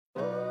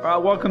All right,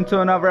 welcome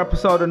to another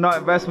episode of Not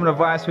Investment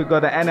Advice. We've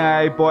got the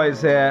NIA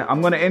boys here. I'm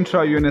going to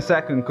intro you in a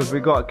second because we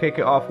got to kick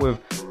it off with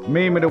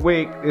Meme of the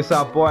Week. It's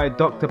our boy,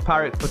 Dr.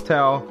 Parik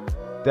Patel.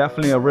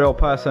 Definitely a real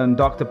person,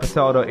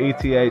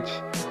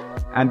 drpatel.eth.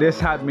 And this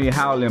had me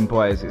howling,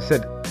 boys. It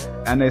said,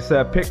 and it's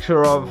a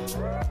picture of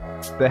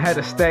the head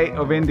of state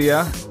of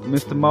India,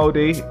 Mr.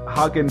 Modi,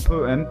 hugging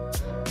Putin.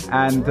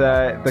 And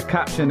the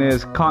caption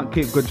is, "Can't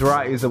keep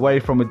Gujaratis away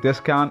from a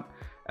discount."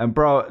 And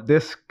bro,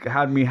 this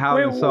had me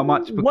howling so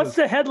much. Because what's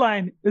the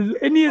headline?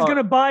 India's going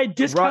to buy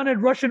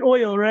discounted Russian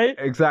oil, right?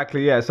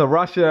 Exactly, yeah. So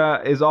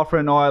Russia is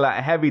offering oil at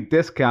a heavy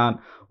discount.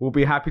 We'll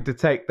be happy to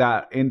take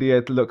that.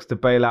 India looks to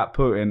bail out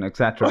Putin,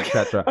 etc.,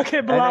 etc.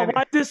 Okay, Bilal,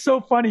 why is this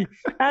so funny?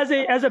 As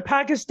a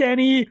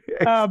Pakistani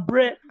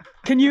Brit,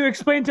 can you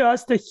explain to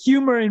us the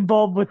humor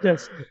involved with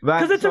this?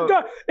 Because it's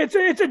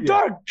a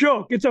dark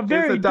joke. It's a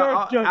very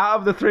dark joke. Out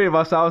of the three of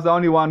us, I was the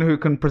only one who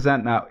can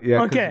present that.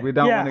 Yeah, because we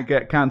don't want to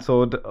get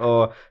cancelled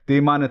or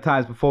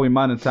demonetized before we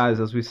monetize,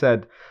 as we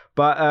said.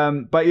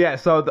 But yeah,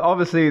 so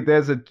obviously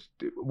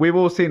we've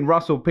all seen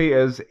Russell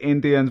Peters,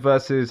 Indians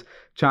versus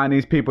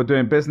Chinese people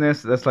doing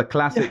business. That's a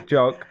classic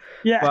joke.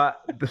 Yeah.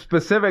 But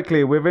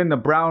specifically within the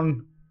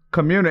brown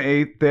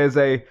community, there's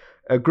a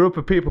group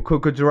of people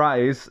called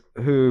Gujaratis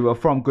who are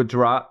from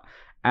Gujarat,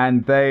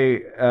 and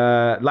they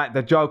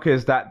the joke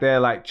is that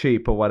they're like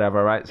cheap or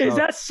whatever, right? So, is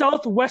that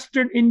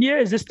southwestern India?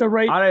 Is this the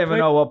right? I don't even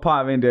know what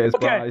part of India it is,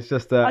 but it's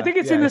just. I think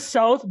it's in the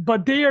south,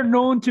 but they are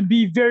known to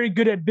be very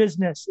good at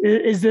business.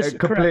 Is this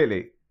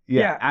completely? Correct?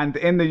 Yeah. And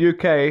in the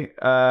UK,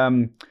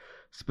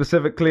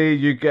 specifically,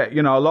 you get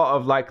a lot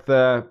of like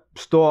the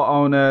store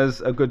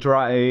owners are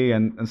Gujarati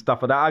and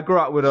stuff like that. I grew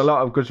up with a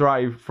lot of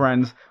Gujarati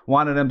friends.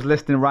 One of them's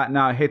listening right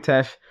now,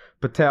 Hitesh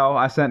Patel.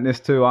 I sent this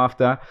to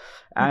after.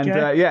 And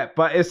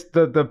but it's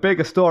the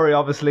bigger story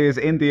obviously is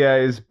India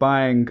is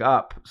buying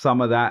up some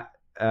of that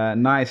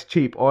nice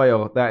cheap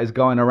oil that is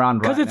going around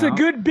right now. Because it's a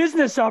good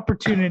business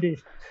opportunity.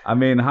 I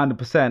mean,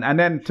 100%. And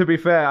then to be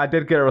fair, I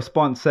did get a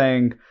response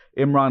saying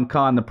Imran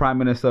Khan, the Prime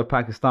Minister of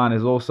Pakistan,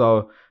 is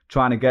also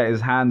trying to get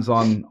his hands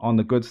on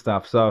the good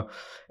stuff. So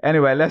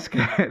anyway, let's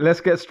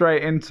get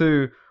straight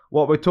into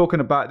what we're talking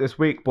about this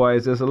week,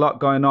 boys. There's a lot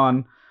going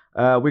on.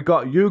 We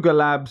got Yuga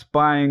Labs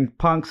buying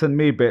Punks and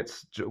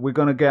Meebits. We're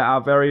going to get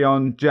our very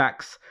own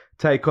Jack's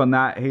take on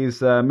that. He's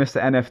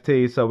Mr.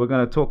 NFT, so we're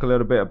going to talk a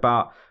little bit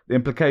about the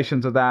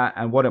implications of that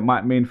and what it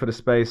might mean for the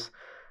space.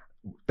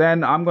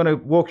 Then I'm going to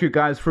walk you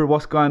guys through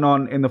what's going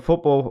on in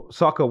the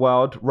soccer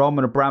world.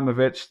 Roman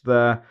Abramovich,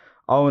 the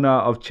owner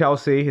of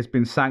Chelsea, has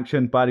been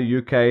sanctioned by the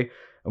UK,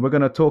 and we're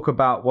going to talk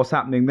about what's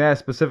happening there,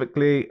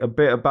 specifically a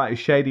bit about his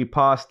shady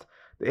past,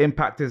 the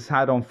impact it's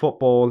had on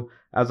football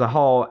as a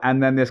whole,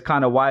 and then this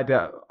kind of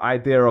wider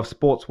idea of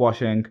sports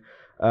washing.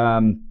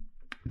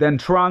 Then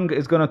Trung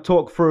is going to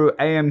talk through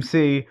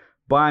AMC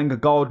buying a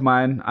gold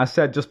mine. I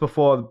said just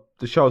before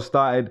the show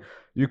started,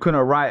 you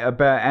couldn't write a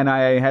better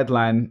NIA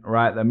headline,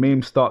 right? The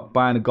meme stock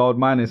buying a gold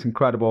mine is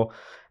incredible.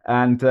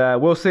 And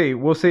we'll see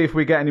if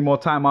we get any more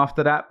time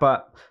after that.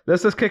 But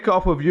let's just kick it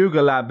off with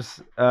Yuga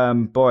Labs,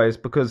 boys,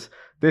 because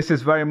this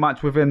is very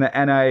much within the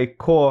NIA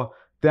core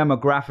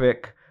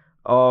demographic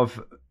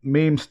of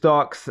meme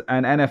stocks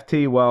and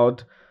NFT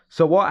world.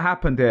 So what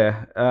happened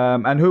here?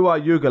 And who are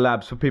Yuga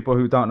Labs for people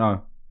who don't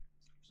know?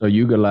 So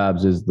Yuga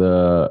Labs is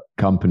the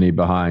company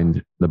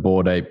behind the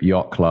Bored Ape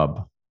Yacht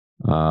Club.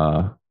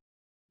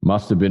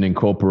 Must have been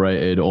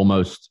incorporated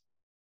almost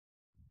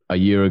a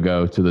year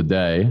ago to the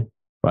day,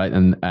 right?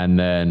 And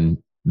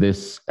then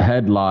this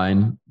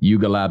headline,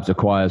 Yuga Labs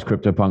acquires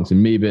CryptoPunks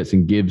and Meebits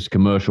and gives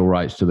commercial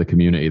rights to the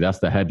community. That's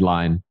the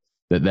headline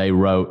that they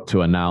wrote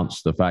to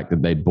announce the fact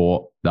that they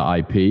bought the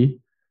IP.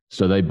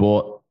 So they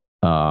bought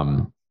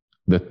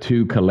the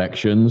two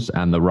collections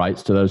and the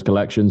rights to those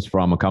collections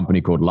from a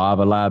company called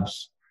Lava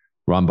Labs,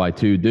 run by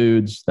two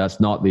dudes. That's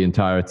not the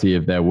entirety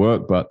of their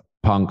work, but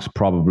Punk's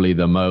probably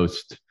the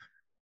most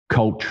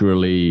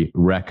culturally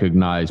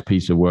recognized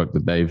piece of work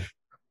that they've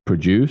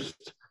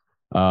produced.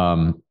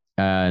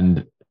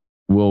 And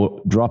we'll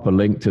drop a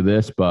link to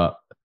this, but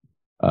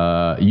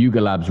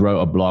Yuga Labs wrote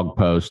a blog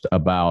post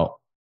about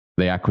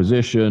the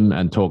acquisition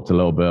and talked a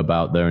little bit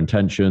about their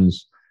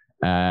intentions.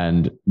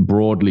 And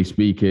broadly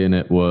speaking,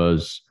 it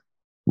was,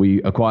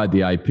 we acquired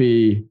the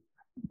IP.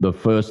 The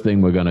first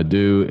thing we're going to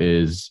do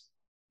is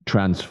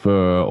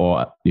transfer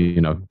or,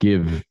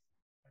 give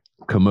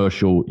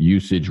commercial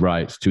usage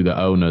rights to the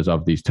owners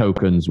of these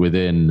tokens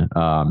within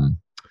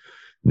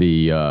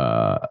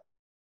the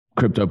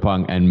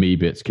CryptoPunk and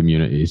Meebits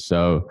communities.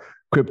 So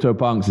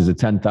CryptoPunks is a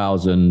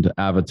 10,000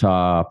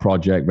 avatar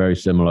project, very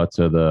similar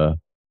to the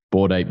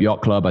Bored Ape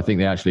Yacht Club. I think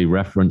they actually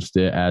referenced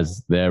it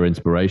as their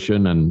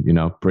inspiration, and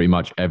pretty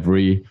much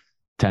every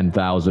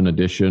 10,000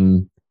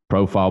 edition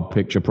profile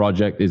picture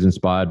project is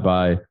inspired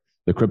by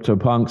the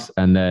CryptoPunks.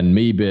 And then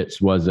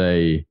Meebits was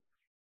a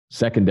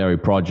secondary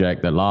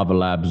project that Lava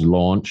Labs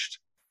launched.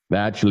 They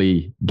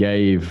actually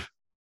gave,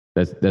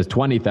 there's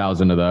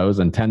 20,000 of those,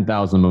 and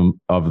 10,000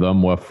 of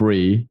them were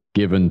free,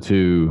 given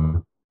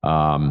to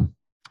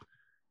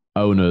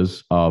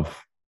owners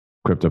of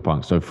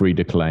CryptoPunks, so free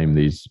to claim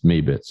these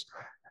Meebits.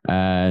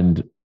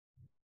 And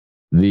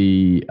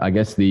I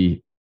guess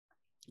the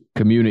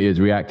community has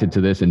reacted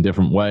to this in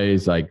different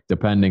ways, like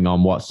depending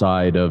on what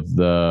side of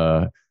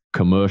the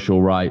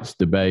commercial rights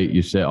debate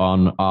you sit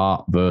on,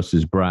 art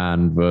versus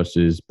brand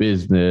versus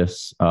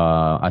business.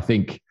 I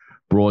think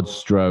broad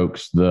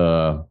strokes,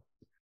 the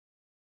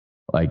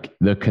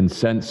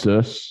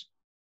consensus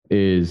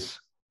is,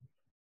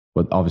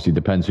 well, obviously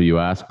depends who you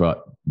ask,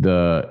 but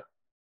the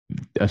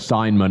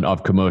assignment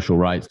of commercial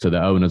rights to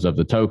the owners of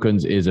the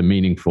tokens is a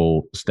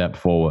meaningful step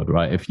forward,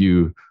 right? If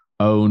you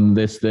own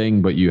this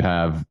thing, but you're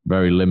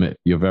very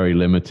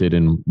limited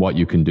in what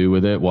you can do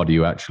with it. What do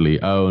you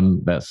actually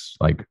own? That's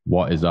like,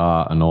 what is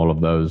art? And all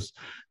of those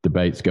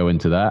debates go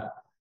into that.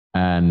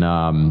 And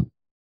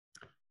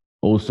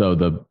also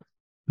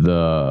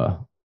the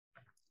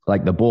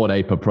Bored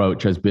Ape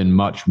approach has been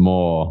much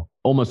more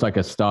almost like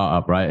a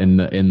startup, right?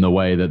 In the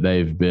way that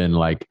they've been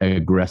like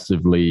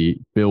aggressively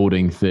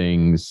building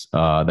things.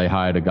 They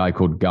hired a guy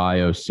called Guy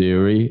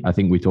Oseary. I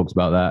think we talked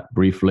about that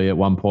briefly at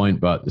one point,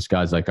 but this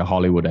guy's like a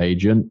Hollywood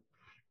agent.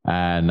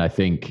 And I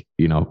think,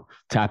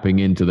 tapping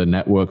into the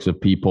networks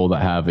of people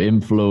that have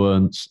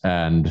influence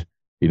and,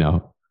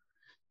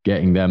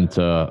 getting them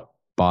to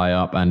buy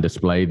up and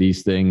display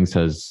these things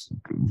has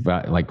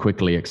like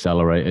quickly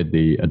accelerated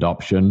the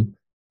adoption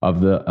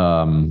of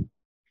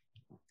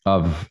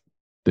of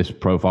this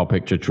profile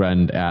picture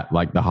trend at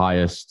like the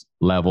highest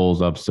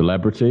levels of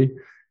celebrity.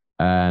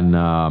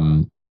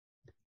 And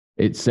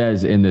it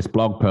says in this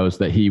blog post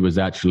that he was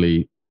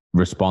actually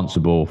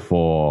responsible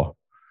for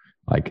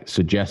like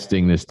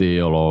suggesting this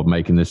deal or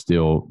making this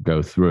deal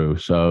go through.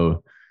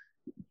 So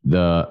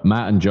the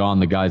Matt and John,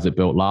 the guys that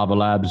built Lava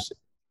Labs,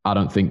 I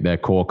don't think their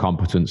core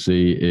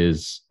competency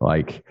is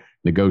like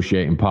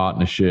negotiating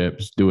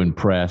partnerships, doing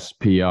press,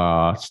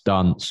 PR,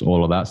 stunts,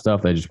 all of that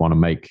stuff. They just want to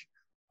make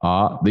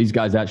art. These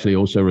guys actually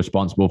also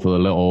responsible for the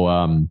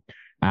little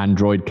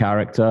Android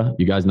character.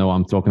 You guys know what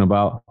I'm talking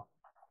about?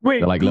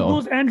 Wait, like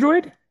Google's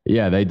Android?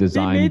 Yeah, they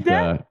designed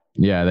that.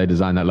 They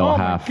designed that little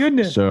half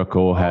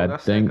circle head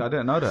thing. Sick. I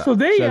didn't know that. So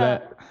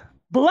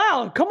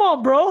Bilal, come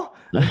on, bro.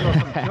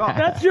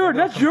 That's your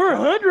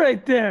hood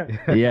right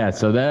there. Yeah,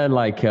 so they're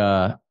like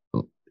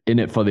in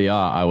it for the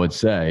art, I would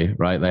say,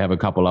 right? They have a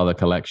couple other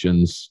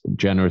collections,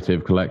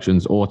 generative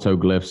collections,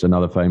 Autoglyphs,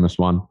 another famous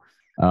one.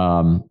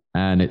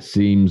 And it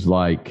seems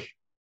like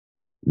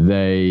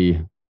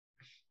they,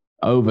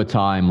 over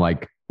time,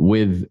 like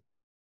with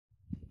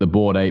the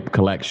Bored Ape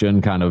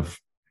collection kind of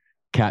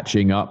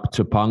catching up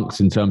to punks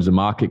in terms of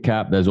market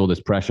cap, there's all this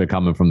pressure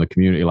coming from the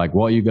community. Like,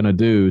 what are you going to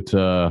do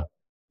to,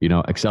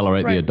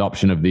 accelerate the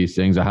adoption of these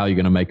things, or how are you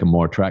going to make them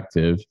more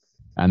attractive?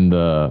 And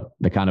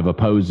the kind of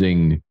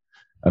opposing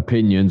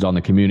opinions on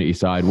the community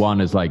side, one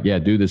is like, yeah,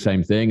 do the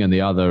same thing. And the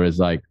other is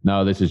like,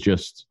 no, this is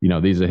just,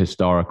 these are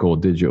historical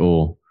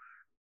digital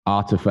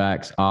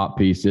artifacts, art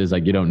pieces.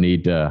 Like, you don't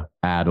need to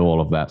add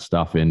all of that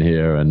stuff in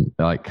here. And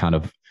like, kind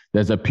of,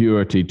 there's a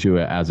purity to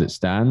it as it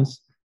stands.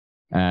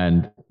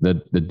 And the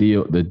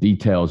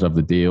details of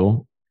the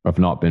deal have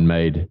not been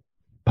made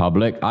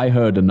public. I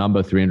heard a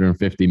number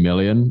 350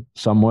 million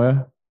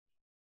somewhere.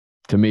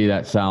 To me,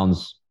 it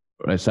sounds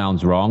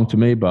wrong to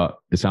me, but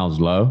it sounds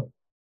low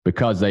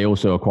because they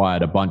also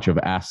acquired a bunch of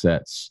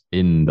assets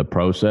in the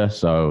process.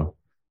 So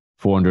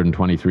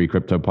 423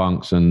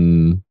 CryptoPunks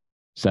and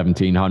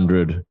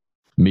 1,700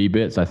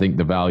 Meebits. I think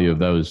the value of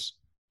those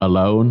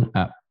alone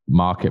at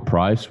market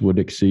price would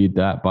exceed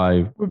that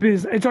by...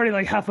 It's already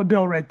like $500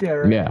 million right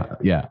there. Right?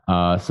 Yeah.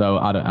 So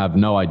I have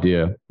no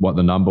idea what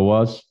the number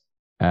was.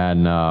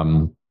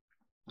 And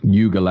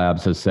Yuga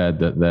Labs has said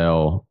that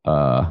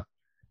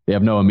they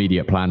have no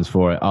immediate plans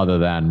for it other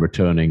than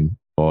returning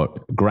or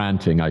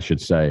granting, I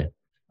should say,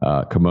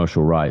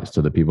 commercial rights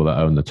to the people that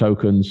own the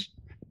tokens.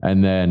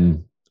 And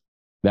then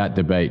that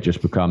debate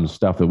just becomes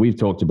stuff that we've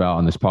talked about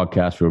on this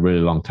podcast for a really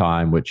long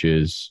time, which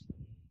is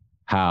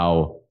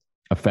how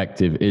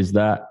effective is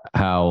that?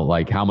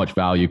 How much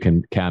value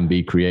can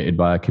be created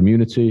by a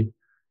community?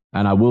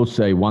 And I will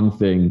say one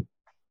thing,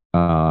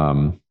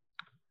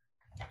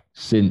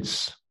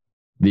 since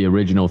the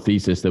original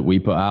thesis that we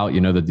put out,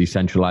 the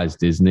decentralized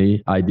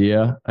Disney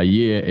idea, a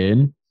year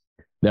in,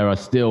 there are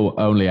still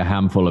only a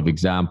handful of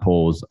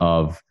examples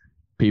of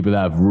people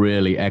that have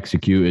really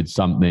executed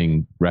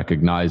something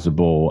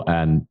recognizable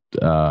and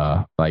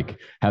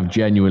have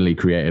genuinely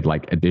created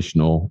like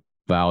additional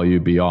value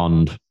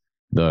beyond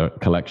the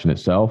collection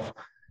itself.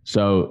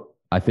 So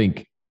I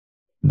think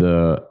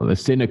the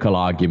cynical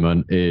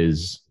argument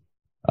is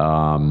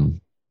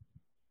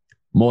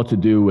more to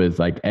do with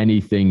like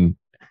any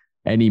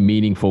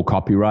meaningful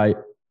copyright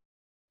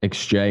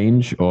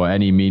exchange or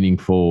any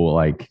meaningful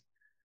like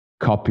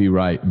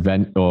copyright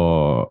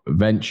venture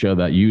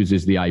that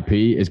uses the IP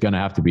is going to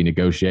have to be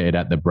negotiated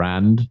at the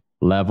brand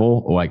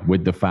level, or like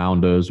with the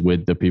founders,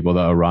 with the people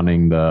that are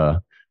running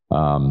the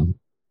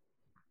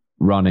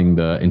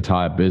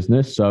entire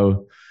business.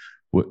 So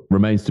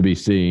remains to be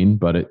seen,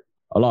 but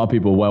a lot of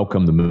people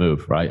welcome the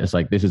move, right? It's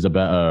like, this is a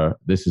better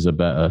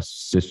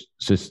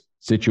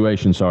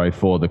situation,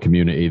 for the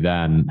community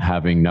than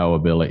having no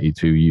ability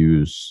to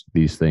use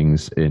these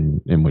things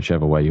in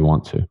whichever way you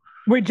want to.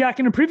 Wait, Jack,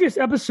 in a previous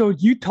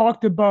episode, you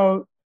talked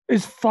about,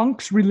 is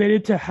Funks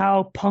related to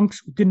how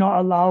Punks did not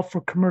allow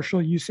for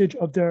commercial usage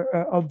of their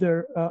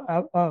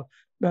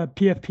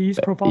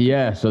PFPs profile?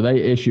 Yeah, so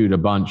they issued a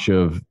bunch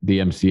of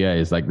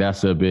DMCAs. Like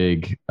that's a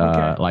big,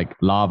 like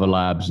Lava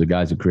Labs, the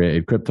guys who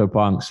created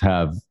CryptoPunks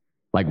have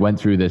went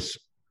through this.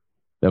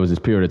 There was this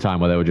period of time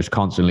where they were just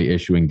constantly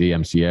issuing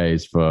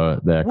DMCAs for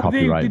their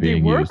copyright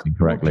being used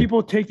incorrectly. Were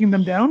people taking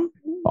them down?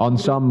 On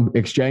some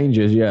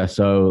exchanges, yeah.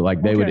 So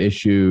they would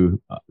issue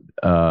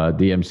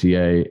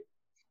DMCA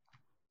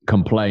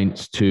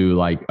complaints to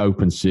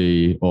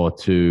OpenSea or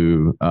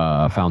to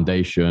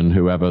Foundation,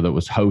 whoever that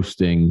was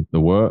hosting the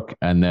work.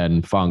 And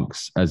then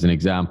Funks, as an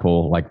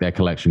example, their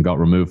collection got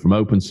removed from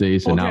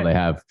OpenSea. So now they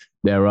have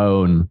their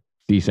own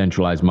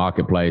decentralized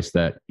marketplace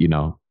that,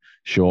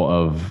 short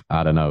of,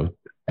 I don't know,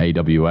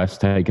 AWS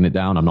taking it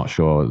down, I'm not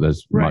sure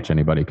there's much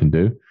anybody can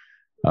do.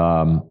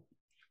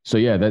 So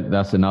yeah,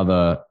 that's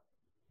another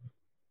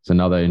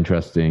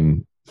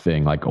interesting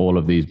thing. All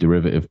of these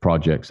derivative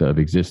projects that have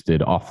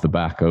existed off the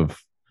back of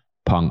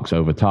Punks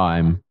over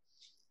time,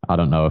 I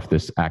don't know if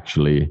this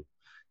actually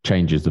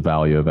changes the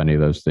value of any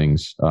of those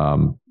things.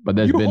 But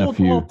there's been a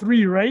few. You hold all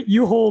three, right?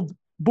 You hold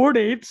Bored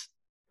Apes,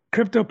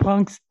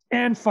 CryptoPunks,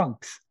 and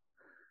Funks.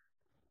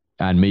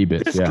 And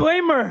Meebits.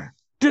 Disclaimer.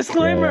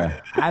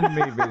 Yeah. And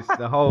Meebits,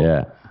 the whole.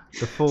 Yeah.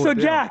 The full so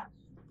deal. Jack,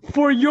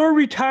 for your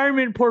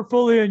retirement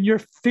portfolio and your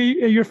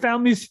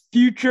family's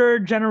future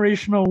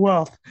generational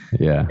wealth,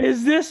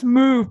 is this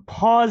move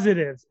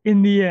positive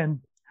in the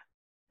end?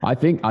 I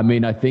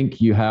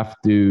think you have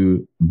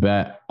to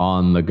bet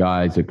on the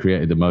guys that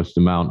created the most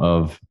amount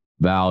of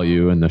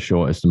value in the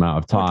shortest amount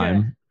of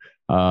time.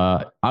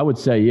 Okay. I would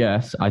say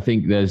yes. I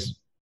think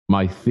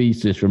my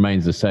thesis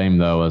remains the same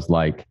though, as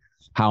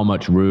how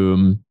much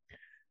room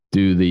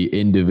do the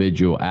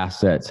individual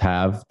assets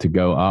have to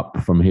go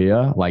up from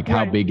here?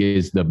 How big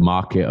is the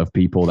market of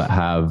people that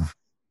have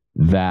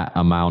that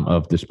amount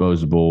of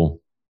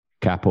disposable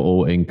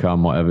capital,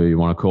 income, whatever you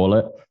want to call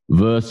it,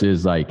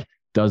 versus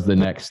does the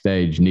next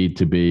stage need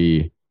to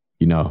be,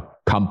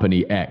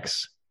 company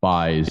X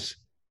buys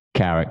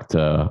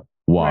character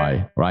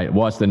Y, right?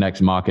 What's the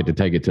next market to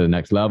take it to the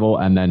next level?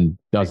 And then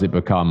does it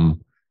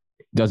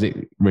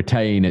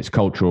retain its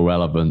cultural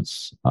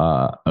relevance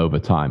over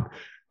time?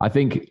 I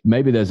think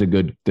maybe there's a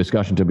good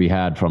discussion to be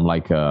had from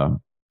a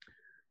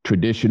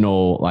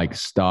traditional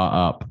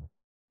startup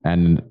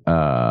and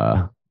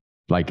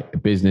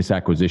business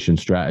acquisition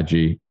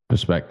strategy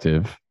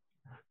perspective,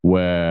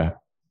 where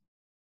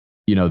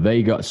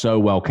they got so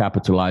well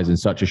capitalized in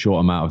such a short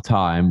amount of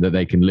time that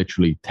they can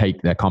literally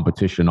take their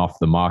competition off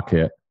the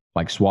market,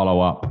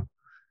 swallow up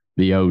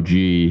the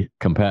OG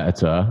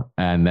competitor,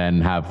 and then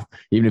have,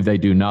 even if they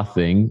do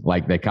nothing,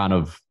 they're kind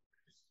of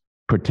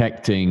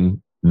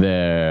protecting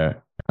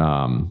their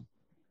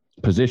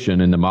position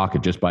in the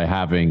market just by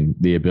having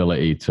the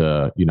ability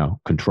to,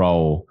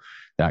 control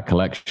that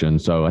collection.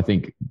 So I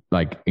think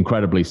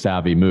incredibly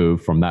savvy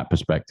move from that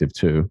perspective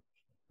too.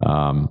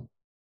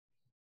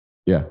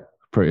 Yeah.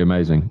 Pretty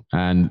amazing.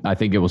 And I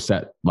think it will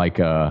set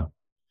a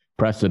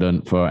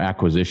precedent for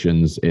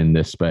acquisitions in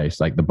this space,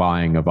 the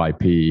buying of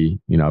IP,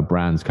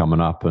 brands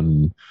coming up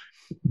and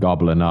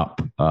gobbling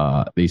up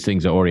these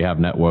things that already have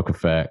network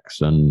effects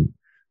and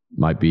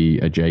might be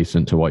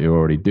adjacent to what you're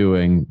already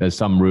doing. There's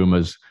some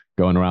rumors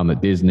going around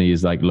that Disney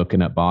is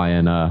looking at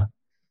buying a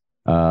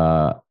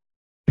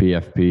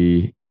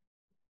PFP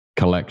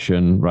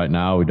collection right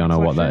now. We don't know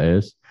what that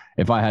is.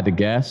 If I had to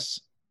guess,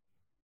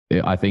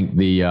 I think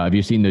have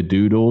you seen the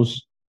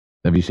Doodles?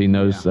 Have you seen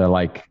those? Yeah.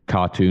 They're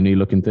cartoony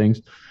looking things.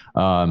 If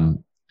I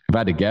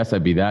had to guess,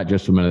 I'd be that,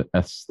 just from an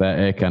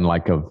aesthetic and a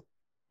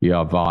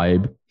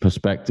vibe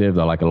perspective.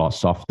 They're a lot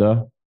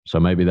softer.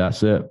 So maybe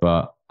that's it.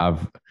 But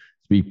to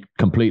be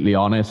completely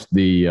honest,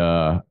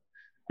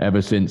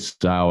 ever since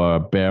our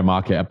bear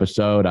market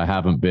episode, I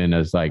haven't been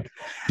as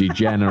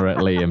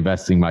degenerately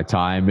investing my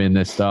time in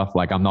this stuff.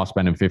 I'm not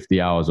spending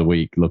 50 hours a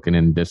week looking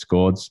in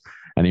Discords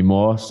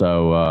anymore,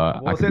 so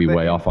I could be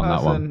way off on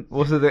that one.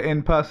 Was it the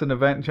in-person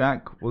event,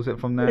 Jack? Was it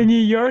from there? In New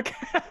York?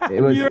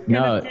 It was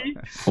no.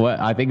 Well,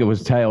 I think it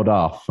was tailed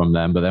off from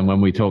them. But then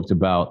when we talked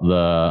about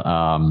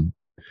the,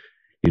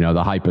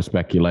 the hyper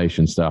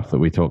speculation stuff that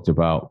we talked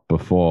about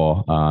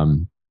before,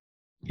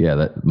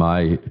 that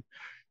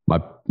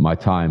my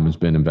time has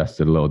been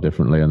invested a little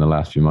differently in the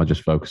last few months,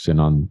 just focusing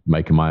on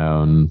making my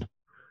own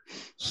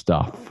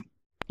stuff,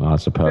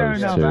 as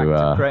opposed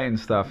to creating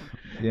stuff.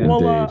 Yeah.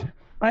 Well, indeed.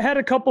 I had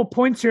a couple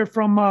points here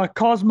from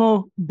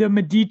Cosmo de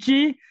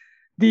Medici,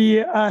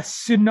 the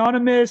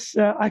pseudonymous.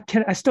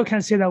 I still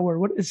can't say that word.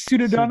 What is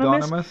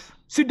pseudonymous?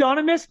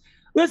 Pseudonymous.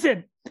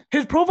 Listen,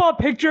 his profile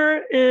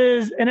picture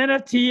is an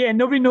NFT, and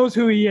nobody knows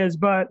who he is,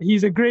 but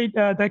he's a great.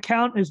 The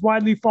account is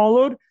widely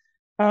followed.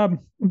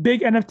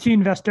 Big NFT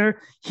investor.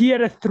 He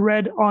had a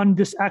thread on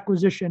this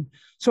acquisition.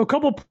 So a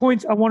couple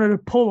points I wanted to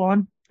pull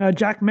on.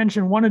 Jack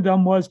mentioned one of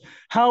them was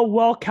how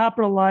well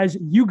capitalized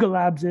Yuga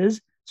Labs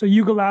is. So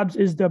Yuga Labs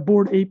is the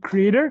Bored Ape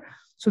creator.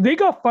 So they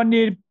got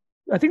funded.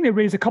 I think they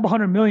raised a couple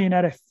 $100 million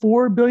at a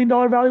 $4 billion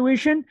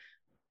valuation.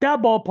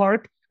 That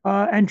ballpark.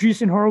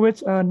 Andreessen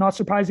Horowitz, not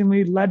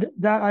surprisingly, led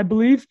that, I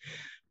believe.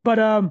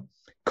 But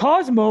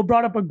Cosmo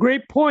brought up a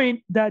great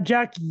point that,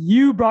 Jack,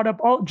 you brought up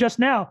just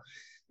now,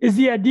 is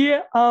the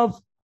idea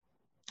of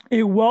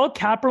a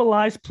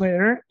well-capitalized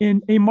player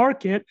in a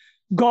market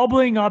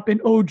gobbling up an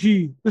OG.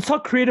 Let's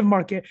talk creative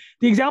market.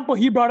 The example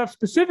he brought up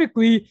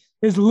specifically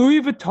is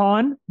Louis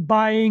Vuitton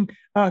buying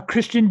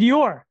Christian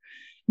Dior.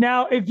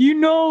 Now, if you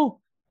know,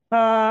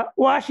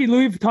 actually,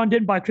 Louis Vuitton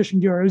didn't buy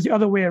Christian Dior. It was the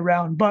other way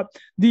around. But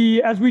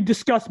as we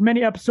discussed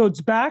many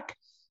episodes back,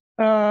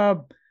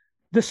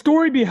 the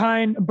story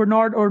behind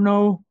Bernard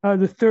Arnault,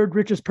 the third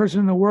richest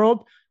person in the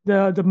world,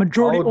 the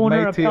majority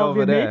owner of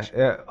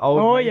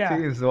LVMH. Yeah.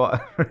 Is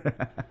what?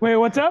 Wait,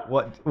 what's up?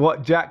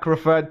 What Jack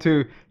referred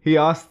to? He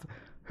asked,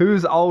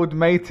 "Who's old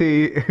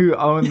matey who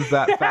owns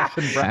that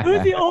fashion brand?"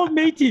 Who's the old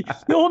matey?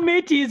 The old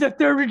matey is the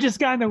third richest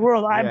guy in the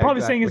world. I'm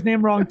probably saying his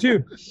name wrong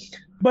too.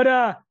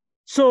 But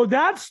so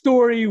that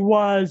story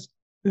was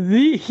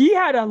he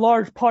had a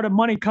large pot of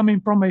money coming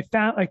from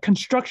a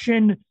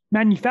construction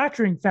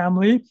manufacturing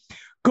family,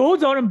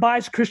 goes out and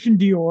buys Christian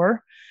Dior,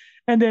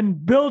 and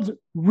then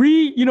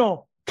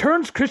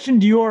turns Christian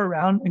Dior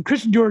around. And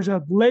Christian Dior is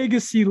a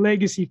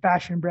legacy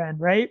fashion brand,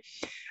 right?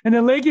 And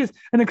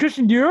then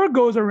Christian Dior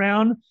goes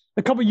around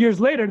a couple of years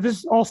later.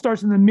 This all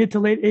starts in the mid to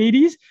late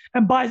 80s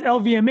and buys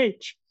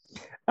LVMH.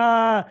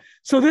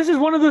 So this is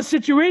one of those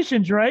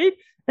situations, right?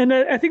 And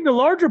I think the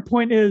larger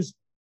point is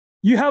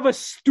you have a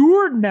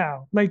steward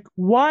now. Like,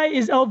 why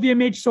is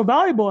LVMH so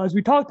valuable? As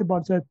we talked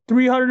about, it's a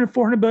 $300 and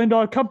 $400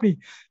 billion company.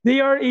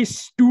 They are a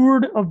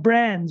steward of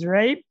brands,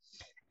 right?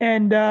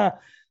 And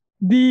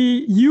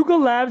the Yuga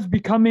Labs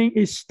becoming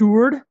a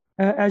steward,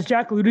 as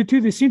Jack alluded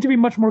to, they seem to be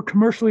much more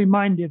commercially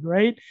minded,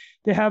 right?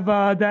 They have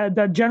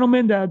that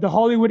gentleman, the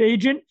Hollywood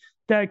agent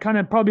that kind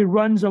of probably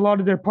runs a lot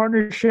of their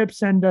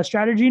partnerships and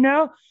strategy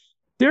now.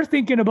 They're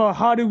thinking about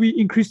how do we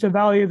increase the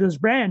value of this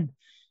brand.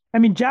 I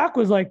mean, Jack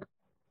was like,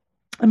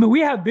 we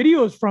have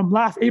videos from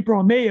last April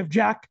and May of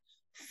Jack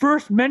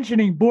first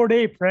mentioning Bored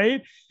Ape,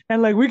 right?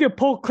 And like we could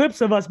pull clips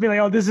of us being like,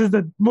 oh, this is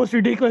the most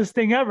ridiculous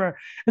thing ever.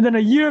 And then a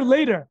year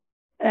later,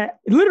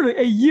 literally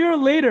a year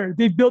later,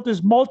 they built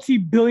this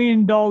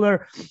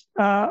multi-billion-dollar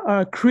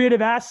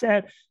creative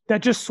asset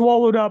that just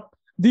swallowed up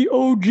the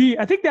OG.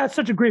 I think that's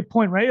such a great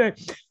point, right? Like,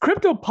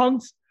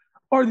 CryptoPunks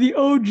are the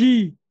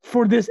OG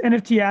for this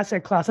NFT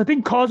asset class. I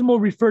think Cosmo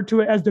referred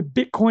to it as the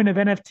Bitcoin of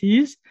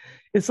NFTs.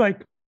 It's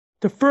like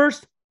the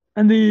first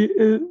and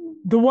the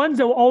ones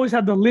that will always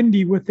have the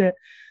Lindy with it.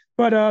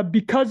 But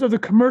because of the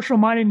commercial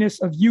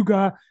mindedness of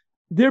Yuga,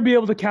 they'll be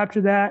able to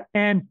capture that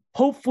and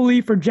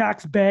hopefully for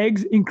Jack's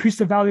bags, increase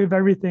the value of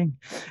everything.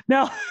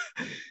 Now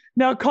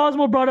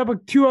Cosmo brought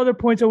up two other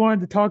points I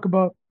wanted to talk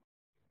about.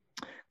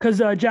 Because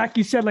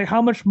Jackie said, like,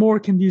 how much more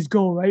can these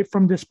go, right,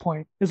 from this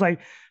point? It's like,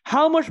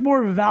 how much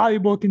more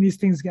valuable can these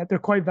things get? They're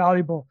quite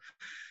valuable.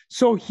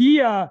 So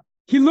he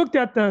looked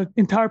at the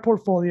entire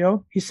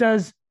portfolio. He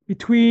says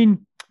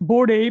between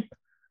Bored Ape,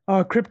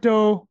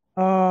 crypto,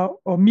 or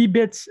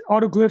Meebits,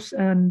 Autoglyphs,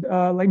 and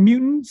like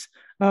mutants,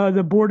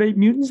 the Bored Ape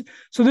mutants.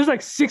 So there's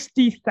like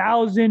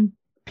 60,000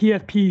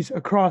 PFPs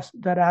across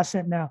that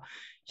asset now.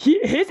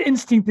 His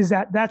instinct is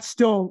that that's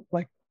still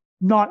like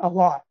not a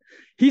lot.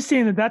 He's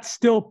saying that that's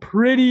still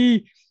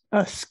pretty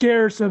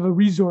scarce of a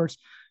resource,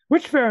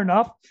 which fair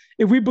enough.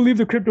 If we believe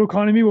the crypto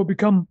economy will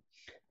become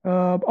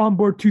on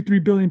board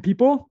 2-3 billion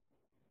people,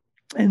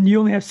 and you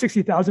only have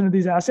 60,000 of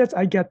these assets,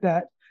 I get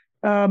that.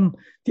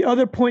 The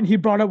other point he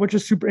brought up, which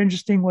is super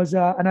interesting, was,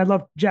 and I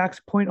love Jack's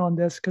point on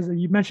this because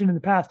you mentioned in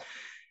the past,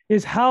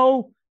 is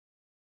how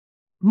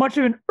much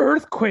of an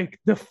earthquake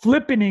the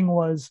flippening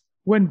was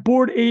when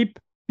Bored Ape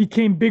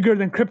became bigger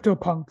than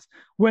CryptoPunks,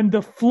 when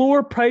the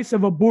floor price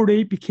of a Bored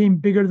Ape became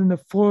bigger than the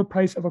floor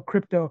price of a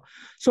crypto.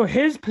 So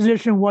his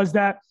position was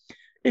that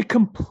it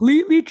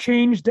completely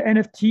changed the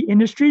NFT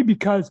industry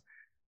because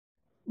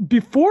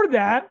before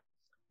that,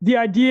 the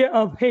idea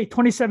of, hey,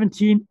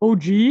 2017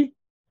 OG,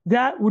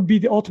 that would be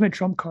the ultimate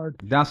trump card.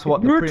 That's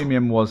what the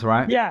premium was,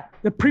 right? Yeah,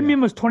 the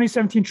premium was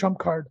 2017 trump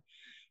card.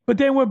 But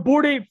then when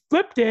Bored Ape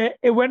flipped it,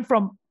 it went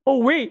from, oh,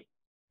 wait,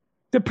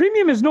 the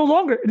premium is no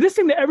longer this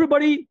thing that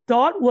everybody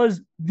thought was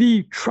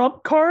the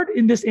trump card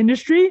in this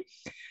industry.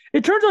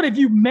 It turns out if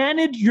you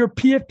manage your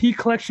PFP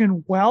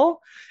collection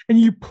well and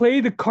you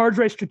play the cards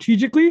right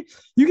strategically,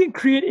 you can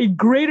create a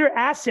greater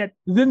asset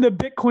than the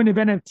Bitcoin of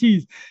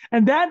NFTs.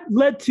 And that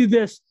led to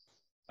this,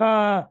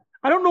 I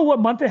don't know what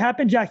month it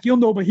happened, Jack, you'll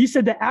know, but he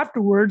said that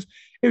afterwards,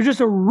 it was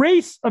just a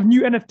race of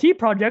new NFT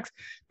projects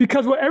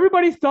because what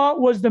everybody thought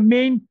was the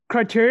main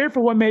criteria for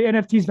what made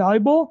NFTs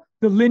valuable,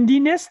 the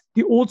lindiness,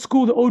 the old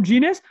school, the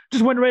OG-ness,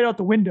 just went right out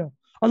the window.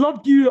 I'd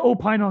love you to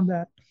opine on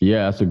that.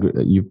 Yeah, that's a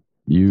good.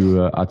 You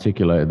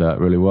articulated that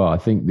really well. I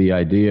think the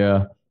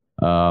idea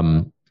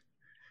that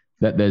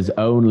there's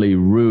only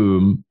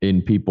room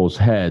in people's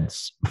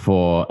heads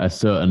for a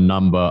certain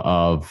number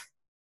of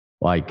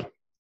like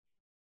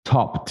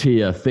top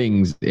tier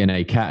things in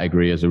a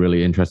category is a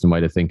really interesting way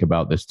to think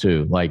about this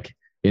too. Like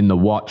in the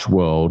watch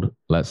world,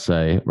 let's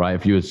say, right?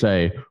 If you would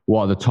say,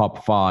 what are the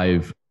top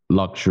 5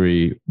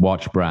 luxury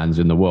watch brands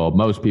in the world?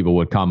 Most people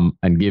would come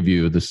and give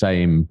you the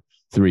same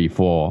 3,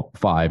 4,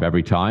 5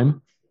 every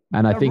time.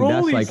 And I think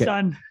that's like,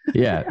 the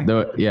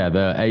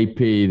AP,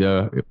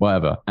 the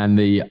whatever. And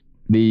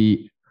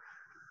the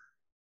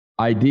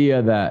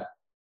idea that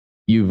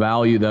you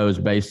value those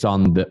based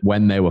on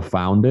when they were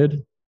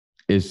founded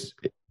is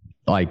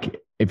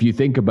like, if you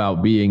think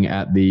about being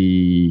at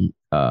the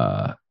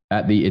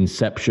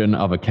inception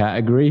of a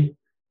category,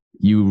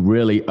 you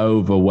really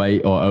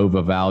overweight or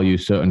overvalue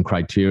certain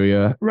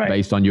criteria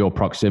based on your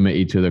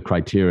proximity to the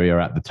criteria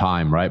at the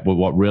time, right? But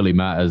what really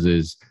matters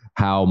is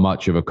how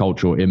much of a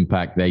cultural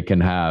impact they can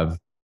have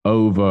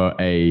over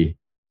a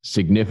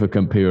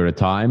significant period of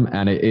time.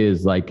 And it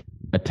is like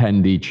a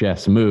 10D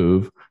chess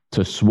move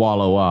to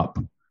swallow up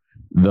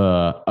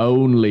the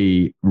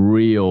only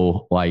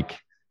real like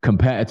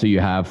competitor you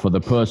have for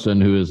the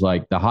person who is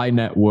like the high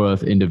net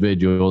worth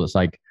individual. It's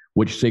like,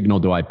 which signal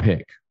do I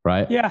pick?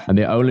 Right. Yeah. And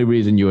the only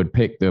reason you would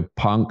pick the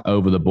Punk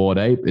over the Bored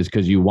Ape is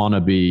because you want to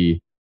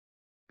be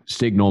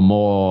signal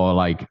more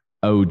like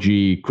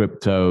OG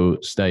crypto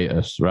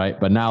status. Right.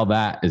 But now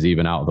that is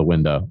even out of the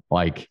window.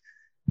 Like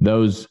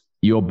those,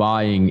 you're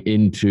buying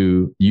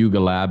into Yuga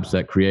Labs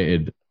that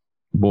created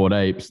Bored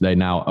Apes. They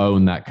now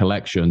own that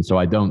collection. So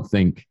I don't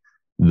think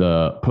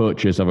the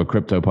purchase of a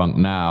CryptoPunk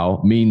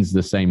now means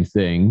the same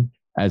thing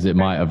as it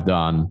might have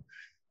done,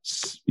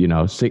 you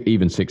know,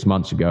 even 6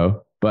 months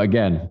ago. But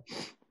again,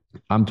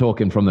 I'm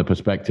talking from the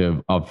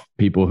perspective of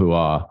people who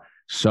are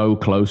so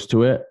close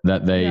to it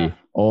that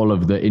all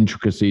of the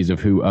intricacies of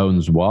who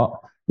owns what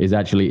is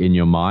actually in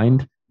your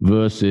mind,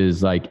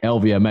 versus like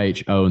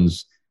LVMH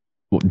owns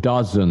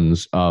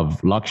dozens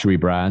of luxury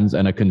brands,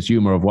 and a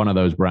consumer of one of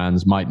those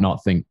brands might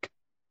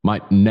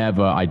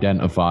never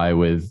identify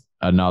with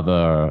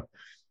another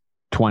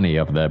 20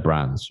 of their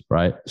brands,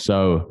 right?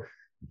 So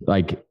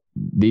like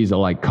these are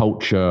like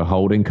culture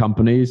holding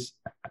companies.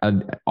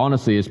 And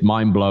honestly, it's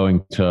mind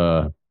blowing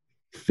to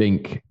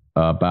think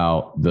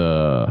about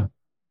the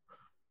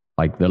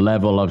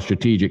level of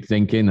strategic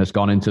thinking that's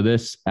gone into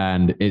this.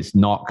 And it's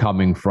not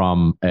coming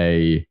from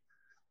a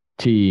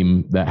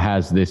team that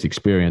has this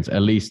experience,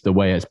 at least the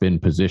way it's been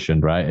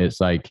positioned, right?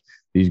 It's like,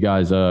 these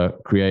guys are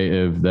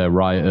creative, they're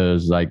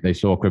writers, like they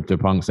saw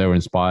CryptoPunks, they were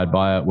inspired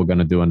by it, we're going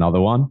to do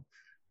another one.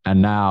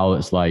 And now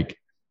it's like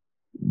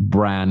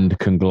brand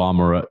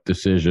conglomerate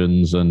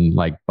decisions and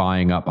like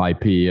buying up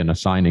IP and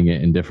assigning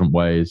it in different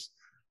ways.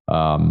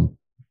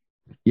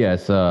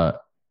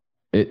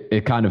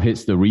 It kind of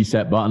hits the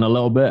reset button a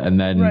little bit, and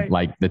then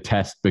like the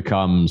test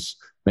becomes,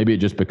 maybe it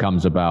just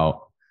becomes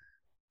about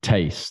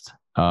taste.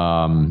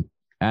 And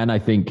I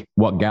think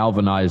what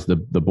galvanized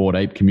the Bored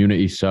Ape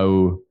community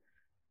so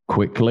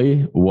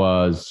quickly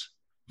was,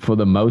 for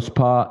the most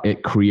part,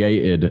 it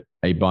created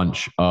a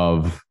bunch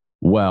of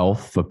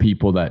wealth for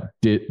people that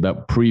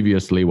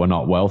previously were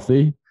not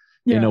wealthy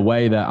in a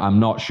way that I'm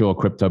not sure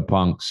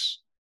CryptoPunks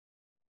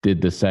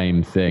did the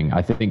same thing.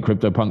 I think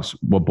CryptoPunks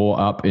were bought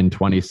up in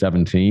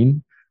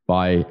 2017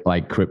 by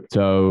like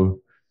crypto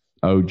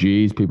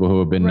OGs, people who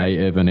have been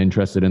native and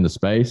interested in the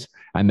space,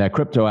 and their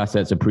crypto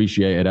assets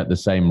appreciated at the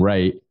same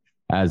rate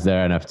as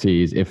their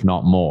NFTs, if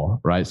not more,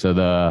 right? So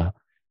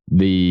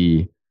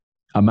the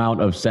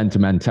amount of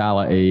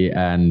sentimentality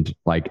and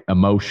like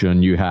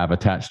emotion you have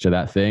attached to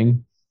that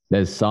thing,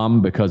 there's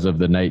some because of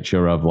the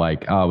nature of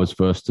like, I was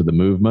first to the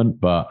movement,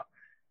 but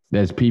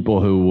there's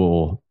people who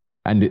will,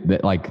 and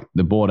like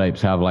the Bored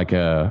Apes have like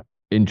a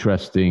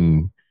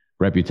interesting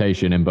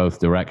reputation in both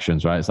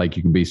directions, right? It's like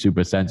you can be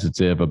super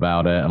sensitive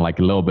about it and like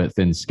a little bit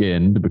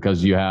thin-skinned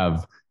because you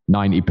have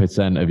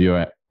 90% of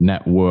your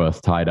net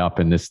worth tied up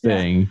in this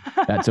thing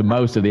that to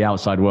most of the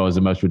outside world is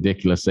the most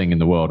ridiculous thing in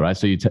the world, right?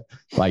 So they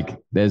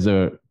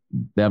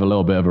have a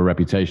little bit of a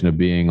reputation of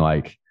being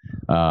like,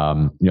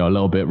 a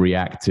little bit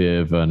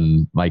reactive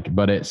and like,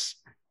 but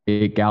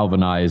it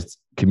galvanized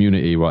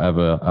community,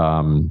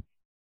 whatever,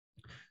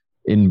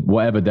 in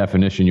whatever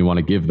definition you want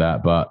to give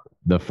that. But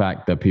the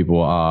fact that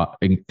people are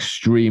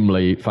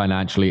extremely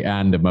financially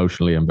and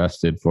emotionally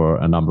invested for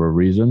a number of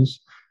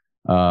reasons.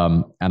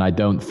 And I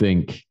don't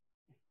think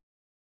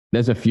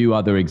there's a few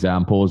other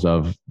examples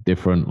of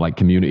different like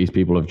communities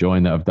people have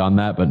joined that have done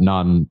that, but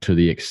none to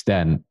the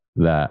extent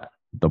that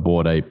the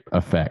Bored Ape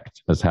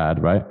effect has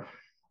had, right?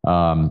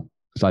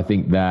 So I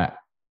think that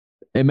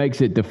it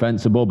makes it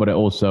defensible, but it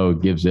also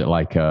gives it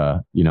like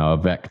a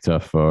vector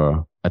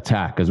for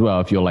attack as well.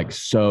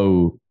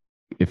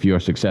 If your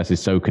success is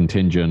so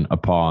contingent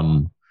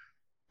upon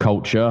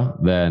culture,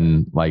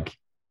 then like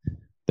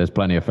there's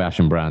plenty of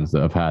fashion brands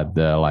that have had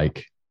their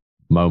like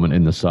moment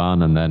in the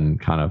sun and then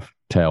kind of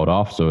tailed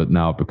off. So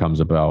now it becomes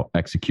about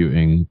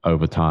executing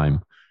over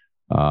time.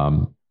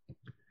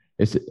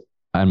 It's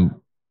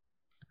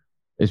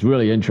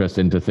really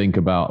interesting to think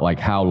about like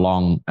how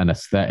long an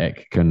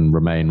aesthetic can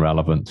remain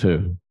relevant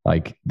too.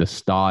 Like the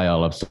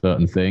style of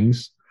certain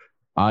things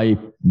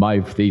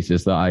my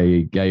thesis that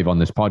I gave on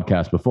this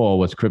podcast before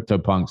was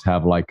CryptoPunks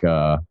have like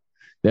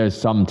there's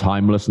some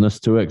timelessness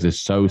to it because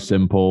it's so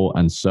simple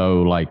and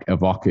so like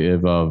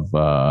evocative of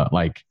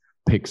like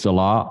pixel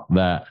art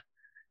that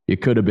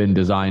it could have been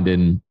designed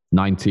in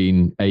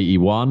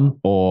 1981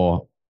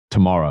 or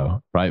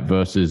tomorrow, right?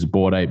 Versus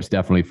Bored Apes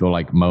definitely feel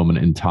like moment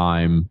in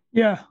time,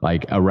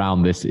 like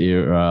around this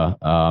era.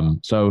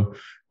 So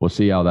we'll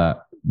see how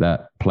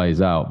that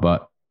plays out,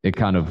 but it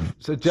kind of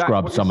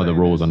scrubs some of the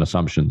rules and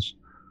assumptions.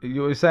 What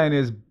you're saying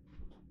is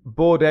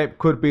Bored Ape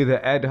could be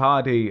the Ed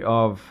Hardy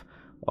of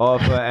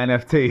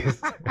NFTs.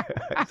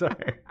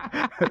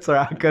 Sorry,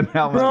 I couldn't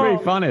help myself. It's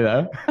pretty funny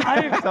though.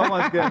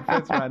 Someone's getting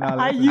pissed right now.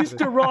 I used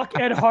to rock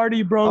Ed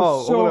Hardy, bro.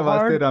 All of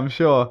us did. I'm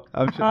sure.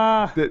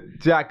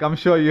 Jack, I'm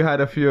sure you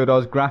had a few of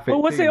those graphic.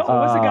 What's the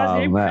guy's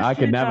name? Man, I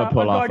could never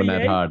pull off an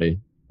Ed Hardy.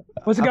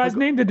 What's the guy's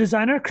name? The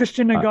designer,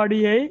 Christian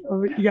Nagardier.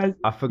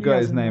 I forgot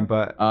his name,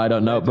 but I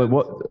don't know. But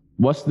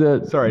what's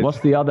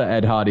the other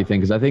Ed Hardy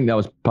thing? Because I think that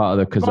was part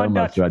of the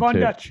Kazoma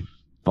thread too.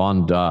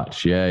 Von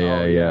Dutch.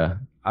 Yeah.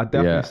 I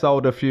definitely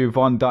sold a few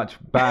Von Dutch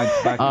bags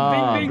back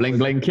in the Bling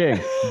Bling King.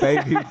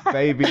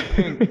 baby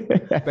pink,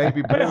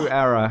 baby blue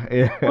era.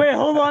 Yeah. Wait,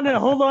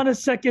 hold on a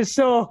second.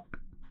 So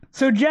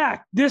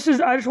Jack, I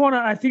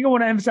think I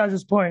want to emphasize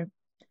this point.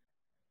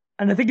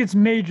 And I think it's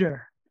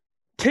major.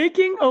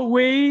 Taking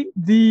away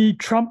the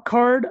trump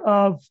card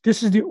of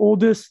this is the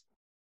oldest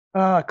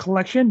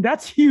collection,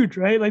 that's huge,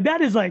 right? Like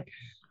that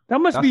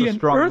must be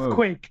an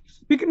earthquake.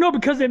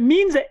 Because it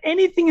means that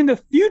anything in the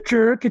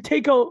future could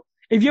take out.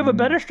 If you have a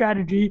better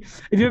strategy,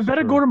 if you have a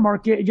better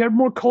go-to-market, if you have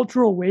more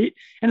cultural weight,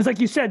 and it's like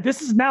you said,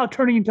 this is now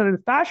turning into the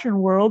fashion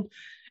world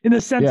in the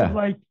sense of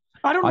like,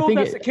 I don't know if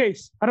that's the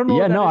case. I don't know.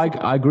 Yeah,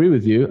 I agree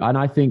with you. And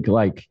I think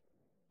like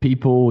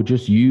people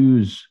just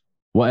use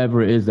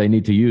whatever it is they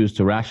need to use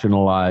to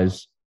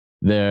rationalize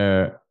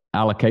their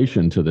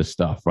allocation to this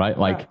stuff, right?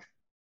 Like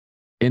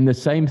in the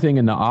same thing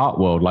in the art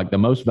world, like the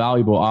most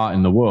valuable art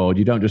in the world,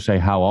 you don't just say,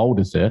 how old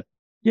is it?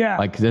 Yeah.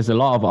 Like there's a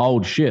lot of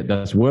old shit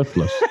that's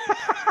worthless.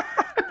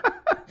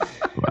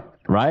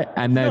 Right.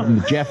 And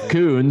then Jeff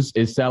Koons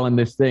is selling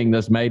this thing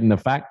that's made in a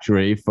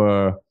factory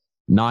for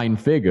 9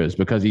 figures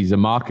because he's a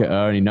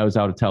marketer and he knows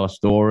how to tell a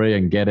story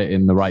and get it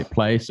in the right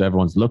place. So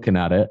everyone's looking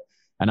at it.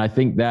 And I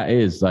think that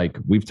is like,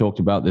 we've talked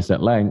about this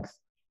at length.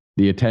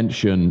 The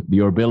attention,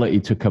 your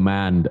ability to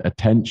command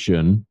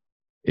attention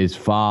is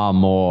far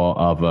more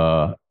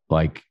of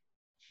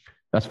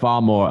that's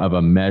far more of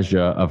a measure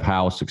of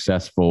how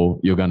successful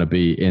you're going to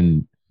be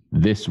in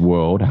this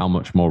world, how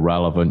much more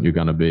relevant you're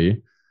going to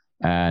be.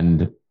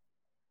 And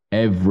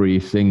every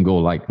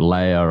single like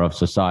layer of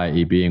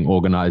society being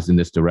organized in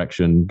this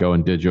direction,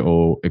 going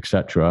digital,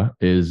 etc.,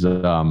 is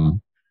as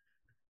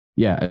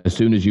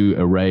soon as you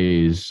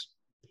erase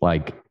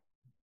like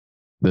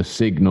the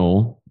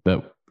signal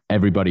that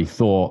everybody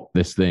thought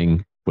this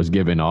thing was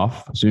giving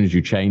off, as soon as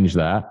you change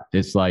that,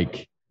 it's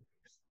like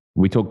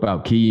we talk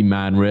about key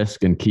man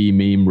risk and key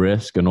meme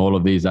risk and all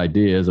of these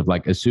ideas of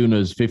like, as soon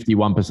as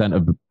 51%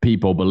 of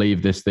people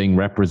believe this thing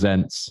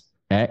represents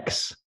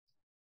X,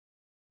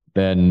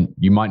 then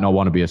you might not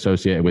want to be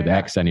associated with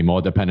X anymore,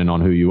 depending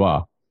on who you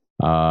are.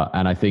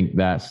 And I think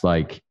that's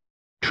like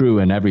true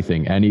in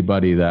everything.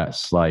 Anybody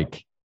that's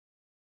like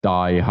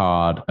die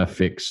hard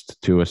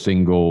affixed to a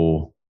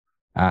single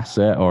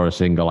asset or a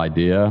single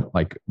idea,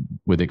 like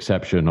with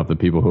exception of the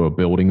people who are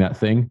building that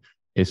thing,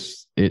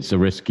 it's a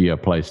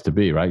riskier place to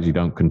be, right? You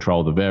don't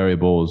control the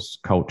variables,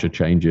 culture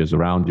changes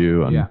around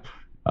you.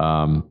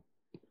 And,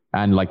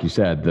 and like you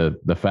said,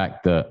 the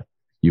fact that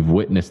you've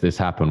witnessed this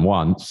happen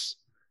once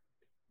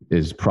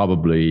is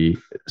probably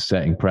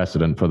setting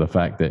precedent for the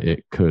fact that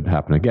it could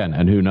happen again.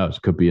 And who knows,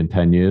 could be in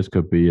 10 years,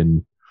 could be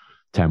in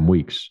 10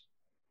 weeks.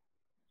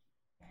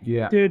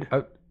 Yeah. Dude,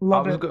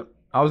 love it.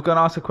 I was going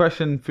to ask a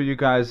question for you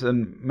guys,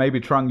 and maybe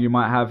Trung, you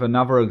might have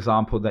another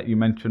example that you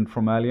mentioned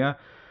from earlier.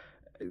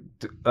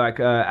 Like,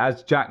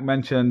 as Jack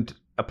mentioned,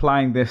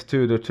 applying this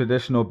to the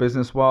traditional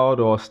business world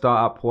or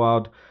startup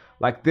world,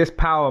 like this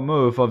power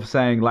move of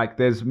saying, like,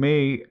 there's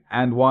me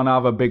and one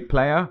other big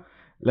player,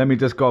 let me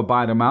just go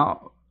buy them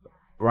out.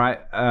 Right,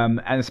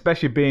 and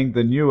especially being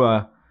the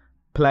newer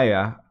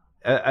player,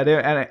 are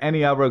there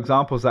any other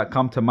examples that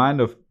come to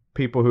mind of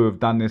people who have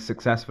done this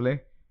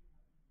successfully?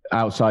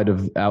 Outside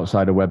of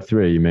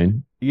Web3, you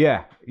mean?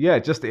 Yeah.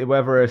 Just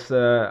whether it's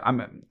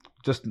I'm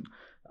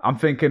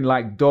thinking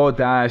like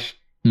DoorDash,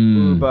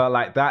 Uber,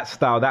 like that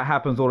style. That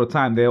happens all the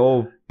time. They're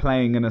all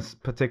playing in a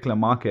particular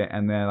market,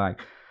 and they're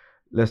like,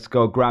 let's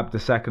go grab the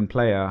second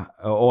player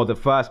or the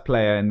first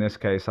player in this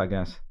case, I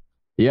guess.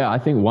 Yeah, I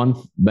think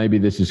maybe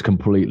this is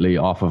completely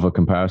off of a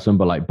comparison,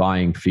 but like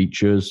buying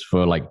features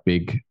for like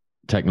big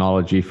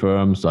technology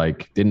firms,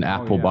 like didn't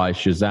Apple buy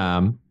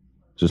Shazam?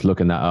 Just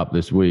looking that up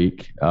this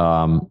week.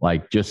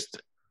 Like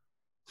just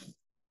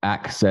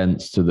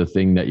accents to the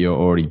thing that you're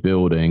already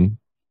building.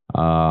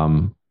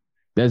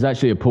 There's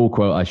actually a pull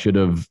quote I should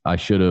have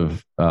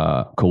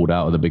called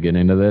out at the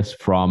beginning of this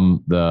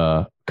from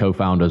the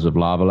co-founders of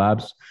Lava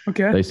Labs.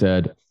 Okay. They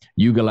said,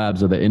 Yuga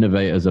Labs are the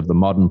innovators of the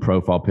modern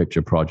profile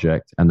picture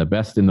project and the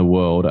best in the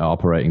world at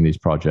operating these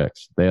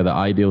projects. They are the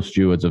ideal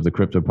stewards of the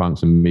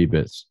CryptoPunks and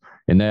Meebits.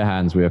 In their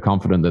hands, we are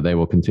confident that they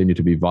will continue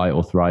to be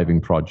vital,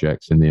 thriving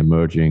projects in the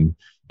emerging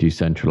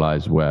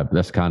decentralized web.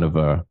 That's kind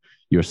of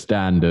your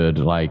standard,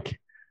 like,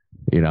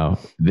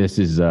 this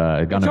is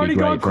going to be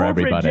great for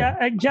everybody.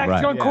 Jack's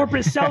right. Gone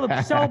corporate. Sell,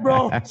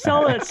 bro.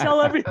 Sell it.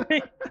 Sell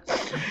everything.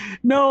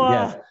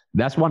 No.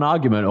 That's one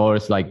argument, or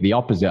it's like the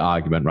opposite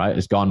argument, right?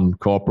 It's gone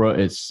corporate.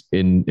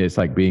 It's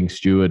like being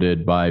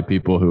stewarded by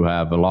people who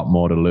have a lot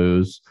more to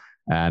lose,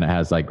 and it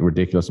has like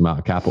ridiculous amount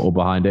of capital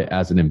behind it.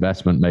 As an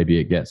investment, maybe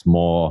it gets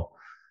more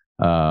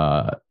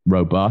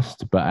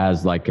robust, but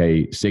as like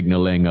a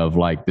signaling of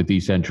like the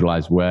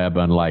decentralized web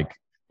and like,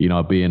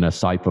 being a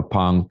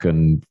cypherpunk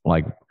and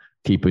like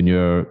keeping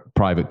your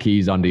private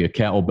keys under your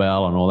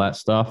kettlebell and all that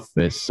stuff,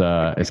 it's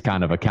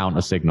kind of a counter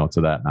signal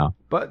to that now.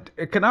 But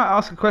can I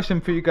ask a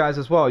question for you guys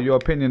as well, your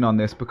opinion on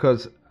this?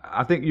 Because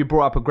I think you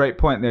brought up a great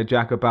point there,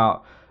 Jack,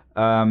 about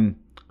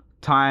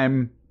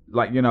time,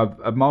 like,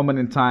 a moment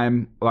in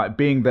time, like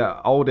being the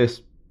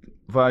oldest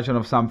version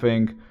of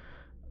something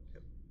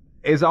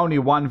is only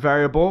one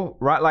variable,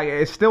 right? Like,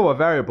 it's still a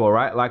variable,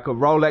 right? Like a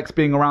Rolex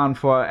being around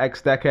for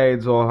X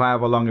decades or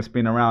however long it's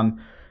been around,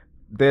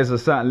 there's a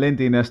certain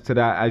lindiness to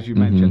that, as you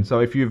mentioned. So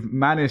if you've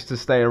managed to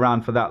stay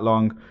around for that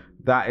long,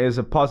 that is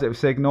a positive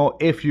signal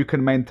if you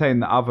can maintain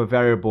the other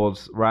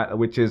variables, right?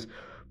 Which is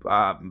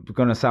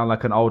going to sound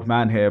like an old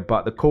man here,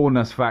 but the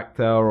coolness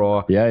factor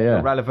or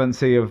the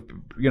relevancy of,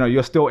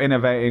 you're still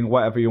innovating,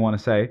 whatever you want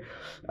to say.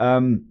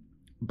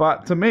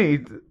 But to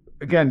me,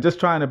 again, just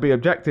trying to be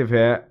objective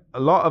here,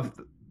 a lot of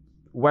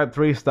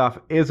Web3 stuff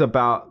is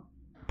about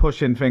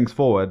pushing things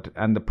forward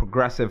and the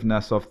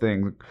progressiveness of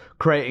things,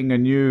 creating a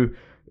new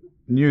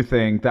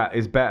thing that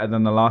is better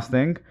than the last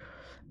thing.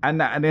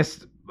 And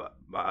it's,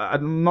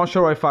 I'm not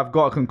sure if I've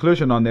got a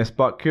conclusion on this,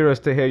 but curious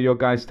to hear your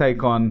guys'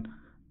 take on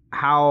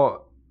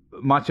how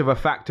much of a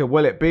factor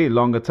will it be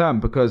longer term,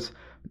 because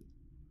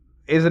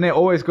isn't it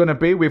always going to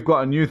be we've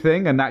got a new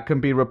thing and that can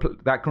be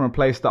that can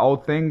replace the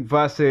old thing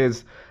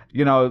versus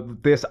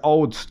this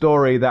old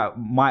story that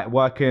might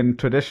work in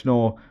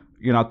traditional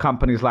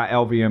companies like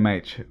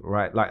LVMH,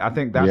 right? Like, I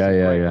think that's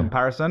a great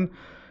comparison.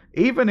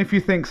 Even if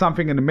you think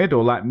something in the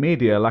middle, like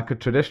media, like a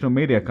traditional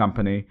media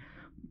company,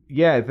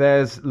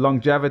 there's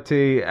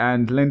longevity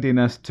and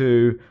lindiness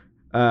to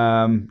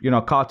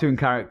cartoon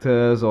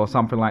characters or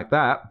something like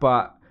that,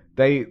 but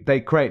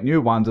they create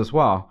new ones as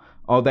well,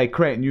 or they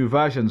create new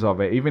versions of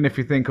it. Even if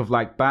you think of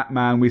like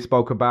Batman we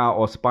spoke about,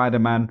 or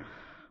Spider-Man,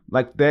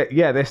 like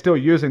they're still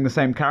using the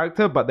same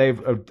character, but they've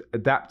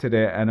adapted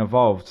it and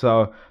evolved.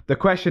 So the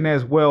question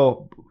is,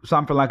 will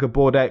something like a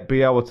Bored Ape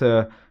be able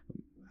to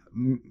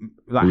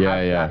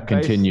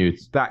continue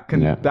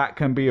that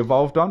can be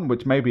evolved on,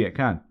 which maybe it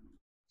can?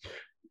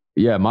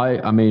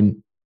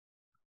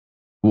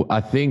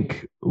 I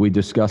think we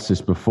discussed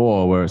this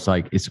before, where it's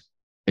like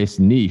it's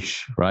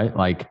niche, right?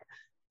 Like,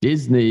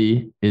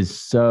 Disney is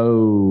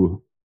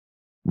so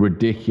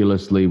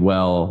ridiculously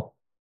well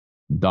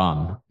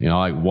done,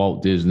 like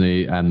Walt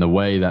Disney, and the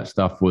way that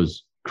stuff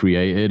was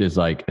created is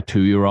like a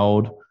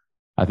 2-year-old.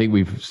 I think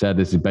we've said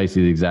this is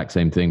basically the exact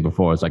same thing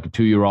before. It's like a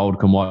 2-year-old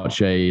can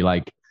watch a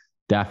like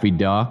Daffy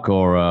Duck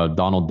or a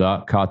Donald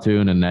Duck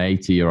cartoon, and an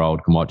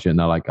 80-year-old can watch it and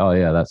they're like, oh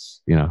yeah,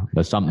 that's,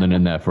 there's something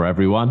in there for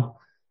everyone.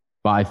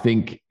 But I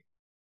think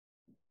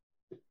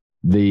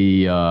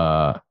the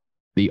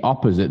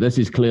opposite, this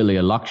is clearly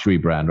a luxury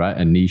brand, right?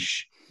 A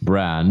niche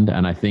brand.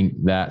 And I think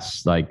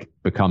that's like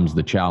becomes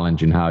the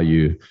challenge in how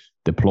you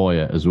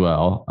deploy it as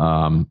well.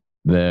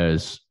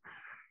 There's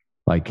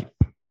like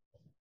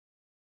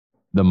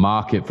the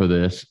market for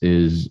this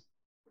is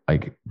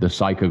like the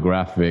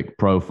psychographic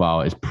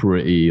profile is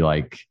pretty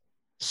like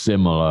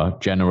similar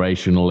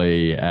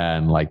generationally,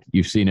 and like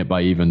you've seen it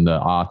by even the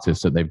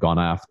artists that they've gone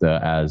after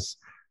as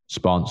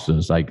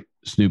sponsors, like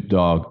Snoop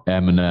Dogg,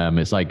 Eminem.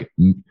 It's like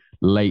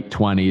late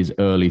 20s,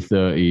 early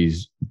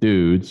 30s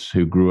dudes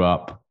who grew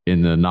up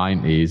in the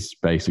 90s,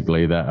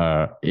 basically, that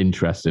are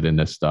interested in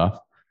this stuff.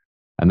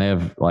 And they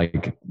have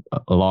like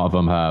a lot of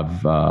them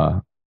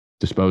have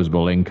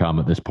disposable income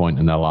at this point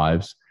in their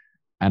lives.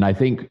 And I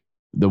think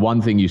the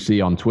one thing you see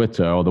on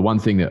Twitter, or the one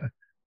thing that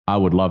I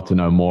would love to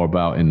know more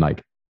about in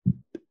like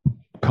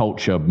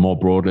culture more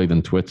broadly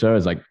than Twitter,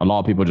 is like a lot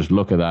of people just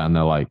look at that and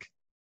they're like,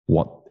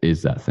 what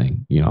is that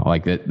thing?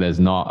 Like there's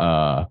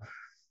not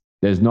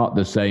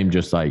the same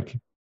just like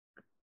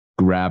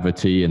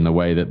gravity in the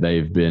way that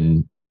they've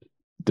been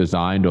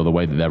designed or the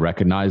way that they're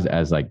recognized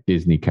as like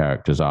Disney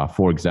characters are,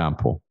 for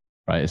example,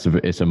 right?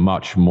 It's a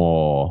much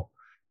more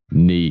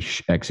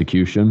niche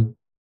execution.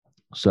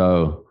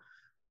 So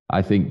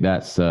I think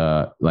that's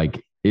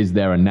like, is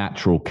there a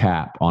natural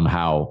cap on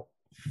how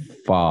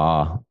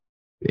far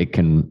it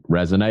can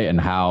resonate, and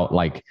how,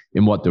 like,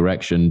 in what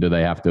direction do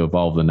they have to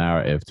evolve the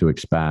narrative to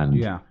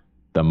expand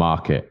the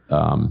market?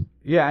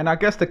 Yeah, and I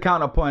guess the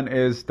counterpoint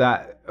is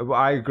that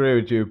I agree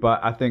with you,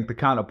 but I think the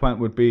counterpoint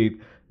would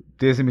be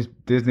Disney's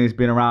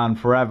been around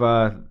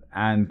forever,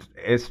 and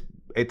it's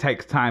it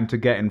takes time to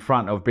get in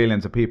front of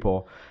billions of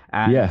people.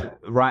 And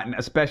right,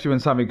 especially when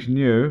something's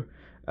new,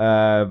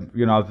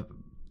 you know,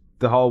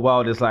 the whole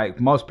world is like,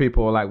 most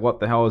people are like, what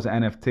the hell is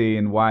NFT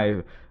and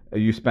why are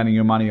you spending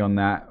your money on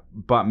that?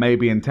 But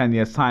maybe in 10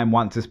 years time,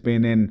 once it's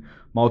been in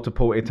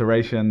multiple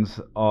iterations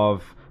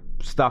of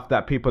stuff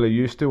that people are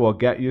used to or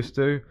get used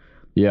to,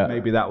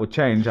 maybe that would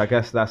change. I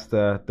guess that's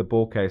the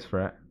bull case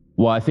for it.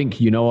 Well, I think,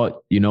 you know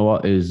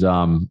what is,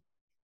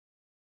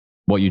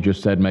 what you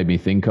just said made me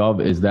think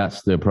of is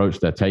that's the approach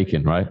they're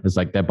taking, right? It's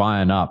like they're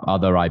buying up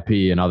other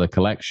IP and other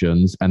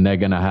collections, and they're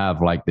going to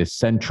have like this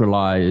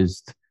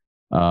centralized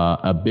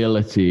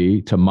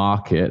ability to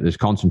market, this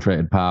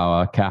concentrated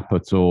power,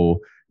 capital,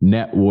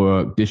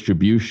 network,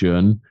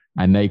 distribution,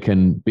 and they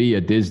can be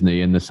a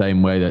Disney in the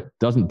same way that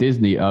doesn't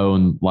Disney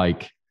own,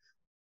 like,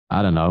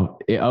 I don't know,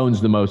 it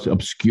owns the most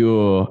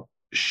obscure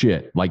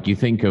shit. Like you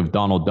think of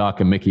Donald Duck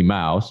and Mickey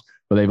Mouse,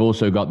 but they've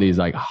also got these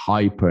like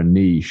hyper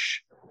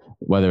niche,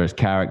 whether it's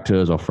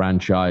characters or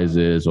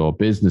franchises or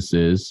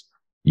businesses.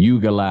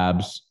 Yuga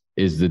Labs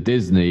is the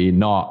Disney,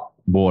 not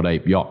Bored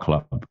Ape Yacht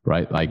Club,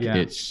 right? Like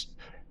it's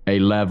a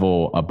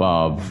level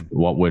above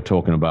what we're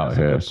talking about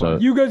here. So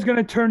you guys going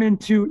to turn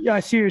into,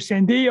 I see what you're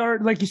saying. They are,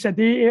 like you said,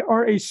 they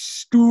are a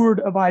steward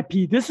of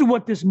IP. This is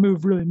what this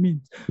move really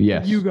means.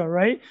 Yes. Yuga,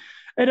 right?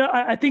 And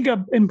I think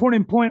an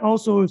important point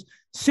also is,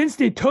 since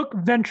they took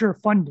venture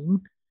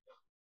funding,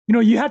 you know,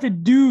 you had to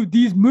do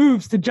these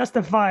moves to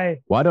justify.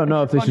 Well, I don't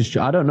know if this is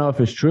true. I don't know if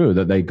it's true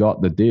that they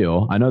got the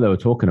deal. I know they were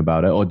talking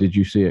about it, or did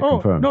you see it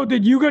confirmed? No,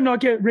 did Yuga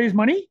not raise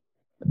money?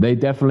 They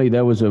definitely,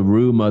 there was a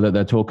rumor that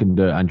they're talking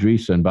to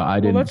Andreessen, but I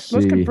didn't see.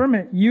 Let's confirm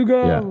it.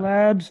 Yuga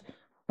Labs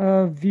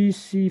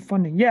VC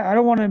funding. Yeah, I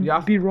don't want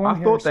to be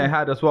wrong. I thought they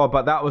had as well,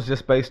 but that was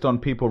just based on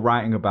people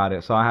writing about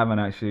it, so I haven't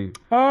actually.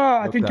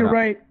 I think you're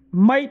right.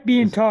 Might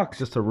be in talks.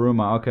 Just a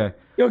rumor. Okay.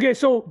 Okay,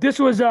 so this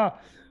was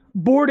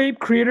Bored Ape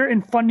creator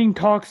in funding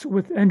talks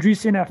with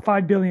Andreessen at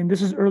 $5 billion.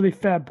 This is early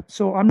Feb.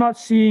 So I'm not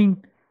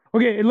seeing.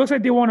 Okay, it looks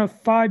like they want a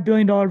 $5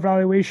 billion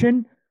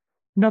valuation.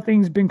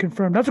 Nothing's been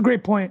confirmed. That's a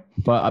great point.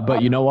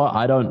 But you know what?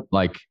 I don't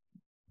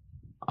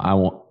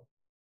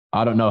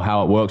know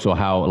how it works or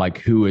how, like,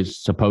 who is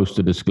supposed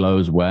to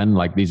disclose when.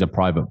 Like, these are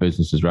private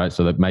businesses, right?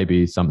 So that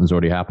maybe something's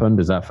already happened.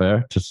 Is that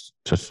fair? Just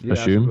assume.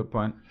 That's a good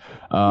point.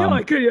 No,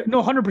 I could.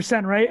 No,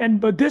 100%, right?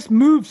 But this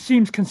move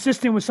seems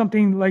consistent with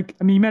something like,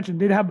 I mean, you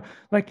mentioned they'd have,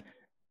 like,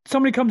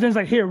 somebody comes in and is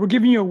like, here, we're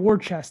giving you a war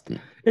chest.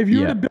 If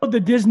you were to build the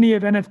Disney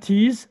of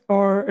NFTs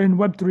or in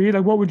Web3,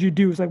 like, what would you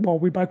do? It's like, well,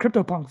 we buy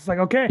CryptoPunks. It's like,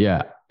 okay.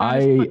 Yeah,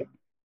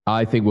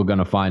 I think we're going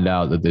to find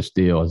out that this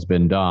deal has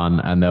been done,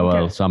 and there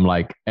were some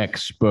like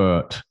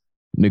expert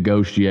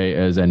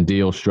negotiators and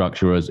deal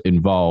structurers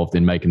involved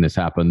in making this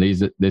happen.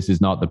 This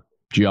is not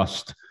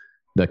just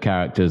the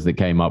characters that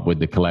came up with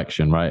the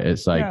collection, right?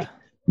 It's like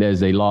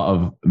there's a lot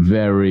of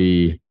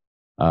very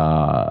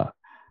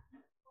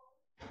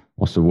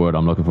what's the word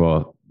I'm looking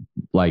for?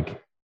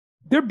 Like,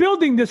 they're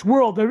building this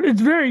world.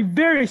 It's very,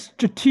 very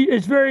strategic.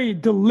 It's very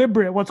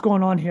deliberate what's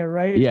going on here,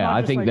 right? It's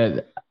I think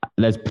that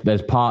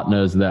there's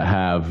partners that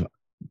have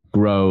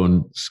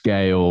grown,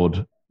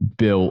 scaled,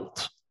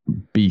 built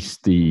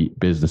beastie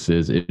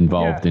businesses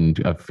involved in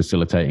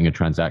facilitating a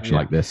transaction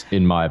like this,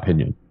 in my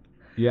opinion.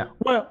 Yeah.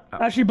 Well,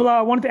 actually, Bilal,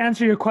 I wanted to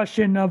answer your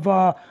question of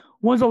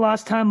when's the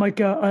last time like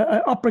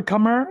a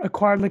up-and-comer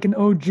acquired like an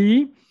OG?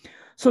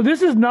 So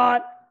this is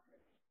not.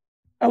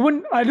 I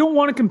don't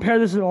want to compare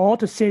this at all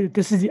to say that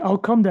this is the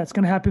outcome that's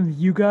going to happen with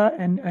Yuga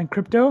and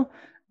crypto,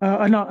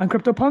 and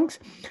CryptoPunks.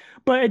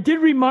 But it did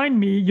remind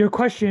me, your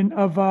question,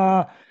 of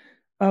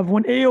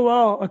when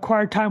AOL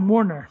acquired Time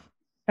Warner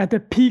at the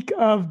peak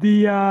of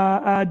the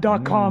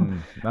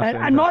 .com. And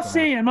I'm not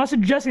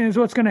suggesting this is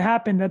what's going to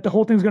happen, that the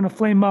whole thing's going to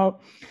flame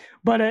out.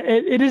 But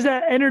it is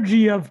that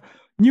energy of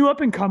new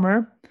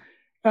up-and-comer,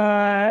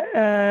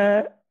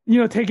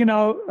 taking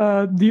out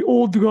the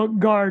old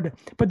guard.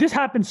 But this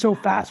happened so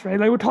fast, right?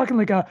 Like, we're talking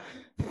like a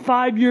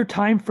 5-year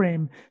time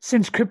frame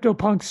since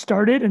CryptoPunks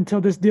started until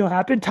this deal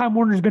happened. Time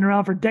Warner's been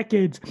around for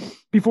decades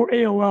before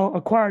AOL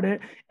acquired it.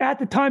 At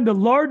the time, the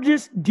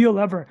largest deal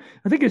ever.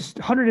 I think it's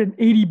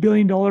 $180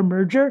 billion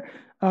merger.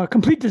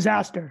 Complete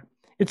disaster.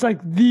 It's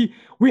like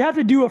we have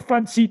to do a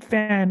front seat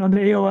fan on the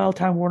AOL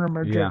Time Warner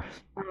merger. Yeah.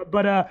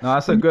 No,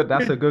 that's a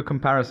good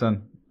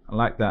comparison. I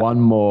like that. One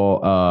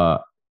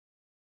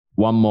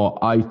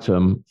more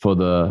item for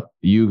the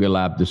Yuga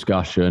Lab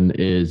discussion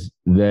is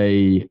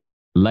they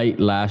late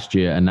last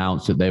year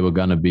announced that they were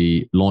going to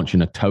be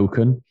launching a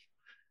token.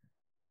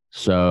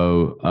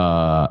 So,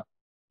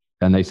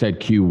 and they said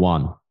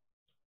Q1.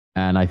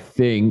 And I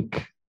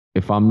think,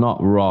 if I'm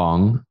not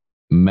wrong,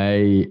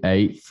 May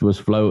 8th was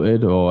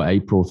floated, or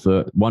April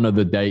 3rd, one of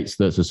the dates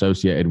that's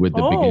associated with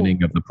the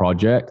beginning of the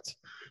project.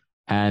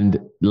 And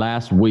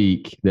last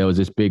week, there was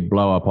this big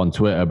blow up on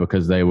Twitter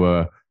because they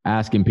were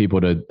asking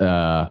people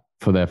to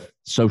for their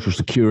social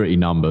security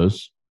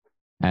numbers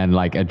and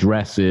like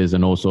addresses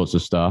and all sorts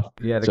of stuff.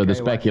 Yeah, so the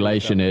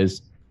speculation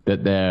is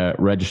that they're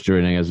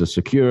registering as a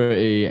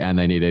security and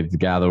they needed to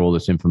gather all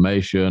this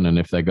information. And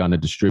if they're going to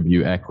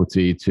distribute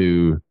equity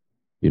to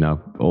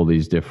all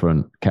these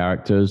different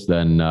characters,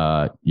 then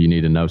you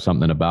need to know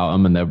something about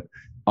them. And they're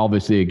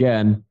obviously,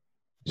 again,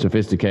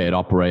 sophisticated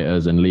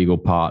operators and legal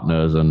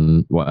partners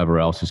and whatever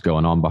else is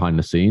going on behind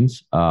the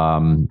scenes.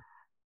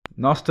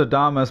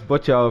 Nostradamus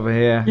Butcher over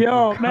here.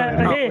 Yo,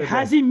 man, hey,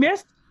 has he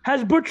missed?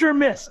 Has Butcher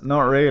missed?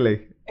 Not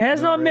really.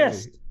 Has not really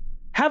missed.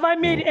 Have I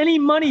made any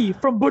money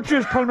from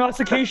Butcher's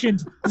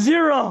prognostications?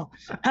 Zero.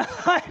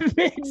 I've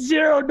made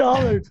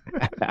 $0.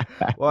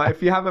 Well,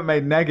 if you haven't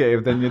made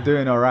negative, then you're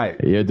doing all right.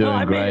 You're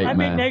doing great, I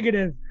made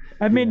negative.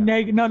 I made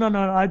negative. No,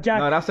 Jack.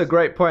 No, that's a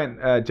great point,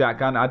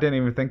 Jack. I didn't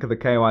even think of the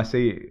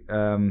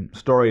KYC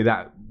story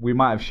that we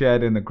might have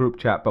shared in the group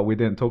chat, but we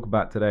didn't talk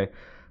about today.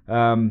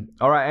 All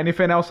right.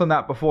 Anything else on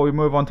that before we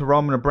move on to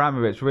Roman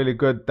Abramovich? Really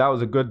good. That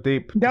was a good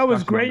deep. That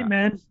was great,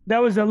 man. That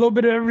was a little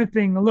bit of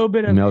everything. A little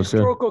bit of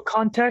historical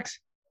context,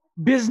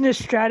 business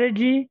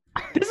strategy.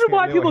 This is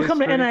why people come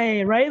to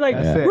NIA, right? Like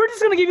we're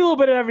just gonna give you a little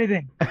bit of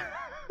everything.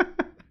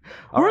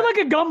 We're like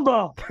a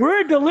gumbo.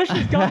 We're a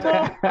delicious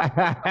gumbo.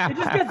 It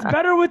just gets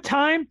better with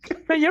time.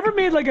 Man, you ever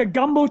made like a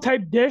gumbo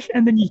type dish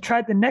and then you try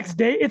it the next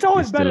day? It's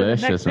always better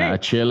delicious, the next day. A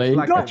chili,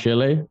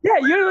 Yeah,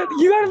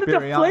 you gotta let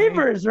the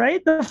flavors,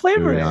 right? The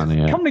flavors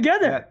come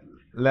together.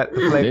 Let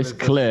the flavors. This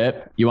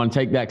clip, you want to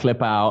take that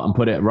clip out and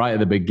put it right at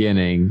the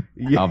beginning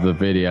of the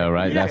video,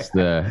 right? That's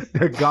the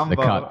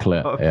cut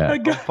clip. Of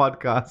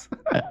podcast.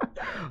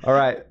 All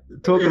right,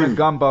 talking of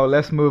gumbo,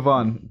 let's move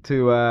on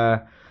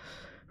to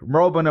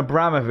Roman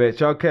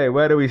Abramovich. Okay,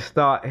 where do we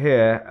start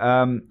here?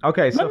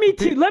 Okay, so let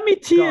me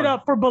tee it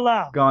up for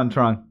Bilal. Go on,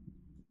 Tron.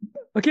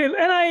 Okay,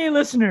 NIA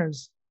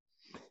listeners.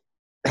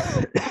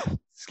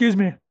 Excuse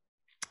me.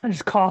 I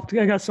just coughed.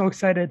 I got so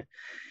excited.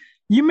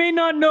 You may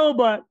not know,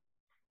 but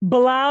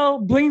Bilal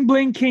Bling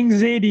Bling King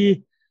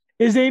Zaidi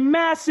is a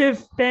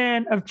massive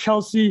fan of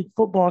Chelsea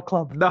Football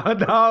Club. No,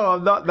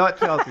 I'm not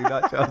Chelsea,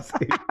 not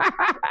Chelsea.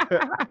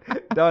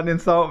 Don't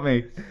insult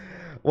me.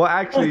 Well,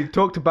 actually,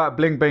 talked about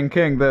Bling Bling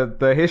King.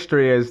 The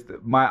history is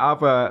my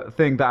other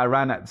thing that I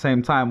ran at the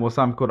same time was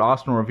something called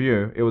Arsenal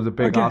Review. It was a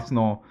big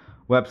Arsenal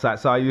website.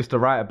 So I used to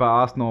write about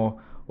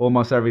Arsenal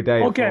almost every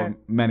day for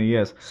many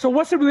years. So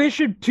what's the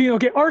relationship to you?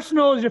 Okay,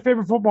 Arsenal is your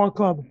favorite football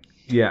club.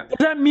 Yeah. Does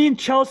that mean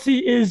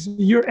Chelsea is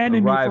your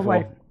enemy for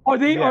life? Are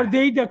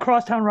they the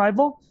crosstown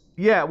rival?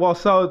 Yeah, well,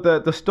 so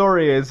the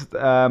story is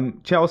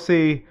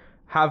Chelsea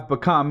have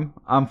become,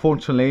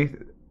 unfortunately,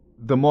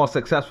 the more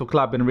successful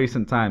club in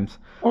recent times.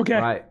 Okay.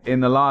 Right, in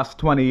the last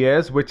 20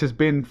 years, which has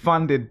been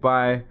funded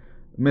by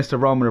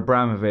Mr. Roman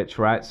Abramovich,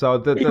 right? So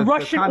the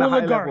Russian kind of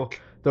oligarch.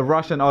 The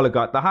Russian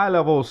oligarch. The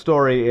high-level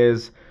story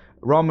is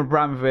Roman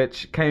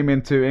Abramovich came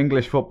into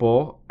English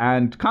football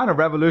and kind of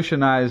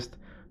revolutionized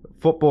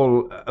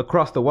football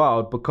across the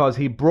world because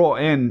he brought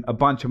in a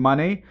bunch of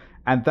money,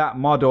 and that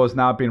model has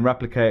now been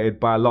replicated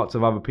by lots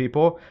of other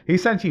people. He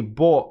essentially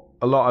bought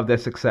a lot of their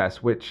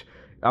success, which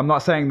I'm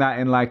not saying that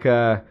in like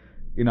a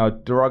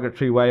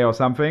derogatory way or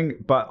something,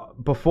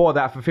 but before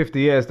that, for 50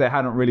 years, they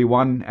hadn't really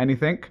won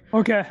anything.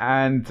 Okay.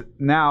 And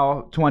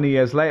now, 20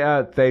 years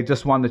later, they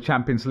just won the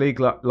Champions League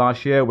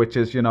last year, which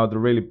is, the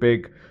really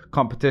big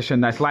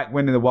competition. That's like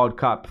winning the World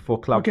Cup for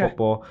club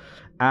football.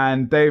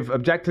 And they've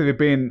objectively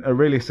been a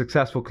really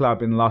successful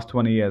club in the last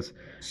 20 years.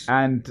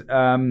 And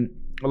a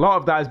lot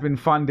of that has been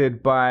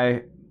funded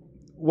by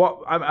what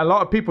a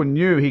lot of people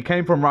knew. He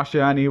came from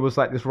Russia and he was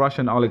like this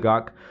Russian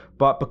oligarch.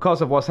 But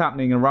because of what's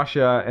happening in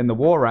Russia in the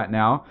war right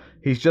now,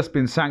 he's just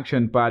been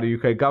sanctioned by the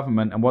UK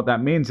government. And what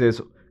that means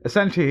is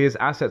essentially his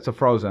assets are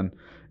frozen.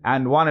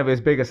 And one of his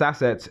biggest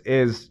assets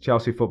is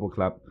Chelsea Football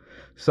Club.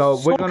 So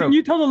can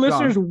you tell the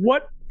listeners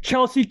what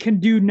Chelsea can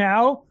do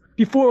now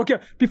before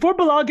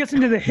Bilal gets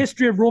into the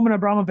history of Roman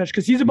Abramovich,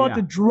 because he's about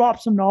to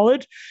drop some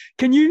knowledge.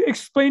 Can you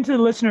explain to the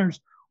listeners,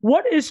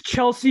 what is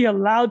Chelsea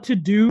allowed to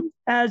do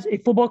as a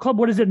football club?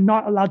 What is it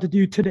not allowed to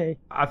do today?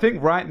 I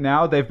think right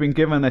now they've been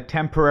given a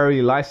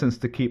temporary license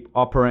to keep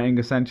operating,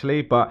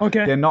 essentially, but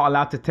they're not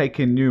allowed to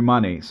take in new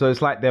money. So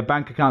it's like their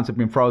bank accounts have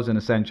been frozen,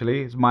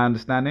 essentially, is my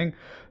understanding.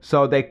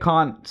 So they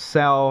can't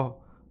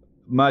sell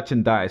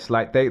merchandise.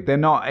 Like they're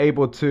not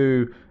able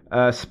to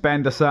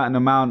spend a certain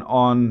amount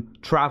on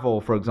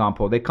travel, for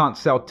example. They can't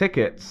sell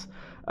tickets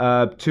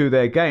to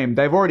their game.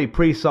 They've already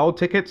pre-sold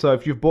tickets, so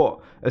if you've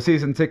bought a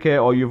season ticket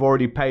or you've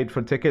already paid for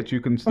tickets,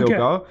 you can still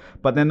go,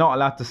 but they're not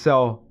allowed to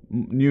sell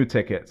new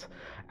tickets.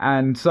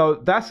 And so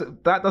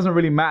that doesn't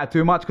really matter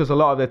too much because a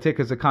lot of their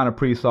tickets are kind of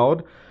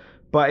pre-sold,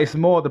 but it's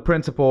more the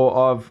principle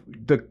of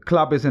the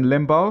club is in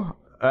limbo,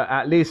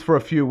 at least for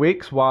a few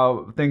weeks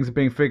while things are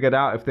being figured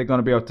out if they're going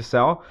to be able to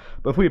sell.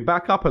 But if we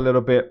back up a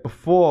little bit,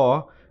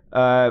 before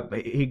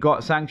he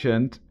got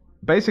sanctioned,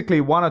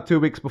 basically 1 or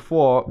 2 weeks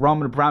before,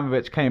 Roman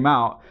Abramovich came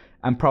out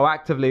and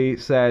proactively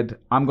said,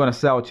 I'm going to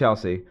sell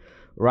Chelsea.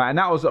 Right. And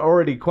that was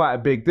already quite a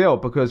big deal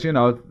because,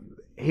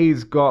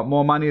 he's got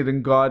more money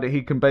than God.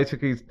 He can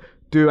basically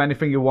do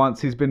anything he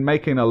wants. He's been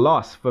making a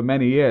loss for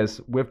many years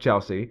with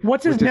Chelsea.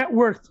 What's his net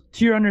worth,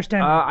 to your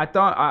understanding?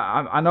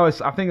 I know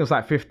I think it was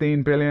like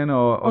 15 billion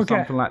or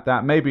something like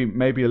that.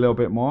 Maybe a little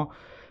bit more.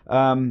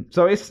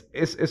 So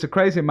it's a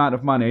crazy amount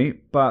of money,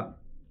 but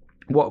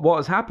what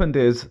has happened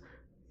is,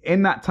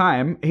 in that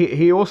time,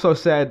 he also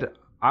said,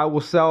 I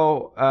will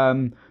sell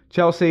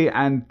Chelsea,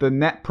 and the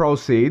net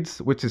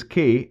proceeds, which is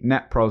key,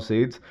 net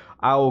proceeds,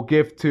 I will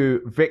give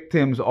to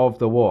victims of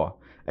the war.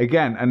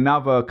 Again,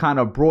 another kind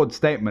of broad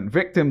statement.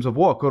 Victims of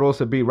war could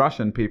also be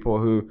Russian people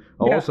who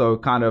are also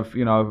kind of,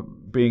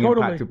 being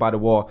impacted by the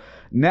war.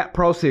 Net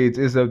proceeds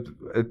is a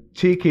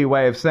cheeky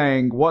way of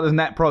saying, what does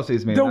net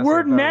proceeds mean? The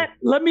word net,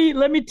 let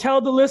me tell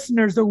the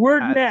listeners, the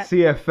word net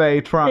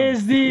CFA Trump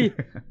is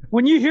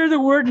when you hear the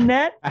word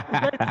net,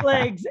 red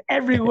flags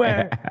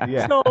everywhere.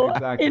 Yeah, so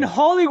exactly. In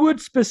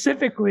Hollywood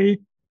specifically,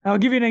 I'll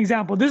give you an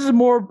example. This is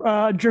more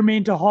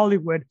germane to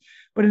Hollywood,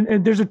 but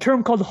there's a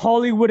term called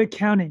Hollywood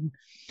accounting.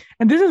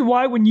 And this is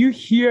why when you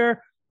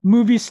hear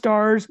movie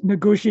stars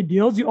negotiate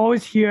deals, you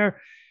always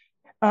hear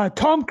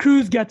Tom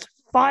Cruise gets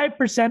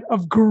 5%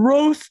 of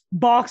gross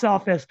box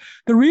office.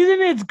 The reason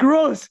it's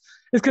gross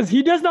is because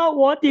he does not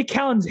want the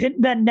accountants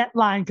hitting that net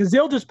line, because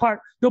they'll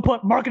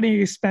put marketing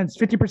expense,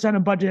 50%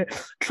 of budget,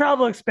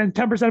 travel expense,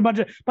 10% of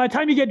budget. By the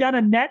time you get down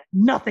to net,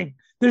 nothing.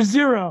 There's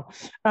zero.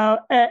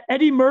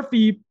 Eddie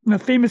Murphy, a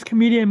famous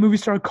comedian and movie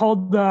star,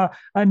 called the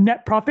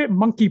net profit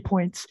monkey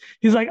points.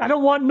 He's like, I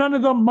don't want none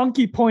of the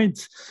monkey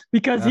points,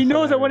 because he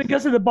knows that when it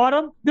gets to the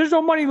bottom, there's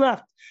no money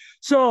left.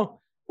 So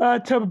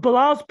to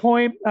Bilal's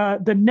point,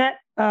 the net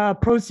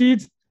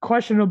proceeds,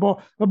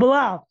 questionable. But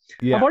Bilal,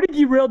 I've already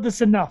derailed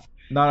this enough.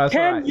 No, that's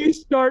Can right. you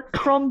start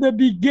from the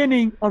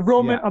beginning of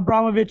Roman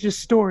Abramovich's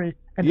story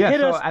and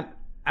hit us?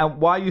 And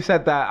while you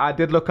said that, I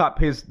did look up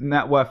his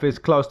net worth is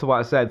close to what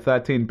I said,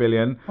 13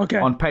 billion. Okay.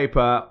 On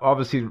paper,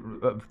 obviously,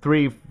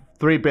 3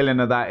 billion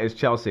of that is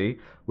Chelsea,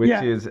 which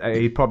is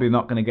he's probably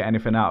not going to get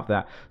anything out of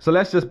that. So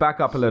let's just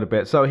back up a little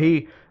bit. So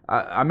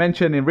I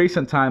mentioned in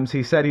recent times,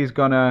 he said he's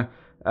going to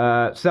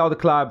sell the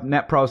club,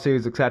 net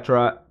proceeds,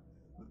 etc.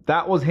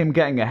 That was him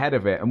getting ahead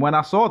of it. And when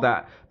I saw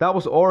that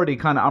was already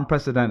kind of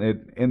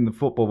unprecedented in the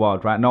football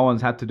world, right? No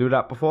one's had to do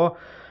that before.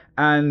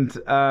 And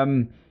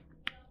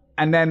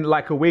then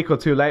like a week or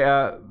two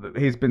later,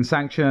 he's been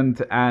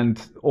sanctioned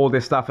and all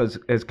this stuff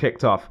has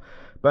kicked off.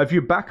 But if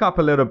you back up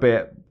a little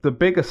bit, the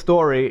bigger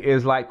story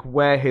is like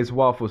where his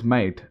wealth was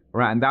made,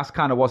 right? And that's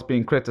kind of what's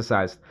being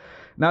criticized.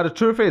 Now, the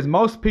truth is,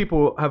 most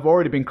people have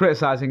already been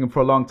criticizing him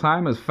for a long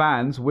time as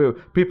fans.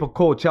 People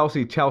call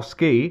Chelsea,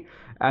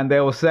 and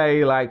they will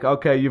say like,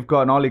 okay, you've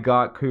got an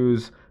oligarch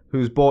who's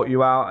bought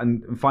you out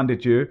and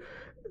funded you.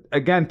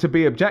 Again, to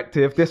be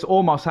objective, this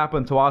almost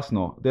happened to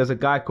Arsenal. There's a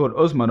guy called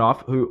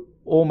Usmanov who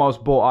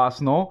almost bought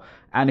Arsenal,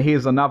 and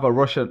he's another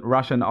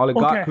Russian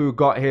oligarch who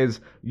got his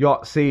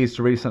yacht seized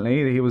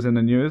recently. He was in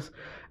the news.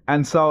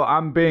 And so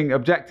I'm being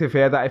objective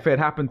here that if it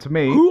happened to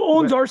me... Who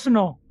owns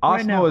Arsenal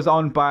right now? Arsenal is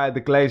owned by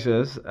the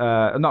Glazers.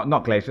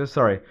 Not Glazers,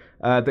 sorry.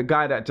 The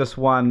guy that just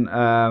won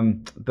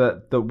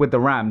with the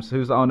Rams.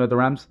 Who's the owner of the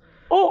Rams?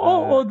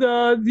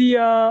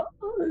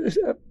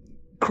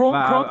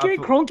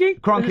 Kroenke,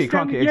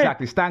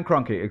 exactly. Stan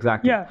Kroenke,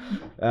 exactly.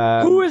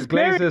 Yeah. Who is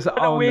married, by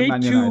the way,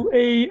 to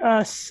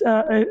a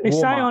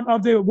scion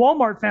of the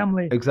Walmart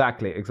family.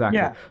 Exactly.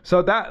 Yeah.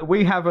 So that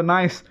we have a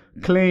nice,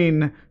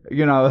 clean,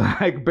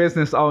 like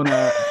business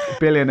owner,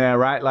 billionaire,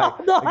 right? Like,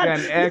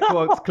 again, air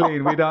quotes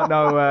clean. We don't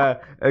know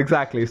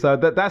exactly. So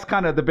that's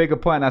kind of the bigger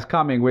point that's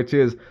coming, which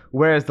is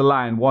where's the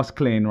line? What's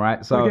clean,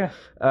 right? So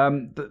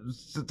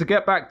to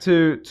get back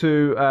to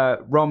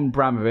Roman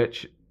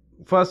Abramovich,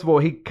 first of all,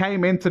 he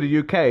came into the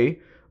UK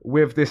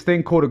with this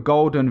thing called a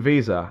golden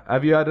visa.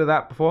 Have you heard of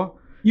that before?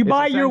 You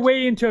buy your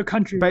way into a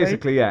country,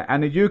 basically, right? Yeah.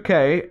 And the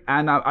UK,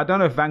 and I don't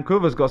know if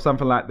Vancouver's got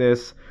something like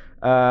this,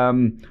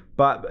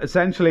 but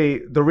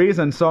essentially the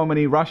reason so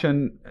many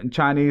Russian and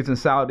Chinese and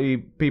Saudi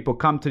people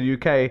come to the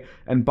UK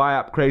and buy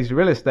up crazy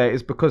real estate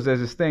is because there's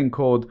this thing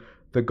called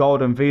the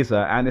golden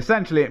visa. And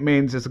essentially it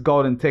means it's a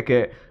golden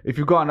ticket. If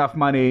you've got enough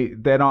money,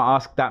 they don't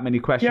ask that many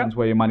questions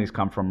where your money's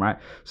come from, right?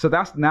 So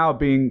that's now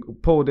being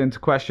pulled into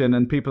question,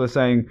 and people are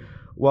saying,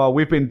 well,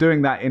 we've been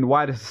doing that in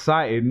wider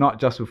society, not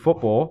just with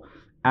football,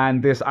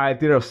 and this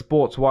idea of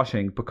sports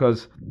washing,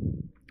 because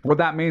what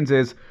that means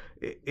is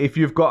if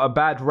you've got a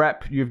bad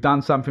rep, you've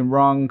done something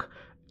wrong,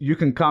 you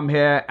can come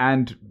here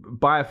and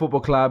buy a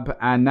football club,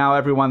 and now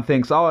everyone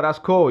thinks, oh, that's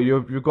cool,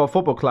 you've got a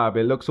football club,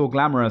 it looks all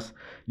glamorous,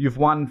 you've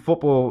won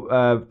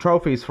football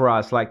trophies for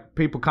us, like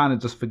people kind of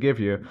just forgive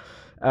you.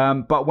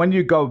 But when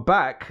you go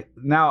back,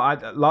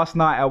 last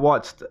night I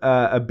watched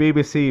a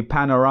BBC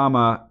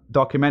Panorama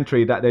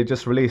documentary that they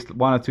just released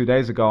 1 or 2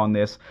 days ago on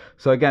this.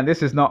 So again,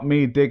 this is not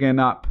me digging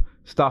up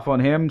stuff on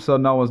him, so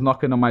no one's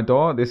knocking on my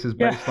door. This is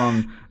based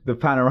on the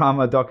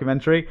Panorama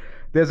documentary.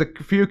 There's a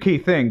few key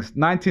things.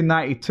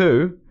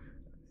 1992,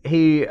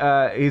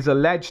 he's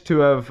alleged to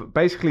have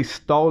basically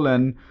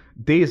stolen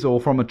diesel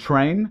from a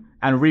train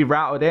and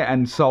rerouted it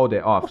and sold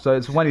it off. So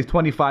it's when he's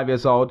 25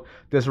 years old.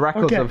 There's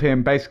records of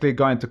him basically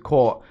going to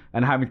court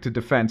and having to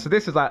defend. So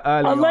this is like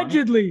early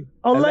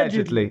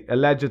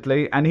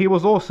Allegedly. And he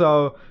was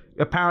also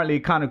apparently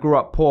kind of grew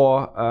up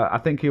poor. I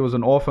think he was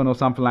an orphan or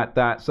something like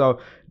that. So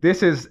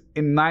this is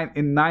in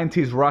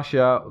 90s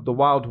Russia, the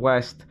Wild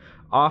West.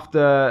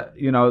 after,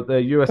 you know, the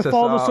USSR the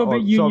fall of the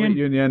Soviet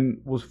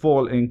Union was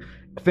falling,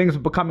 things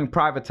were becoming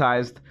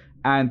privatized.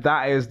 And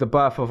that is the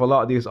birth of a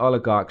lot of these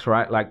oligarchs,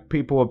 right? Like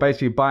people were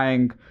basically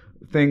buying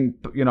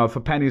for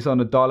pennies on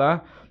the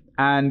dollar.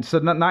 And so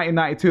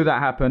 1992 that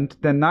happened.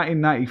 Then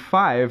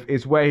 1995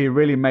 is where he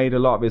really made a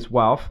lot of his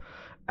wealth.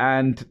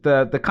 And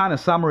the kind of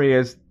summary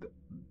is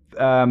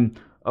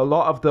a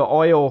lot of the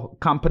oil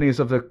companies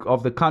of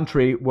the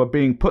country were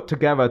being put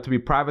together to be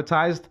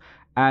privatized.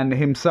 And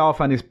himself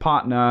and his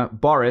partner,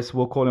 Boris,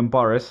 we'll call him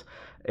Boris,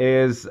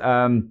 is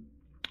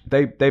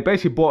they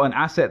basically bought an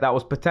asset that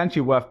was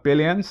potentially worth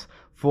billions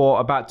for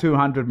about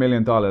 $200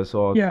 million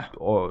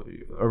or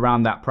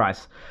around that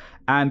price.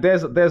 And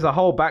there's a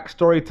whole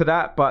backstory to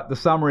that, but the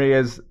summary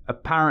is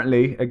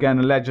apparently, again,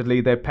 allegedly,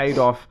 they paid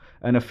off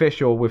an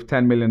official with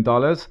 $10 million.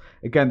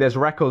 Again, there's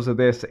records of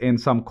this in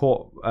some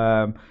court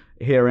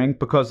hearing,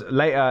 because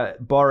later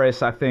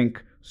Boris, I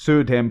think,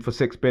 sued him for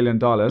 $6 billion.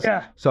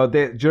 Yeah. So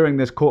during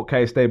this court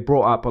case, they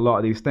brought up a lot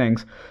of these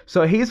things.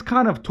 So he's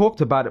kind of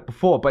talked about it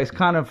before, but it's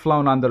kind of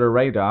flown under the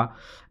radar.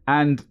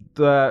 And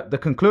the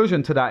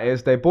conclusion to that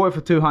is they bought it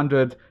for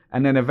 200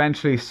 and then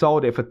eventually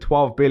sold it for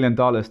 $12 billion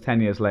 10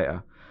 years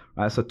later.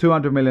 So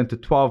 200 million to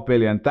 12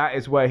 billion. That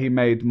is where he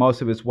made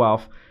most of his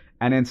wealth.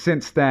 And then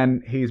since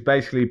then, he's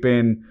basically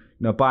been,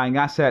 buying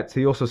assets.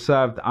 He also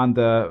served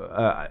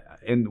under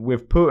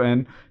with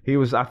Putin. He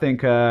was, I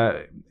think,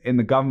 in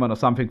the government or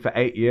something for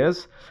 8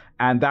 years.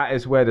 And that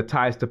is where the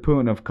ties to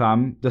Putin have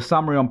come. The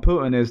summary on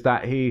Putin is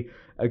that he,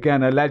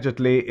 again,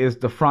 allegedly is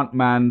the front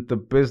man, the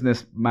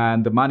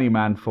businessman, the money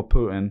man for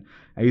Putin.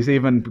 And he's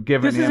even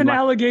given him... This is an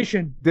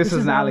allegation. This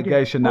is an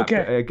allegation that,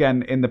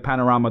 again, in the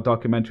Panorama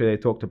documentary they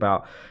talked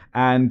about.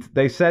 And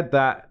they said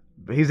that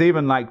he's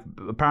even,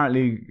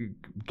 apparently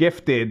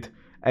gifted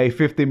a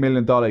 $50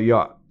 million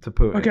yacht to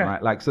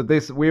Putin, right? So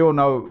this, we all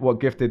know what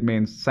gifted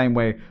means, same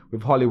way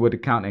with Hollywood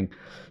accounting.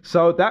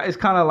 So that is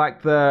kind of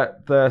like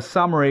the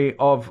summary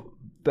of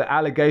the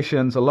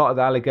allegations, a lot of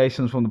the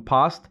allegations from the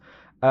past.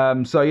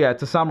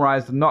 To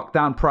summarize, the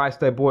knockdown price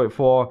they bought it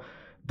for.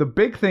 The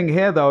big thing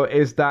here, though,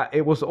 is that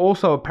it was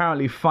also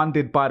apparently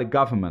funded by the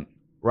government,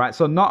 right?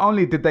 So not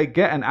only did they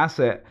get an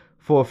asset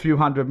for a few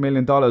 $100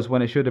 million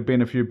when it should have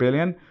been a few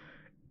billion,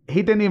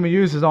 he didn't even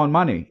use his own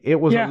money.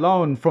 It was a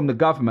loan from the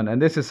government, and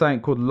this is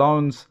something called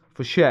loans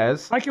for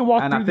shares. I can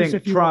walk through this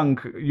if you want. And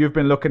I think, Trung, you've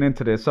been looking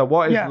into this. So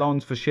what is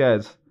loans for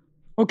shares?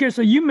 Okay,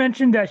 so you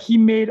mentioned that he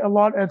made a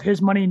lot of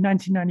his money in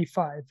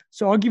 1995.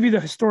 So I'll give you the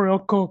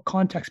historical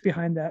context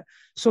behind that.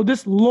 So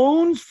this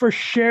loans for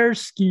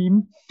shares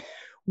scheme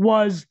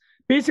was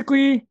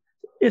basically,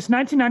 it's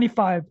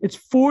 1995. It's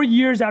 4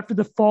 years after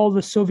the fall of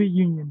the Soviet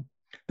Union.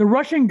 The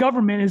Russian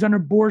government is under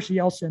Boris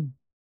Yeltsin.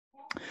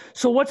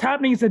 So what's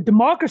happening is a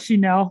democracy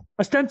now,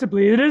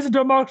 ostensibly, it is a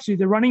democracy.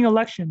 They're running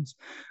elections.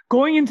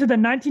 Going into the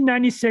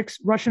 1996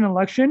 Russian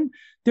election,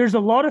 there's a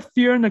lot of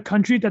fear in the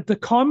country that the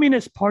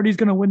Communist Party is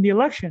going to win the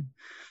election.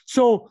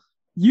 So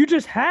you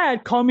just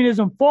had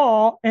communism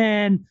fall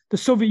and the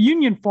Soviet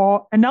Union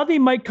fall, and now they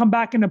might come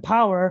back into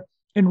power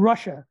in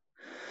Russia.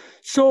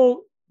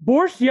 So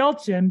Boris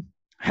Yeltsin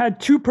had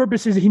two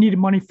purposes that he needed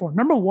money for.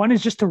 Number one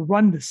is just to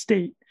run the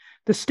state.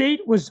 The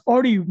state was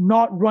already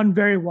not run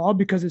very well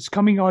because it's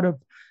coming out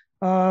of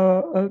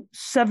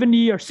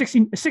 70 or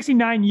 60,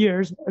 69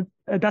 years.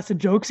 That's a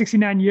joke,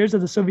 69 years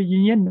of the Soviet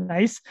Union.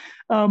 Nice.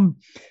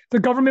 The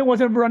government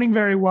wasn't running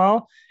very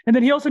well. And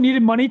then he also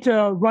needed money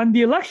to run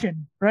the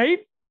election, right?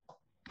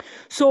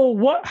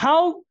 So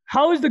how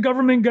is the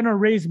government going to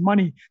raise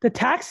money? The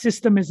tax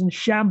system is in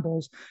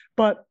shambles.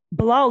 But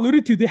Bilal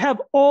alluded to, they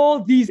have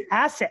all these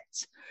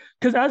assets.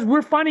 Because as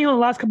we're finding out in the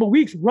last couple of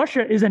weeks,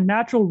 Russia is a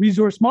natural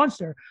resource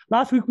monster.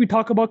 Last week, we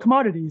talked about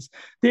commodities.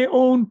 They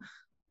own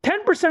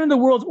 10% of the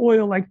world's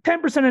oil, like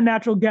 10% of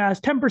natural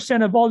gas,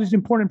 10% of all these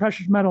important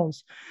precious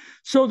metals.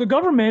 So the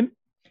government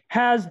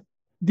has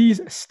these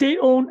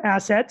state-owned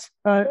assets,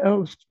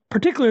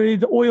 particularly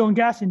the oil and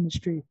gas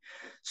industry.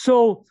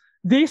 So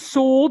they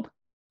sold,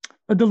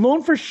 the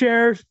loan for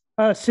shares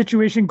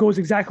situation goes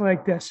exactly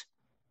like this.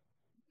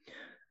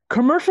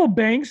 Commercial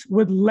banks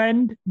would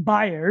lend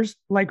buyers,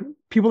 like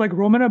people like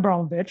Roman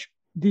Abramovich,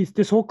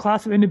 this whole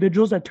class of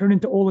individuals that turn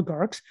into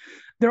oligarchs.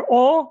 They're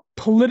all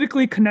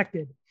politically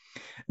connected.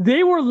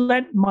 They were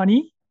lent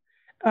money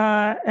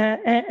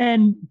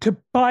and to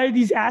buy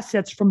these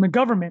assets from the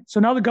government. So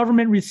now the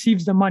government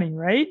receives the money,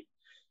 right?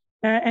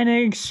 And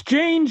in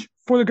exchange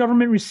for the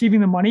government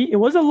receiving the money, it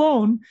was a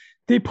loan.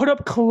 They put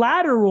up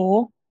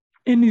collateral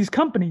in these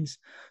companies.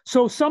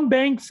 So some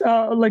banks,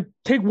 like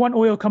take one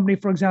oil company,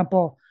 for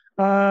example,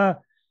 it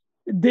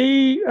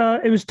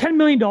was $10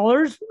 million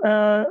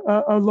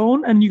a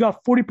loan, and you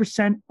got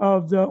 40%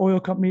 of the oil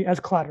company as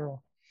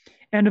collateral.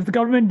 And if the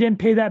government didn't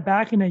pay that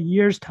back in a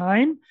year's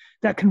time,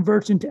 that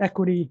converts into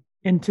equity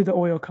into the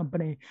oil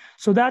company.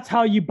 So that's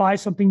how you buy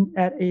something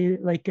at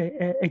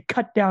a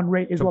cut down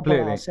rate, is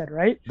completely what Bilal said,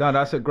 right? No,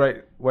 that's a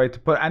great way to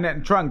put it. And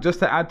then Trung, just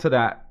to add to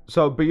that,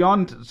 so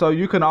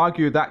you can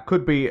argue that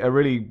could be a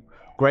really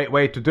great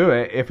way to do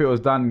it if it was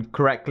done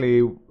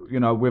correctly,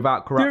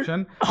 without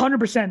corruption.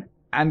 100%.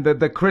 And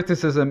the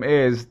criticism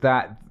is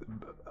that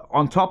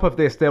on top of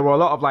this, there were a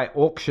lot of like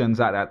auctions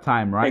at that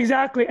time, right?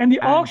 Exactly. And the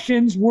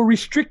auctions were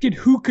restricted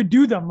who could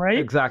do them, right?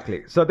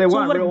 Exactly. So they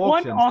weren't real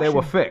auctions. They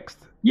were fixed.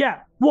 Yeah.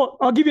 Well,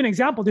 I'll give you an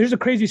example. There's a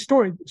crazy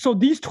story. So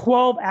these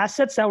 12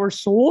 assets that were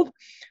sold,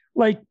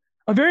 like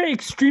a very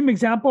extreme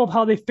example of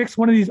how they fixed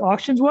one of these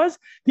auctions was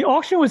the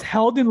auction was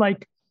held in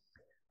like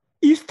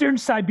Eastern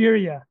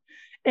Siberia.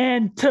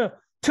 And to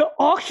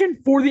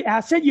auction for the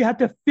asset, you had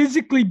to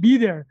physically be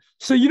there.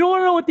 So you don't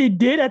want to know what they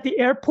did at the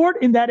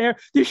airport in that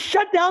they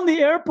shut down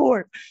the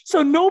airport.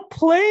 So no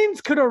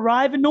planes could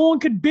arrive and no one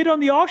could bid on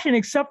the auction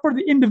except for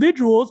the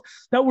individuals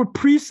that were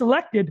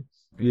pre-selected.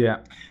 Yeah.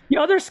 The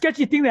other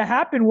sketchy thing that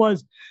happened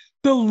was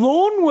the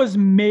loan was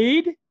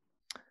made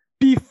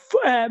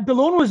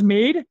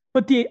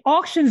but the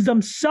auctions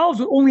themselves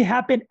would only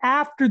happen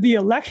after the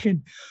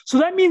election. So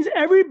that means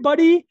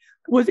everybody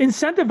was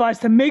incentivized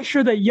to make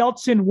sure that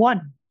Yeltsin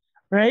won,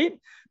 right?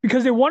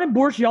 Because they wanted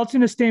Boris Yeltsin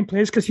to stay in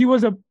place because he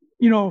was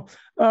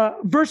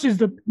versus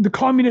the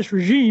communist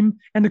regime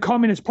and the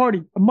Communist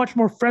Party, a much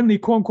more friendly,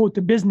 quote unquote,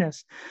 to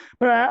business.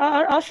 But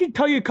I'll actually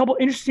tell you a couple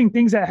interesting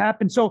things that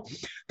happened. So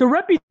the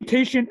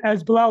reputation,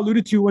 as Bilal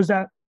alluded to, was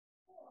that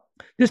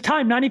this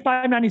time,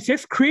 95,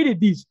 96, created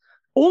these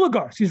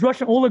oligarchs, these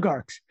Russian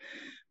oligarchs.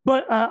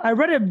 But I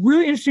read a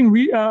really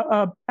interesting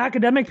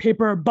academic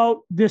paper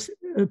about this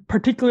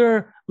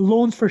particular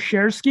loans for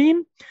shares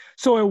scheme.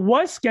 So it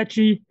was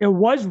sketchy, it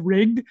was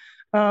rigged,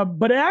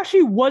 but it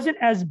actually wasn't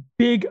as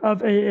big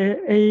of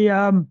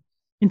a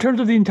in terms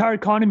of the entire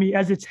economy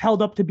as it's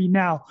held up to be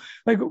now.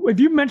 Like if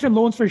you mention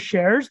loans for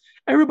shares,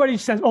 everybody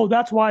says, oh,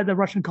 that's why the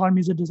Russian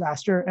economy is a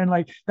disaster. And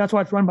like, that's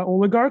why it's run by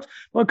oligarchs.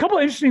 But a couple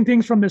of interesting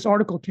things from this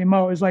article came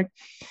out is like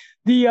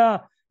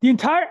the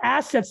entire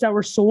assets that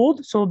were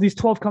sold, so these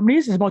 12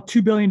 companies, is about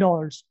 $2 billion.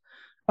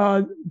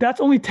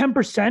 That's only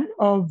 10%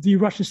 of the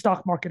Russian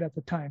stock market at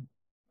the time.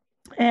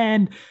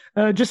 And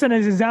just as an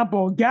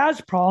example,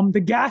 Gazprom, the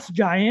gas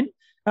giant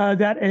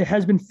that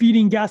has been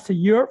feeding gas to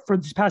Europe for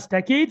these past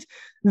decades,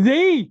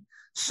 they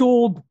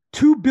sold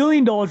 $2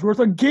 billion worth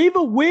or gave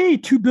away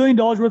 $2 billion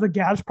worth of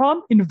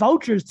Gazprom in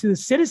vouchers to the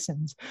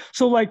citizens.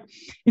 So like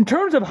in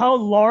terms of how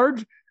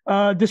large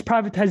this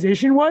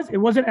privatization was, it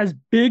wasn't as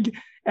big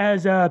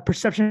as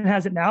perception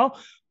has it now.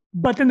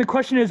 But then the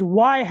question is,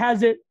 why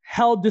has it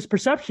held this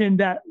perception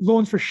that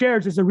loans for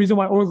shares is the reason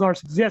why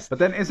oligarchs exist? But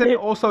then isn't it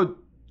also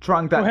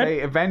trunk that they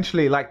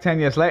eventually, like 10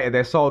 years later,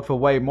 they sold for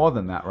way more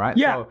than that, right?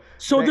 Yeah.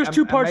 So there's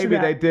two parts to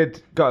that. Maybe they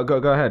did. Go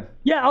ahead.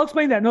 Yeah, I'll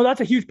explain that. No,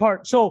 that's a huge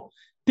part. So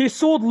they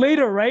sold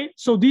later, right?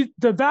 So the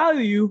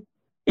value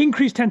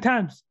increased 10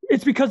 times.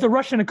 It's because the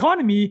Russian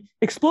economy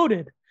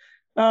exploded.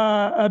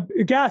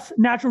 Gas,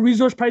 natural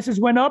resource prices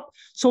went up.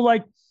 So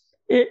like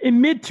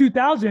in mid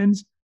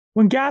 2000s,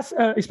 when gas,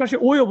 especially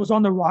oil, was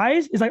on the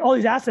rise, it's like all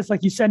these assets,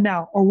 like you said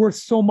now, are worth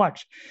so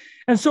much.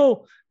 And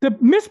so the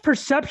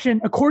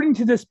misperception, according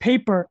to this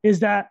paper,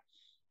 is that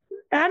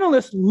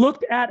analysts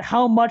looked at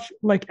how much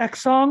like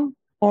Exxon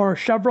or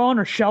Chevron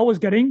or Shell was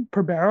getting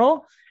per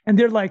barrel, and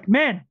they're like,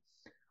 man,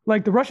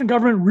 like the Russian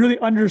government really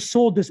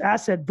undersold this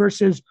asset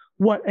versus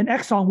what an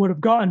Exxon would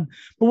have gotten.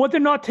 But what they're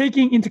not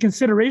taking into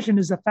consideration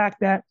is the fact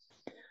that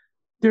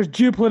there's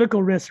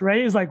geopolitical risk,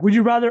 right? It's like, would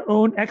you rather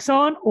own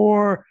Exxon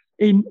or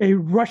a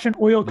Russian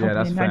oil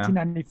company in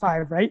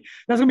 1995, right?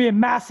 That's going to be a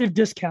massive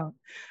discount.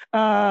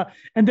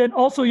 And then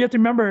also you have to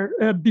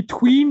remember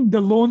between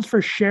the loans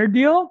for share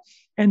deal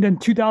and then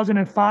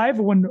 2005,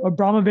 when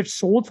Abramovich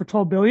sold for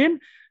 12 billion,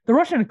 the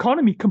Russian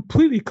economy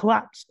completely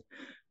collapsed.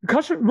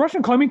 The Russian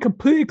economy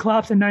completely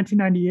collapsed in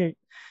 1998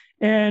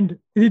 and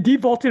they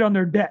defaulted on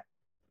their debt.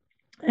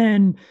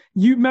 And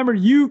you remember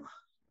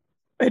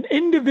an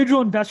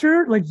individual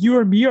investor like you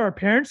or me or our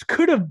parents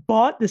could have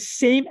bought the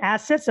same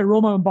assets that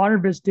Roman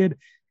Abramovich did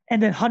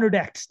and then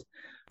 100x'd.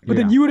 But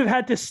then you would have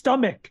had to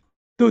stomach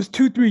those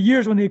 2-3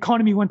 years when the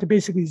economy went to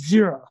basically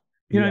zero.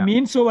 You know what I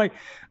mean? So like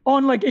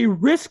on like a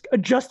risk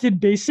adjusted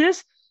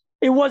basis,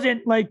 it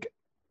wasn't like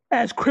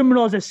as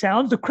criminal as it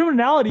sounds. The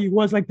criminality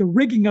was like the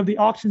rigging of the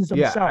auctions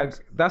themselves.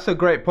 Yeah, that's a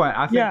great point.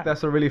 I think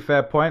that's a really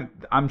fair point.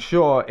 I'm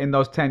sure in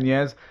those 10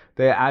 years,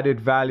 they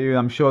added value.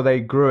 I'm sure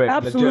they grew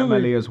it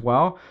legitimately as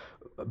well.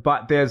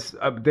 But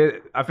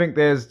I think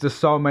there's just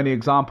so many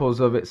examples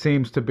of it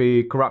seems to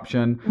be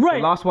corruption. Right.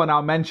 The last one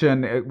I'll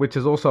mention, which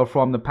is also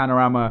from the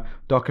Panorama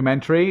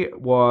documentary,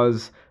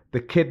 was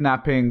the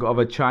kidnapping of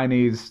a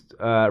Chinese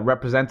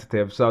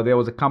representative. So there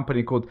was a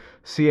company called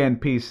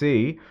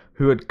CNPC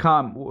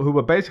who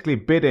were basically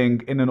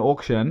bidding in an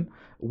auction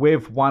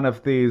with one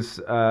of these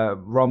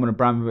Roman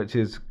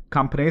Abramovich's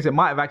companies. It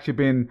might have actually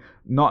been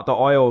not the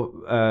oil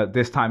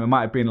this time. It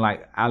might have been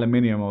like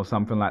aluminium or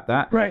something like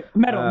that. Right,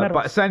 metal.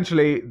 But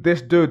essentially,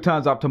 this dude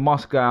turns up to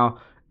Moscow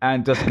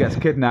and just gets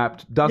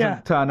kidnapped,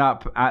 doesn't turn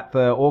up at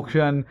the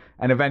auction,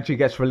 and eventually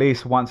gets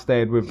released once they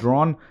had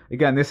withdrawn.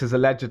 Again, this is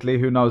allegedly,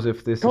 who knows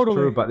if this is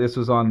true, but this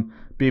was on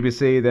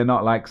BBC. They're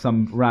not like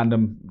some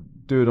random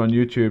dude on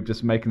YouTube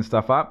just making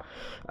stuff up.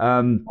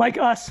 Like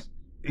us.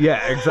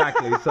 Yeah,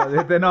 exactly.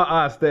 So they're not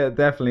us. They're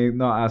definitely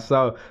not us.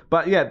 So,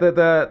 but yeah,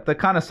 the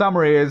kind of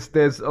summary is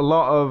there's a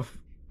lot of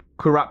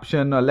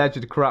corruption,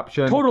 alleged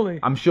corruption. Totally.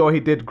 I'm sure he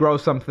did grow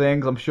some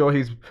things. I'm sure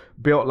he's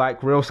built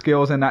like real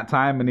skills in that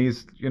time, and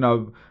he's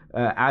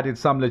added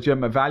some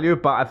legitimate value.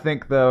 But I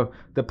think the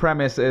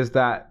premise is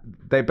that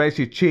they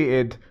basically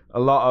cheated a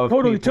lot of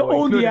totally people, to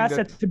own the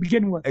assets to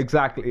begin with.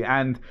 Exactly,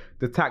 and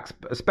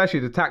especially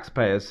the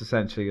taxpayers,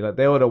 essentially, like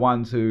they were the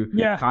ones who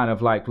kind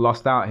of like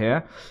lost out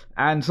here,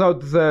 and so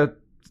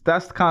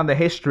that's kind of the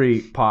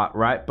history part,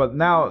 right? But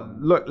now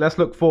let's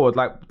look forward.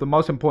 Like the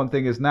most important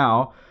thing is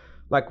now,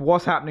 like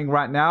what's happening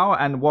right now,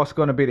 and what's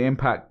going to be the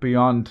impact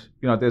beyond.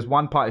 There's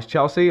one part is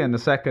Chelsea, and the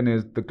second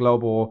is the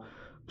global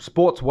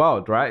sports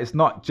world, right? It's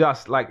not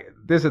just like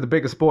this is the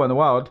biggest sport in the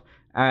world,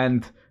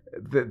 and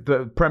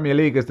the Premier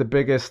League is the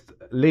biggest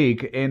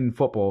league in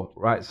football,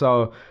 right?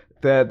 So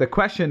the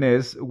question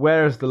is,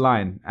 where is the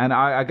line? And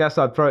I guess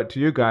I'd throw it to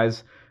you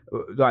guys,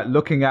 like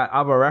looking at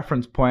other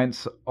reference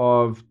points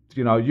of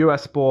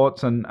US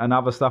sports and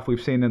other stuff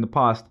we've seen in the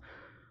past.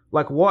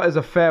 Like, what is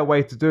a fair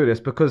way to do this?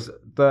 Because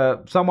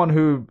someone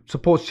who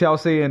supports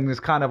Chelsea and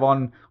is kind of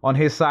on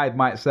his side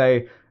might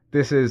say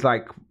this is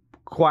like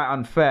quite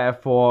unfair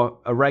for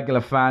a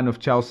regular fan of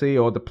Chelsea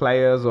or the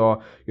players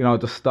or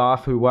the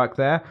staff who work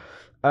there.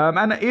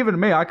 And even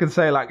me, I can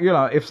say like,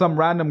 if some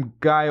random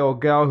guy or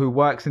girl who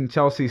works in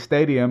Chelsea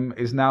Stadium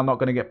is now not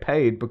going to get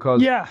paid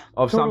because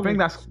of something,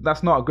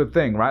 that's not a good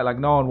thing, right? Like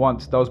no one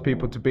wants those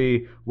people to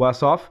be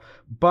worse off.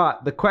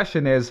 But the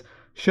question is,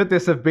 should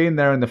this have been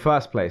there in the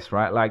first place,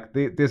 right? Like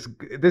this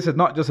is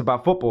not just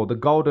about football. The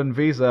golden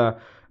visa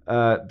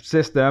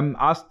system,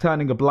 us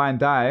turning a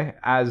blind eye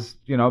as,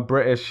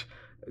 British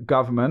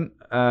government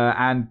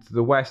and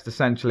the West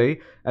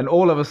essentially, and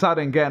all of a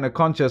sudden getting a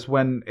conscience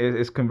when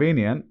it's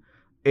convenient,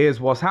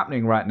 is what's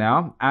happening right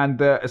now. And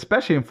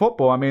especially in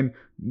football, I mean,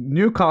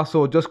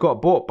 Newcastle just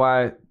got bought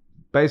by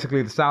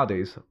basically the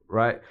Saudis,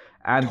 right?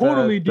 And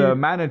the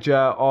manager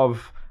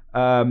of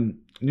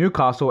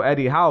Newcastle,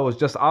 Eddie Howe, was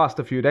just asked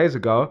a few days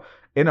ago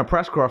in a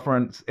press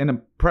conference,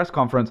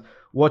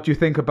 what do you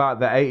think about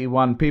the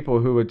 81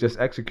 people who were just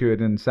executed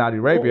in Saudi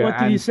Arabia? What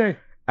did he say?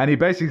 And he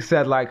basically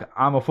said, like,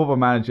 I'm a football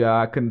manager.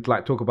 I couldn't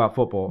like talk about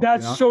football.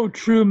 That's so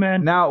true,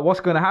 man. Now, what's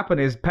going to happen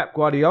is Pep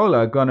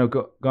Guardiola going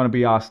to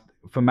be asked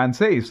for Man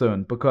City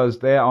soon because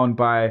they're owned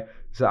by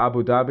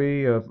Abu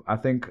Dhabi, I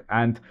think,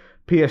 and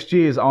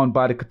PSG is owned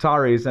by the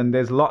Qataris. And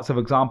there's lots of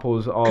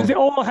examples of because they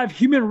all have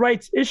human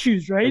rights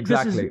issues, right?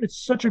 Exactly. It's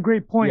such a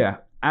great point. Yeah,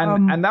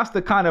 and that's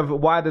the kind of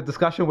wider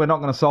discussion. We're not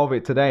going to solve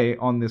it today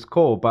on this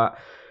call, but.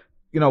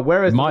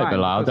 Where is might,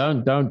 Bilal?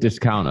 Don't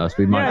discount us.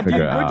 We might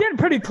figure it out. We're getting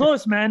pretty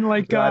close, man.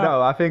 Like I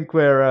know. I think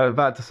we're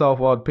about to solve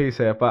world peace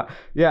here. But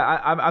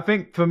yeah, I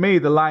think for me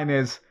the line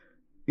is,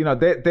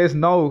 there's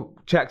no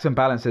checks and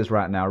balances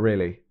right now,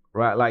 really.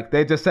 Right? Like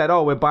they just said,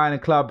 oh, we're buying a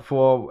club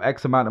for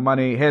X amount of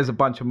money. Here's a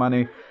bunch of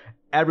money.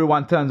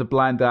 Everyone turns a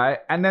blind eye.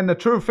 And then the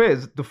truth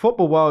is, the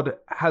football world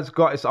has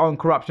got its own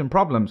corruption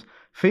problems.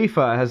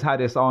 FIFA has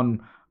had its own,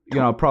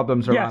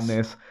 problems around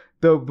this.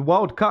 The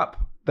World Cup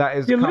that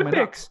is the coming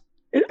Olympics.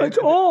 It's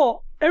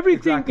all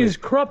everything is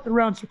corrupt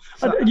around.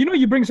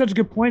 You bring such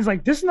good points.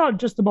 Like this is not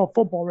just about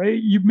football, right?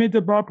 You made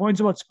the broad points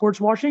about sports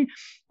washing.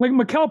 Like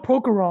Mikhail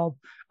Prokhorov,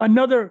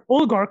 another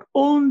oligarch,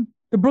 owned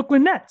the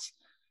Brooklyn Nets,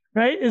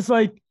 right? It's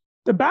like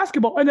the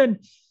basketball, and then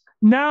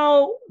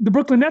now the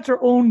Brooklyn Nets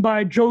are owned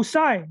by Joe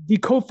Tsai, the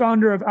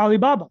co-founder of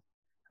Alibaba,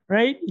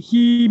 right?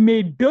 He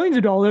made billions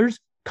of dollars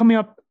coming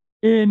up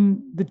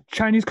in the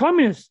Chinese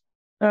Communist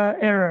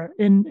era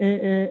in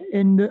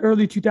the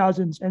early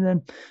 2000s, and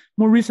then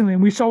more recently,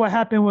 and we saw what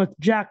happened with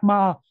Jack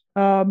Ma,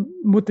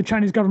 with the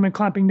Chinese government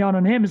clamping down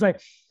on him. Is like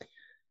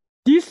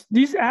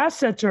these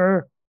assets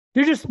they're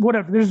just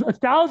whatever. There's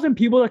 1,000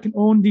 people that can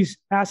own these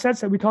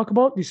assets that we talk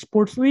about, these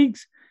sports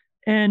leagues,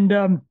 and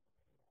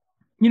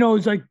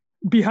it's like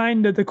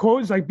behind the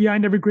quote is like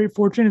behind every great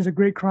fortune is a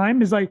great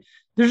crime. Is like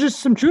there's just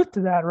some truth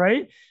to that,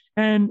 right?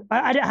 And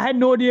I had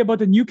no idea about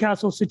the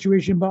Newcastle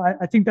situation, but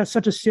I think that's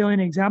such a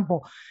salient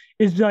example.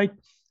 Is like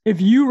if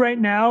you right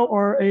now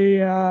are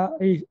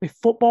a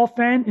football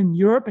fan in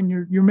Europe and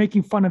you're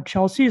making fun of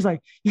Chelsea, it's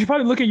like you should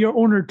probably look at your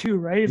owner too,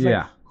 right? It's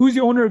like who's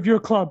the owner of your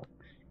club?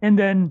 And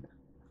then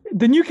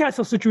the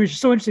Newcastle situation is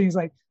so interesting. It's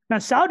like now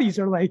Saudis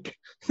are like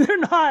they're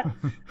not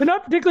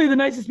particularly the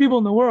nicest people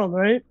in the world,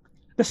 right?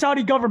 The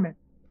Saudi government.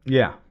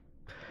 Yeah.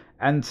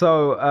 And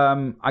so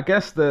I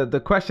guess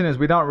the question is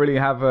we don't really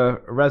have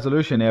a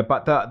resolution here,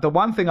 but the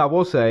one thing I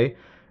will say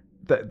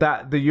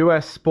that the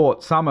US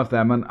sports, some of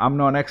them, and I'm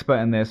not an expert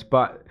in this,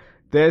 but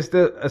there's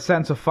a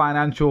sense of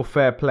financial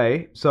fair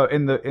play. So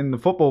in the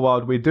football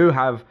world, we do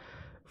have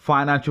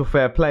financial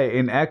fair play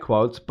in air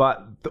quotes,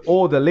 but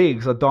all the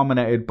leagues are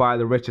dominated by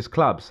the richest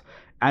clubs.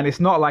 And it's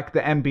not like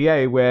the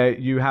NBA where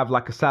you have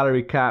like a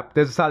salary cap.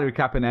 There's a salary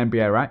cap in the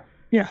NBA, right?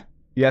 Yeah.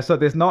 Yeah, so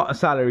there's not a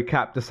salary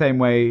cap the same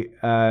way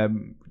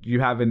you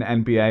have in the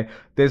NBA.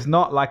 There's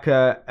not like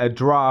a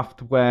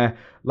draft where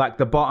like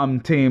the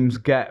bottom teams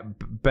get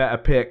better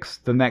picks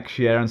the next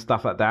year and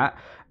stuff like that.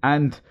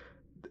 And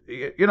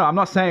I'm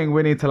not saying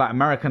we need to like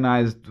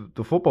Americanize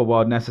the football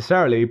world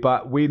necessarily,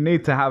 but we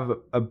need to have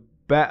a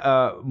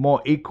better,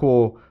 more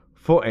equal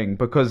footing,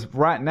 because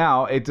right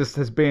now it just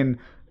has been,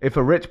 if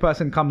a rich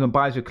person comes and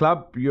buys your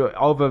club, you're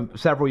over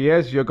several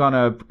years, you're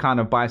gonna kind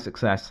of buy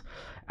success.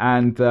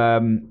 And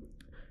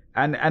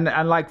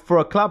like for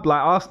a club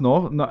like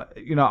Arsenal,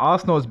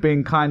 Arsenal has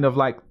been kind of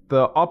like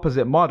the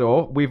opposite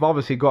model. We've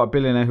obviously got a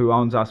billionaire who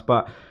owns us,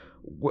 but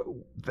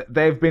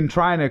they've been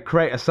trying to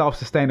create a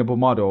self-sustainable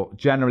model,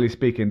 generally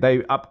speaking. They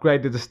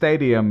upgraded the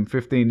stadium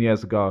 15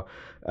 years ago.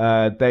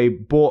 They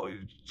bought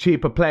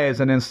cheaper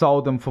players and then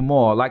sold them for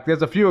more. Like,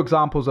 there's a few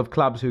examples of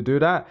clubs who do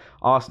that.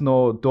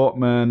 Arsenal,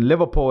 Dortmund,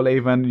 Liverpool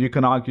even, you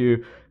can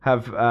argue,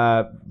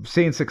 have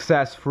seen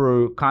success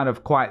through kind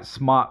of quite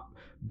smart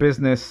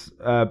business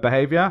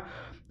behavior.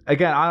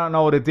 Again, I don't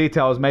know all the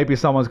details. Maybe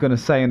someone's going to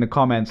say in the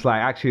comments,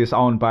 like, actually it's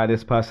owned by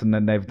this person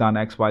and they've done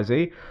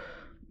XYZ.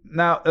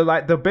 Now,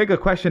 like, the bigger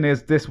question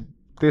is this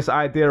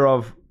idea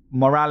of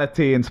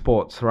morality in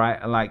sports,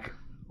 right? Like,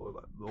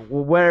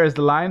 where is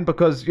the line?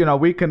 Because,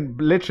 we can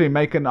literally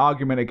make an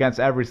argument against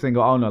every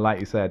single owner, like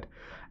you said.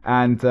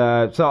 And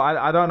so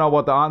I don't know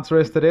what the answer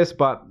is to this,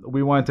 but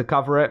we wanted to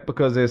cover it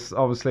because it's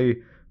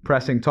obviously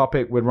pressing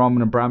topic with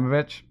Roman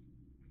Abramovich.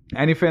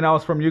 Anything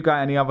else from you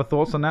guys? Any other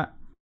thoughts on that?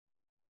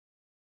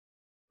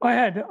 I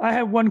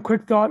had one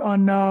quick thought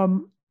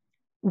on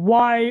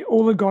why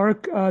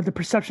the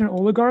perception of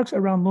oligarchs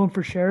around loan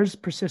for shares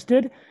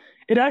persisted.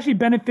 It actually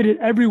benefited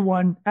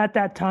everyone at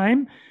that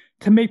time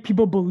to make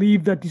people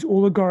believe that these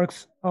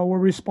oligarchs were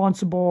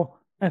responsible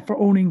for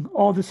owning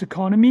all this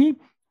economy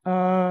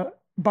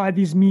by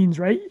these means,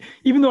 right?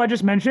 Even though I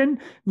just mentioned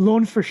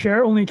loans for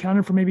share only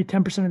accounted for maybe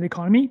 10% of the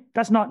economy.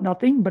 That's not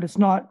nothing, but it's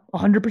not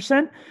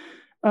 100%.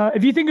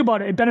 If you think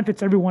about it, it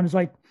benefits everyone. It's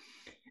like,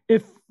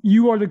 if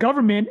you are the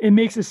government, it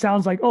makes it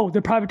sound like, oh,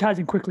 they're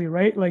privatizing quickly,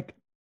 right? Like,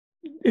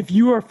 if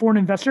you are a foreign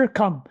investor,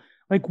 come.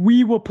 Like,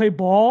 we will play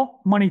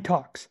ball, money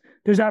talks.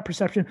 There's that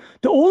perception.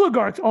 The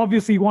oligarchs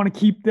obviously want to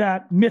keep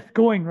that myth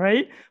going,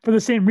 right? For the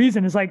same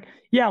reason. It's like,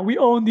 yeah, we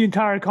own the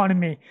entire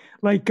economy.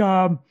 Like,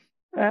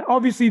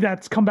 obviously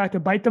that's come back to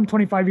bite them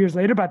 25 years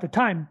later, but at the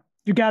time,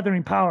 you're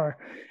gathering power.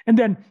 And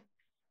then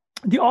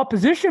the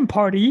opposition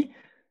party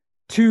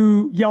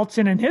to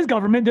Yeltsin and his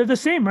government, they're the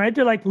same, right?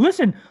 They're like,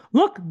 listen,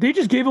 look, they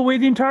just gave away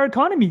the entire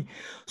economy.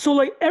 So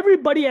like,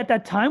 everybody at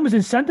that time was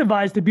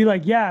incentivized to be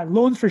like, yeah,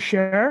 loans for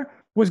share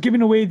was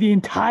giving away the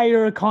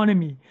entire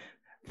economy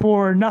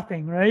for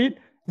nothing, right?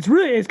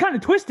 It's kind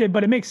of twisted,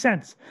 but it makes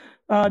sense.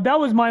 That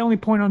was my only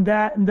point on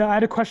that. And I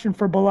had a question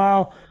for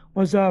Bilal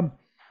was,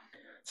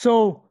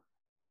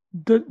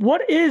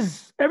 what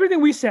is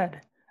everything we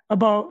said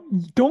about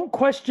don't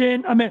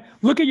question,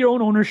 look at your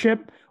own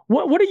ownership.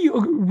 What are you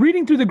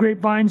reading through the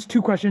grapevines?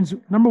 Two questions.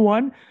 Number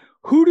one,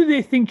 who do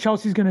they think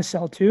Chelsea's going to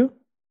sell to?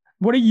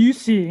 What are you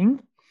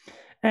seeing?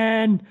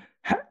 And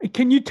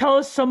can you tell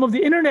us some of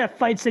the internet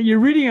fights that you're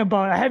reading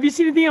about? Have you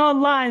seen anything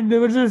online?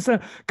 There was this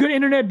good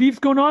internet beefs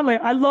going on.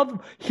 Like, I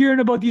love hearing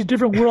about these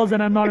different worlds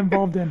that I'm not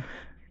involved in.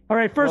 All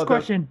right, first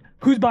question: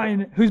 Who's buying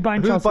Chelsea? Who's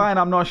buying?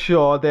 I'm not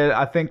sure.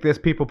 I think there's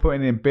people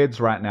putting in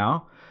bids right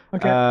now.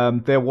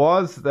 Okay. There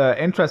was,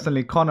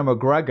 interestingly, Conor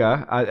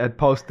McGregor had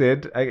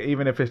posted,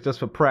 even if it's just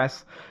for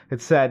press,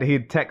 it said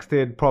he'd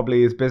texted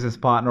probably his business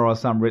partner or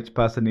some rich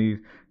person he's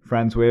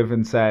friends with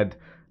and said,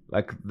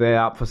 like, they're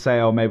up for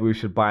sale, maybe we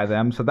should buy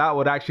them. So that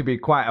would actually be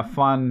quite a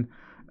fun,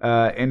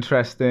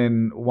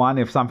 interesting one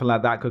if something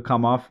like that could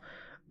come off.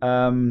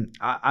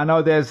 I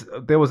know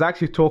there was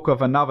actually talk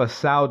of another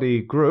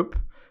Saudi group,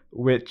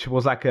 which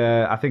was like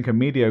I think a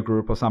media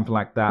group or something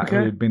like that,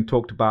 okay, who'd been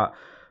talked about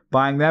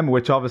buying them,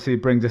 which obviously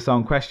brings its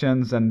own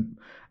questions. And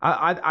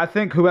I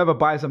think whoever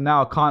buys them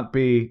now can't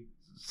be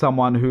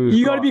someone who's...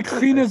 You got to be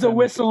clean as a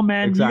whistle,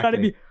 man. Exactly. You got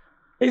to be...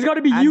 It's got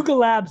to be Yuga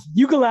Labs.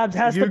 Yuga Labs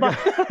has to buy...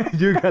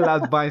 Yuga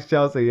Labs buys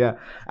Chelsea, yeah.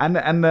 And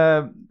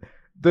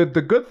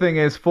the good thing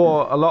is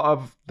for a lot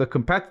of the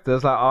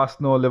competitors like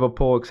Arsenal,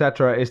 Liverpool,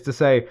 etc., is to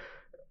say,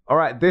 all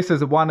right, this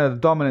is one of the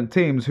dominant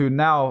teams who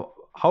now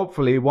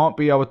hopefully won't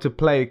be able to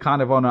play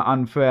kind of on an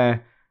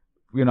unfair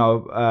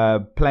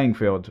playing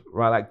field,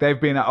 right? Like,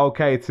 they've been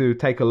okay to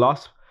take a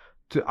loss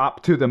to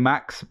up to the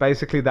max,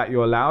 basically, that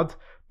you're allowed,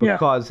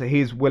 because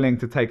he's willing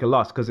to take a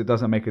loss because it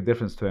doesn't make a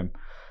difference to him.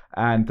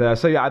 And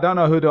I don't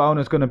know who the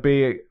owner's going to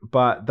be,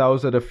 but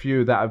those are the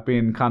few that have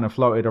been kind of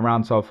floated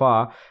around so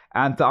far.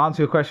 And to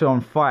answer your question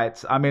on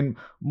fights, I mean,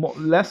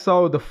 less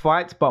so the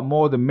fights, but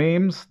more the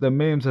memes. The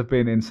memes have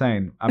been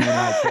insane. I mean,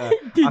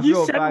 like, Did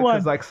you send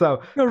one? Like,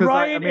 so,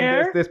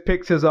 Ryanair? There's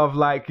pictures of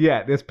like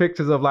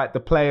the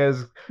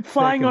players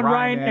flying on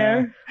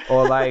Ryanair,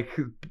 or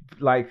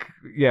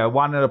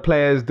one of the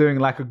players doing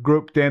like a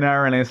group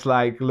dinner, and it's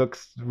like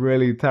looks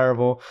really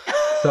terrible.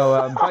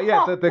 So, but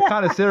yeah, the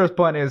kind of serious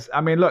point is,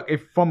 I mean, look,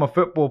 if from a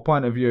football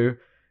point of view,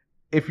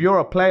 if you're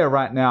a player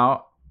right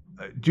now,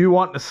 do you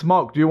want the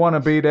smoke? Do you want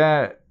to be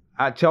there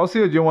at Chelsea,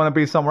 or do you want to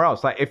be somewhere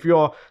else? Like, if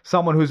you're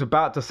someone who's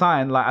about to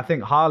sign, like I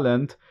think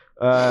Haaland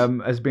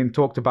has been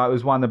talked about,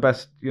 who's one of the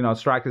best,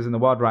 strikers in the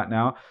world right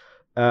now.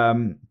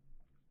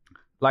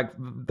 like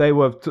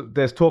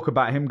there's talk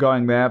about him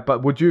going there,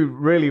 but would you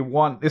really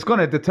want? It's going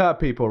to deter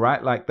people,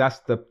 right? Like that's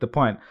the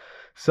point.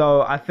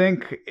 So I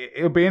think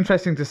it'll be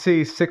interesting to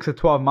see 6 to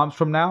 12 months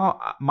from now.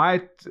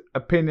 My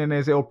opinion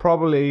is it'll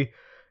probably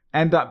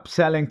end up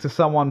selling to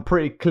someone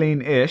pretty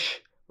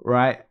clean-ish,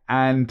 right?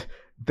 And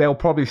they'll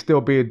probably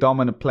still be a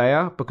dominant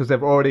player because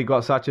they've already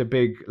got such a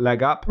big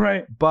leg up.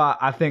 Right. But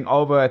I think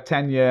over a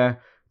 10-year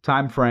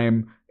time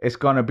frame, it's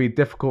going to be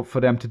difficult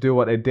for them to do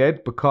what they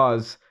did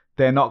because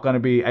they're not going to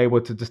be able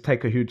to just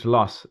take a huge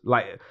loss.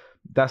 Like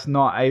that's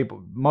not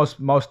able.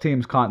 Most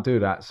teams can't do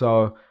that.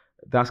 So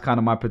that's kind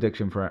of my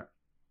prediction for it.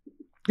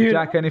 Dude.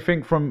 Jack,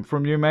 anything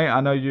from you, mate? I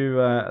know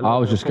you. I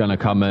was just going to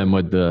come in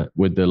with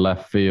the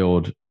left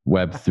field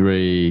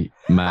Web3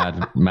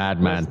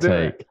 madman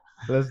take.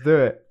 Let's do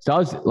it. So I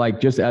was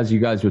like, just as you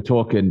guys were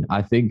talking,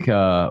 I think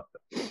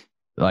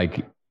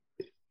like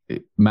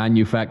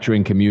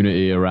manufacturing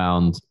community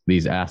around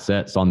these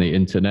assets on the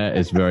internet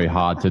is very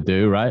hard to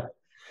do, right?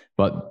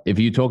 But if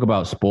you talk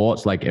about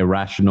sports, like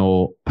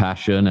irrational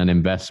passion and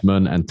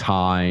investment and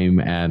time,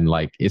 and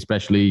like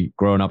especially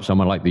growing up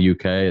somewhere like the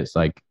UK, it's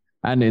like,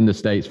 and in the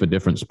States for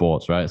different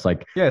sports, right? It's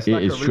like, it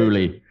is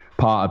truly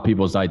part of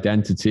people's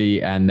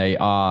identity, and they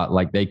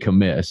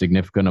commit a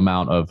significant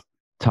amount of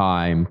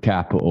time,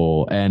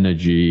 capital,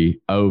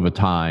 energy over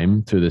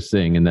time to this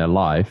thing in their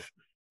life.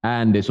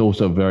 And it's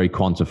also very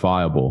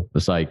quantifiable.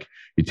 It's like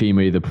your team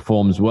either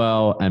performs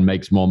well and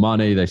makes more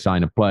money, they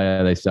sign a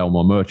player, they sell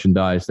more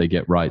merchandise, they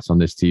get rights on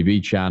this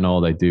TV channel,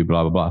 they do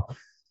blah, blah, blah.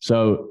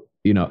 So,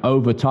 you know,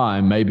 over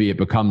time, maybe it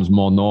becomes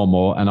more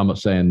normal. And I'm not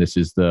saying this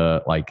is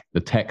the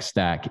tech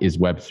stack is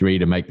Web3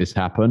 to make this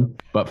happen,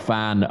 but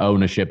fan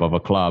ownership of a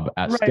club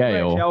at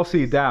scale. Right.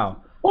 Chelsea DAO.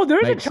 Oh, there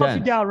is a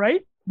Chelsea DAO,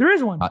 right? There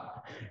is one.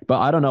 But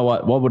I don't know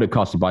what would it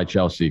cost to buy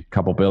Chelsea?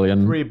 Couple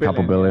billion? 3 billion.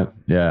 Couple billion.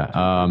 Yeah.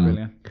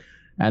 Billion.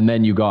 And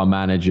then you got to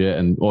manage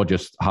it or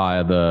just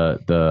hire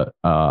the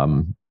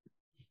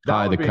coach.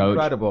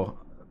 Incredible.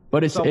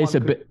 But it's a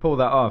bit pull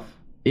that off.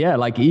 Yeah,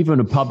 like even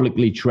a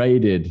publicly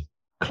traded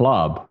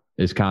club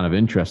is kind of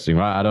interesting,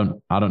 right?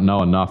 I don't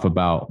know enough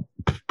about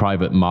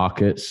private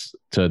markets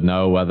to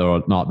know whether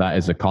or not that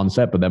is a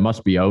concept, but there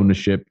must be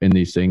ownership in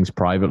these things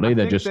privately.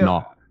 They're just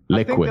not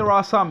liquid. I think there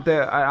are some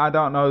there. I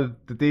don't know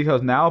the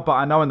details now, but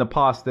I know in the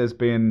past there's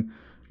been,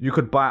 you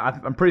could buy,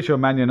 I'm pretty sure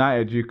Man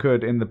United, you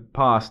could in the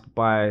past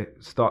buy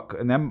stock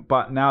in them,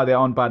 but now they're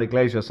owned by the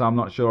Glacier, so I'm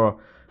not sure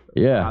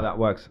how that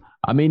works.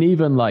 I mean,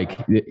 even like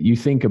you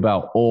think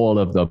about all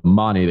of the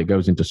money that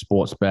goes into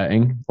sports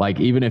betting, like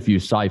even if you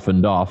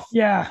siphoned off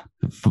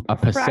a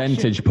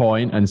percentage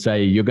point and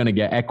say you're going to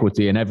get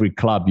equity in every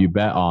club you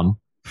bet on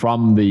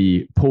from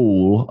the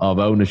pool of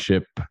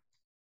ownership,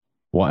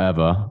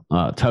 whatever,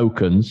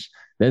 tokens,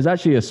 there's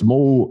actually a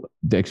small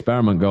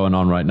experiment going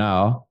on right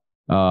now.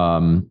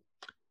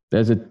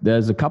 There's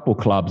a couple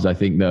clubs, I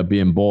think, that are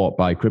being bought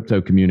by crypto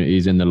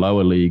communities in the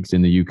lower leagues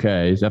in the UK.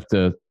 You have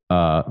to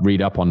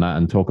read up on that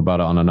and talk about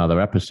it on another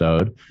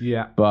episode.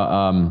 Yeah.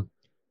 But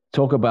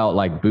talk about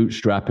like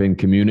bootstrapping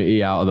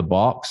community out of the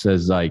box.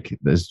 There's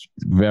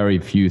very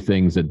few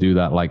things that do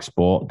that like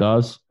sport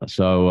does.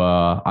 So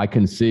I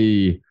can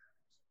see,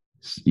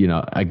 you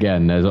know,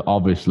 again, there's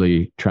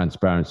obviously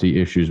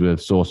transparency issues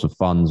with source of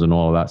funds and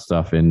all of that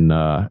stuff in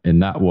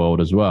that world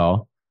as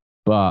well.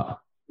 But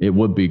it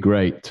would be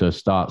great to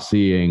start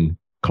seeing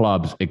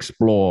clubs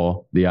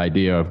explore the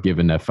idea of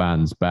giving their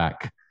fans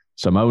back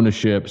some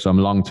ownership, some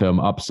long-term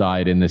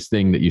upside in this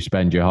thing that you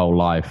spend your whole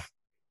life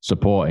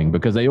supporting,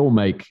 because they all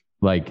make,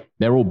 like,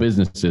 they're all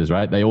businesses,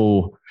 right? They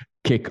all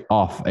kick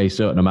off a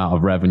certain amount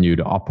of revenue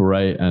to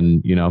operate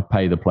and, you know,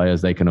 pay the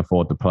players they can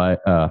afford to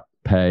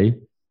pay.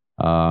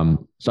 So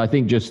I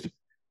think just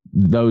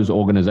those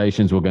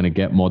organizations were going to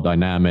get more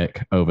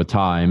dynamic over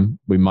time.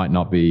 We might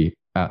not be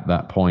at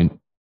that point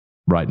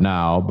right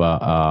now,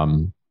 but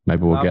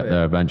maybe we'll get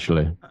there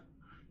eventually.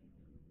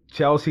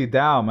 Chelsea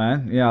DAO,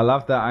 man. Yeah, I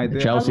love that idea.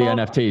 Chelsea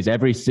NFTs.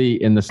 Every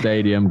seat in the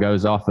stadium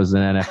goes off as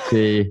an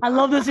NFT. I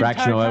love this.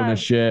 Fractional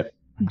ownership.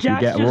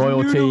 Jack's you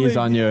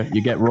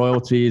get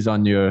royalties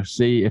on your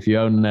seat if you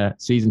own a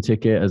season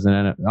ticket as an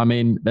NFT. I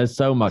mean, there's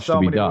so much to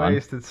be done. So many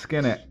ways to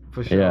skin it,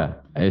 for sure. Yeah,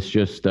 it's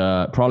just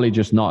probably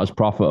just not as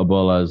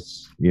profitable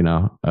as, you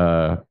know,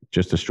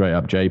 just a straight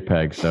up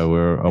JPEG. So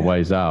we're a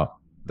ways out.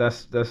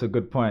 That's a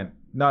good point.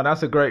 No,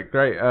 that's a great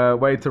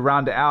way to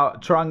round it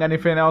out. Trung,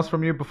 anything else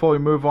from you before we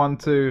move on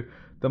to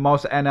the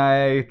most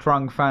NIA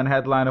Trung fan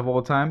headline of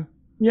all time?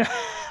 Yeah.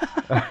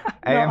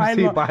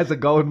 AMC buys a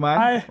gold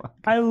mine.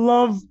 I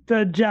love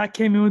that Jack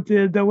came in with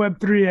the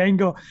Web3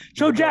 angle.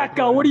 So Jack,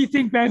 what do you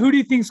think, man? Who do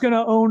you think's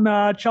gonna own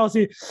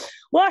Chelsea?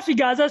 Well, actually,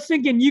 guys, I was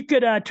thinking you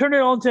could turn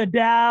it on to a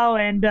DAO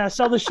and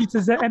sell the sheets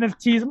as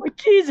NFTs. I'm like,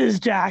 Jesus,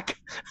 Jack,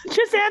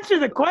 just answer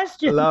the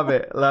question. Love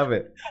it.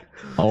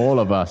 All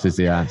of us is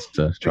the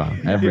answer,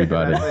 Trung.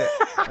 Everybody.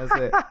 That's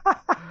it.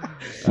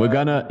 We're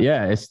gonna,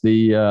 it's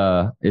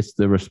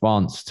the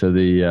response to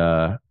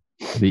the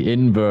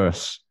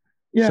inverse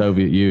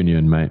Soviet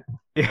Union, mate.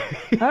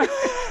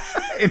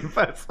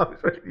 Inverse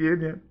Soviet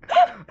Union.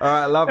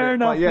 right, love Fair it.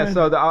 Enough, but yeah, man.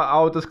 so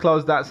I'll just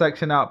close that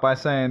section out by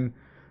saying,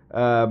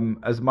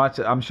 as much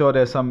I'm sure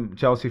there's some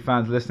Chelsea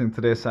fans listening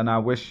to this, and I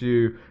wish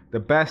you the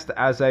best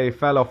as a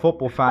fellow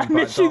football fan. I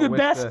wish you the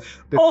best.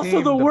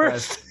 Also the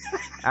worst.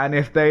 And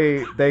if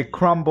they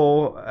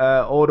crumble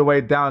all the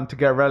way down to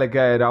get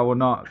relegated, I will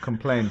not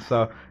complain.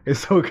 So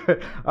it's all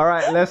good. All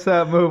right, let's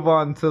move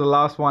on to the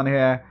last one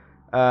here.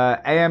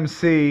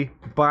 AMC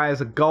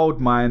buys a gold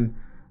mine.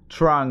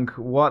 Trunk,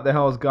 what the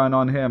hell is going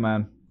on here,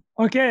 man?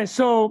 Okay,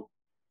 so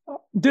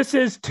this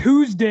is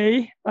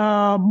Tuesday,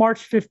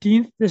 March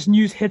 15th. This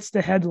news hits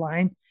the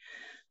headline.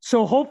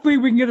 So hopefully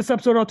we can get this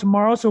episode out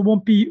tomorrow so it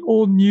won't be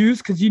old news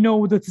because you know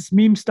with this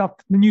meme stuff,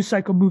 the news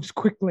cycle moves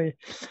quickly.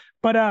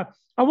 But I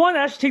want to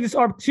actually take this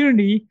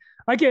opportunity.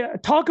 I can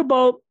talk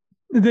about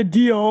the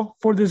deal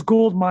for this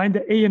gold mine, the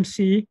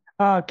AMC.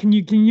 Can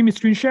you give me a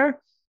screen share?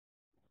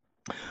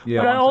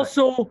 Yeah. But I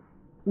also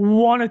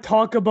want to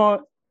talk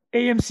about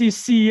AMC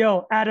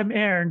CEO Adam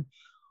Aron,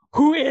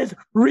 who is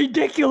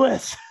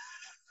ridiculous,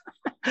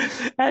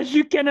 as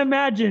you can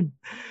imagine.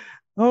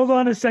 Hold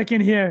on a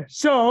second here.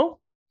 So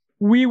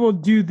we will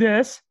do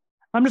this.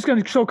 I'm just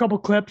going to show a couple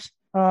clips.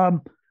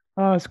 There's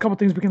a couple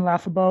things we can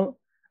laugh about.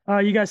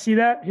 You guys see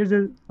that?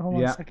 Hold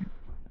on a second.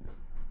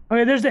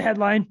 Okay, there's the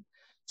headline.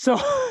 So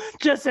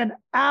just an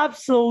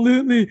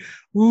absolutely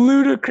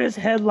ludicrous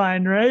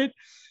headline, right?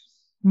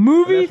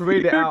 Let's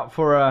read it out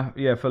for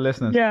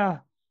listeners. Yeah.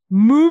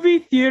 Movie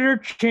theater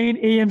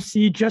chain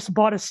AMC just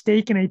bought a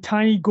stake in a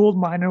tiny gold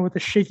miner with a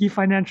shaky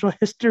financial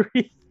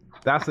history.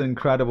 That's an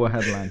incredible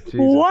headline. Jesus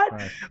what?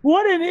 Christ.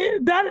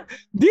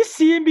 These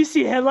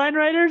CNBC headline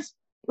writers,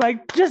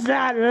 like just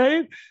that,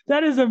 right?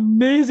 That is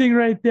amazing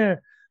right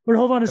there. But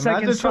hold on a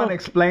second. Imagine trying to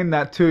explain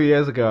that 2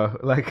 years ago.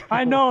 Like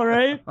I know,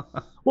 right?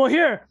 Well,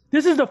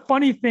 this is the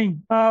funny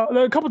thing.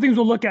 A couple things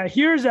we'll look at.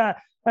 Here's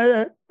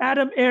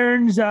Adam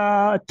Aron's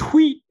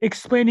tweet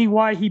explaining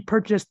why he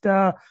purchased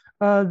the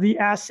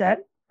asset.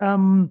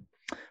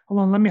 Hold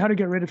on, how to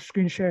get rid of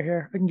screen share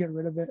here. I can get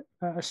rid of it.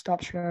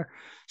 Stop share.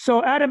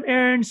 So Adam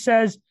Aron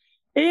says,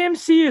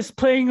 AMC is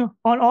playing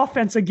on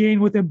offense again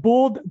with a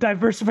bold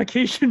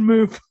diversification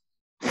move.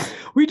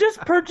 We just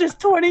purchased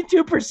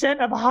 22%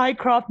 of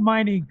Hycroft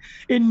Mining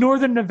in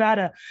northern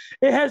Nevada.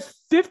 It has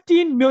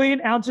 15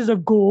 million ounces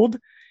of gold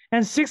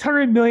and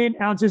 600 million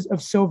ounces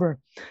of silver.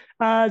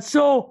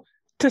 So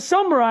to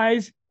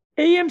summarize,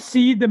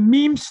 AMC, the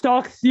meme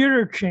stock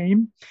theater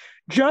chain,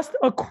 just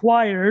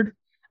acquired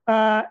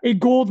a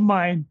gold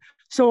mine.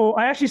 So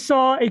I actually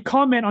saw a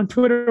comment on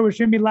Twitter which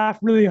made me laugh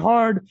really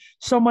hard.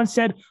 Someone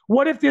said,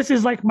 what if this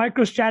is like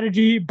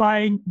MicroStrategy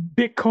buying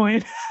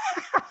Bitcoin?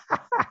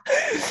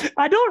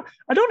 I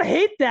don't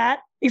hate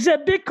that,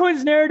 except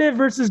Bitcoin's narrative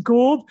versus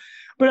gold.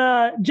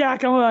 But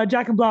Jack and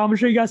Blau, I'm gonna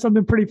show you guys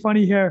something pretty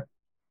funny here.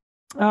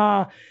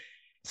 So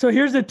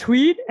here's the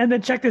tweet, and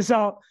then check this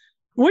out.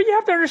 What you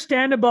have to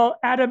understand about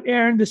Adam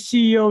Aron, the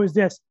CEO, is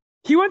this.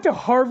 He went to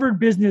Harvard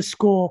Business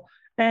School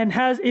and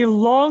has a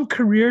long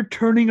career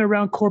turning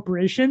around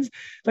corporations.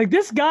 Like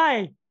this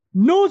guy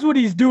knows what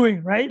he's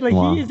doing, right? Like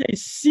He is a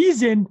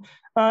seasoned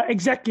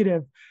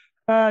executive.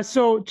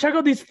 So check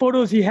out these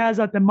photos he has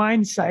at the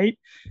mine site.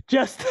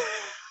 Just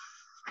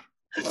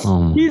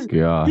he's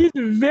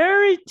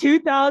very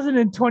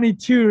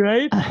 2022,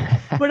 right?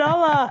 But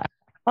I'll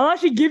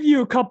actually give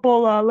you a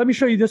couple. Let me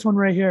show you this one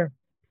right here.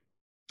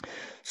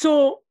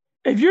 So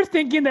if you're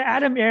thinking that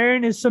Adam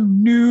Aron is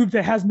some noob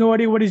that has no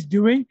idea what he's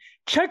doing,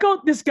 check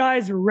out this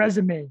guy's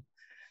resume.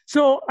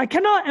 So I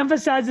cannot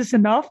emphasize this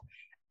enough.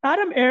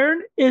 Adam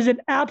Aron is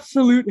an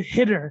absolute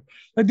hitter.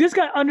 Like this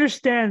guy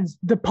understands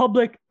the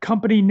public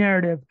company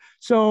narrative.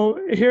 So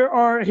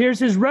here's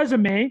his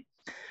resume.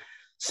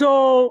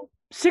 So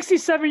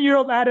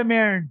 67-year-old Adam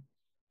Aron,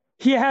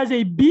 he has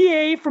a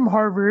BA from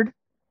Harvard,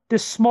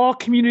 this small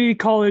community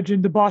college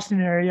in the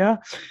Boston area.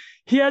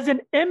 He has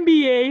an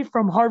MBA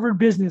from Harvard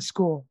Business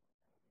School.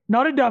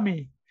 Not a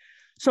dummy.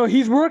 So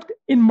he's worked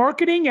in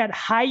marketing at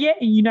Hyatt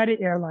and United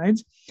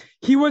Airlines.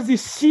 He was the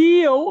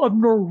CEO of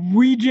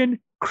Norwegian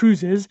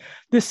Cruises,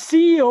 the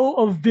CEO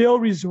of Vail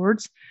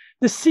Resorts,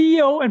 the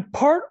CEO and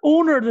part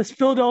owner of the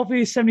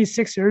Philadelphia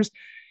 76ers.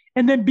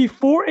 And then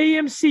before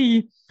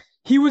AMC,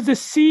 he was the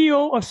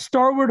CEO of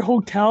Starwood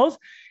Hotels.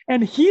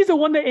 And he's the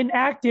one that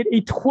enacted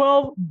a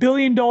 $12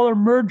 billion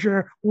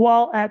merger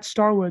while at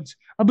Starwoods.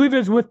 I believe it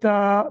was with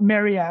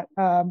Marriott.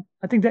 I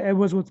think that it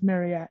was with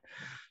Marriott.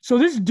 So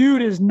this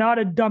dude is not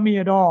a dummy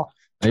at all.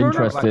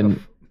 Interesting. Like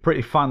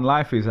pretty fun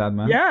life he's had,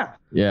 man. Yeah.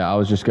 Yeah, I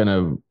was just going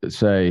to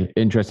say,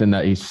 interesting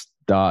that he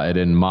started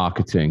in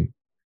marketing.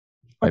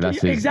 Like that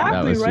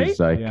was right?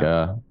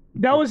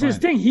 That was his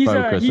thing. He's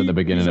focus at the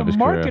beginning of his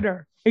marketer.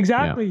 Career.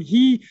 Exactly. Yeah.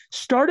 He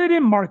started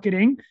in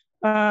marketing.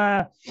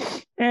 And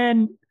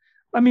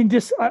I mean,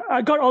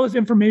 I got all this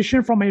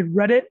information from a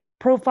Reddit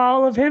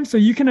profile of him. So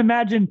you can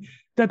imagine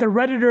that the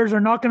Redditors are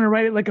not going to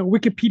write it like a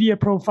Wikipedia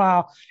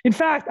profile. In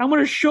fact, I'm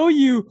going to show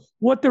you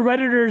what the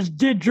Redditors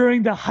did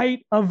during the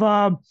height of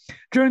the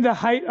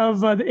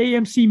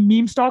AMC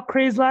meme stock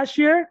craze last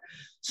year.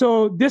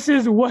 So this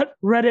is what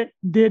Reddit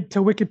did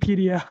to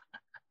Wikipedia.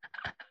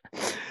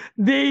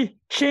 they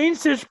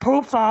changed his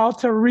profile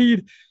to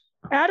read,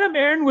 Adam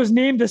Aron was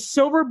named the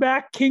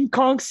Silverback King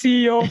Kong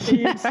CEO of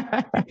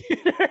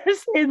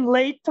AMC in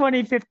late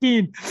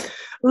 2015,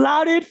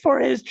 lauded for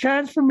his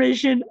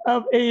transformation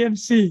of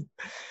AMC.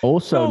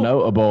 Also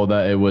notable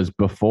that it was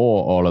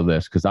before all of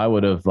this, because I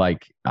would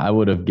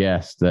have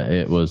guessed that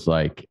it was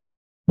like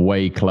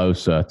way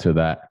closer to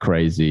that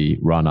crazy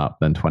run up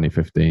than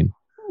 2015.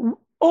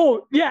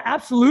 Oh yeah,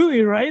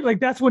 absolutely, right.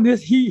 Like that's when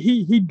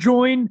he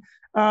joined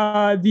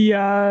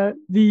the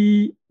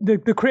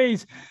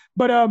craze,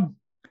 but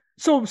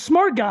so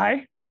smart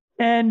guy,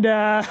 and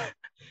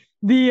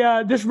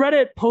this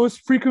Reddit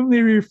post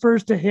frequently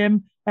refers to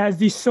him as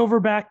the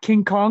Silverback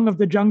King Kong of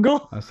the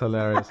jungle. That's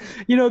hilarious.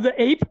 The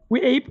ape,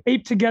 we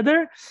ape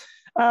together.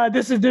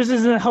 This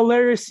is a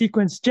hilarious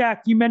sequence.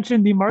 Jack, you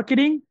mentioned the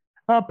marketing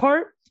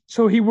part.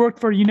 So he worked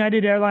for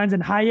United Airlines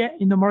and Hyatt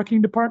in the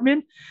marketing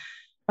department.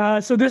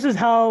 So this is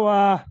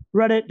how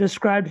Reddit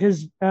described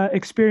his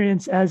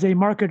experience as a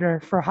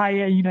marketer for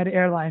Hyatt and United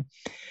Airlines.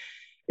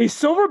 A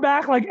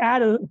silverback like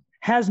Adam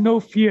has no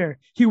fear.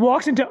 He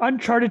walks into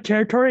uncharted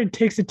territory and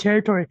takes the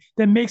territory,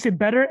 then makes it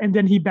better, and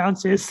then he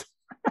bounces.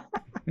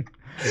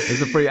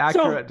 It's a pretty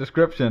accurate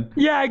description.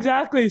 Yeah,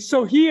 exactly.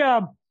 So he,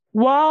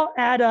 while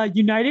at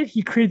United,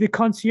 he created the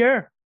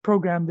concierge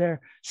program there.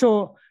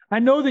 So I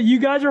know that you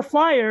guys are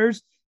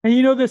flyers,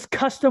 and this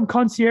custom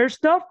concierge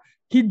stuff.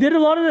 He did a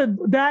lot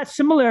of that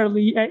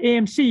similarly at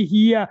AMC.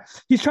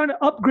 He's trying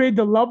to upgrade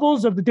the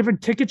levels of the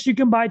different tickets you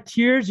can buy,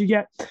 tiers. You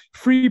get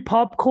free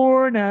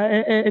popcorn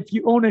if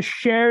you own a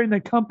share in the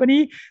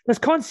company. That's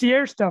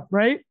concierge stuff,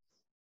 right?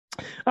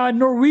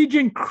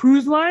 Norwegian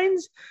Cruise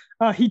Lines,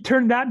 he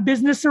turned that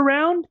business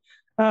around,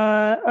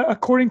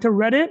 according to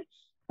Reddit.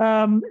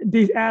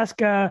 They ask,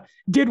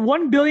 did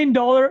 $1 billion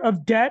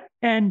of debt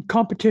and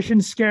competition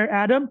scare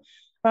Adam?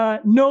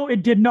 No,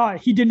 it did not.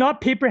 He did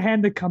not paper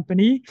hand the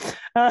company.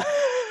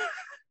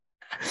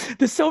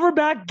 The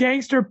silverback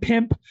gangster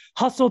pimp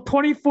hustled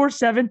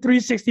 24/7,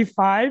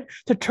 365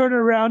 to turn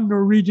around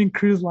Norwegian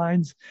Cruise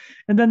Lines.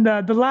 And then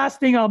the last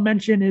thing I'll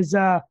mention is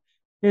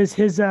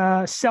his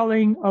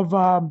selling of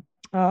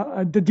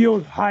the deal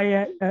with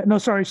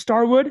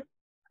Starwood,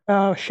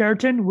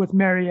 Sheraton with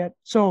Marriott.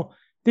 So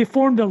they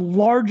formed the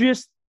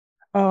largest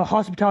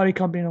hospitality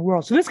company in the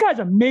world. So this guy's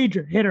a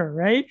major hitter,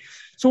 right?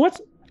 So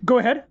go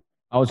ahead.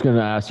 I was going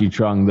to ask you,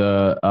 Trung,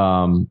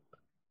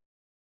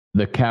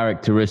 the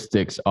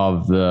characteristics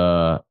of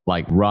the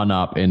run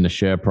up in the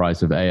share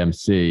price of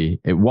AMC.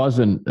 It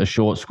wasn't a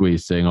short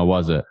squeeze thing, or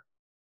was it?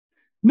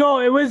 No,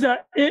 it was.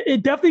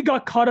 It definitely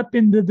got caught up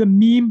in the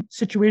meme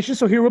situation.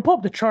 So here, we'll pull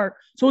up the chart.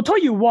 So we'll tell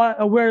you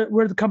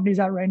where the company's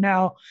at right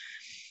now.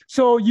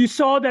 So you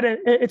saw that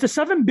it's a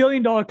 $7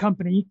 billion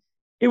company.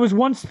 It was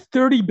once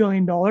 $30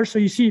 billion. So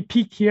you see it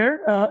peaked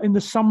here in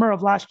the summer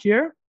of last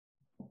year.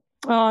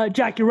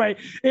 Jack, you're right.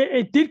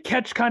 It did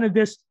catch kind of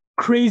this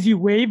crazy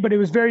wave, but it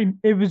was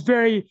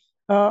very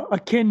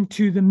akin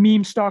to the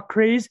meme stock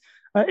craze.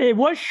 It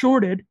was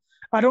shorted.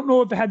 I don't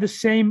know if it had the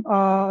same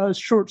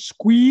short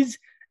squeeze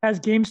as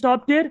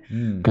GameStop did.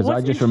 Because I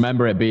just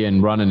remember it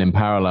being running in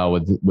parallel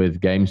with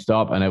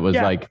GameStop, and it was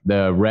like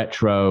the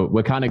retro.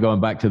 We're kind of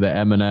going back to the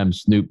Eminem,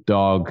 Snoop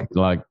Dogg,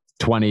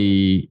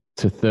 20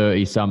 to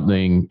 30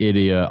 something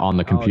idiot on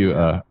the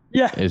computer.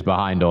 Is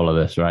behind all of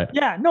this, right?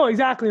 Yeah, no,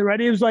 exactly, right.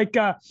 It was like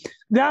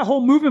that whole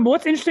movement. But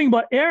what's interesting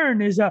about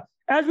Aron is,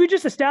 as we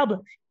just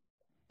established,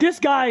 this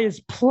guy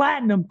is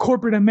platinum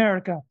corporate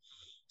America.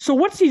 So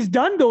what he's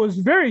done, though, is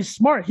very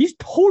smart. He's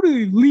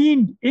totally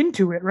leaned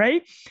into it,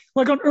 right?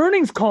 Like on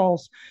earnings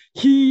calls,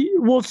 he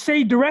will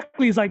say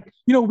directly, he's like,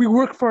 we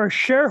work for our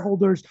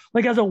shareholders,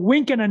 like as a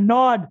wink and a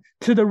nod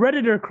to the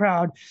Redditor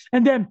crowd.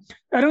 And then,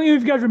 I don't know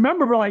if you guys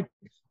remember, but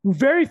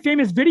very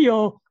famous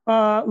video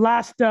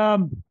last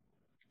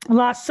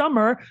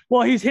summer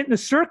while he's hitting the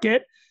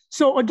circuit.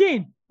 So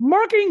again,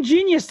 marketing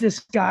genius, this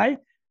guy.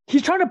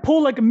 He's trying to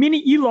pull like a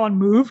mini Elon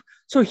move.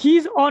 So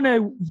he's on a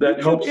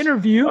YouTube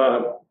interview.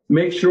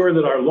 Make sure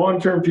that our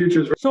long-term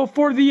futures. So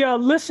for the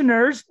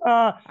listeners,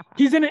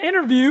 he's in an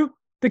interview.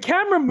 The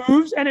camera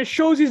moves and it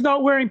shows he's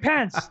not wearing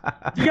pants.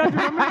 Do you guys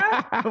remember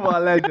that? What a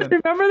legend.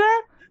 Remember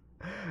that?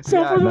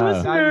 So for the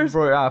listeners,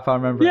 I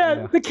remember.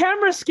 Yeah, the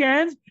camera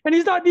scans and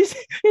he's not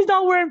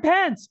wearing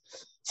pants.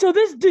 So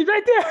this dude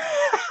right there.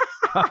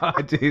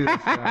 Oh, Jesus.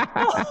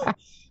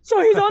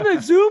 So he's on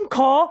the Zoom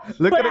call.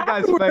 Look at the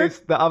guy's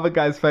face, the other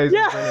guy's face.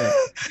 Yeah.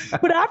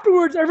 But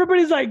afterwards,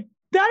 everybody's like,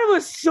 that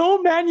was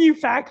so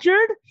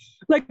manufactured.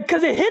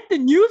 Because it hit the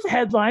news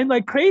headline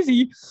like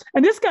crazy.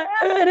 And this guy,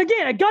 and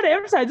again, I got to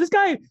emphasize, this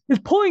guy is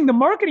pulling the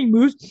marketing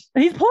moves,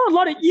 and he's pulling a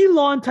lot of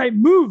Elon type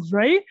moves,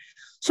 right?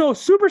 So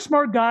super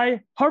smart guy,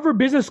 Harvard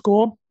Business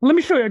School. Let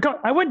me show you.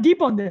 I went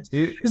deep on this.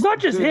 It's not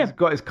just him. He's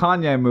got his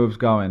Kanye moves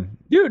going.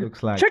 Dude,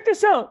 looks like. Check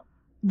this out.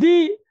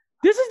 This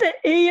is the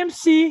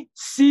AMC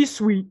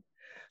C-suite.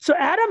 So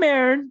Adam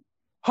Aron,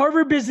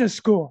 Harvard Business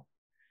School.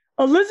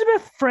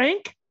 Elizabeth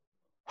Frank,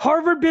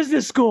 Harvard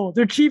Business School,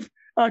 their chief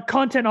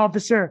content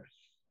officer.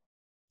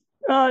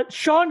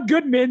 Sean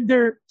Goodman,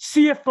 their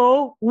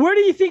CFO. Where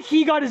do you think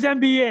he got his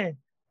MBA?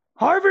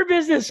 Harvard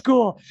Business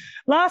School.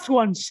 Last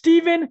one,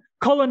 Stephen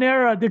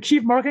Colanera, their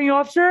chief marketing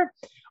officer,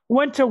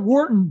 went to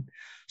Wharton.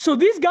 So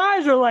these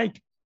guys are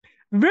like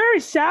very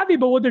savvy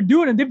about what they're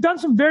doing, and they've done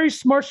some very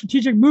smart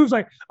strategic moves.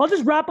 Like, I'll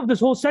just wrap up this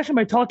whole session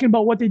by talking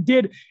about what they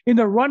did in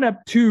the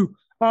run-up to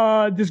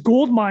this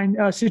gold mine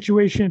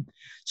situation.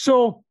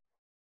 So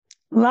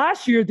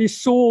last year, they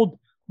sold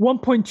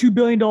 $1.2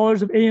 billion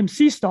of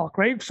AMC stock,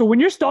 right? So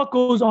when your stock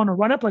goes on a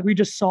run-up like we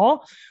just saw,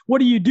 what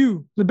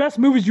do? The best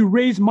move is you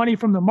raise money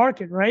from the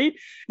market, right?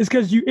 It's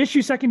because you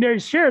issue secondary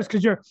shares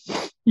because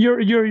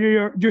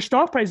your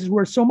stock price is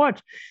worth so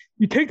much.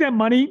 You take that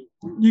money,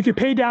 you can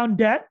pay down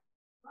debt,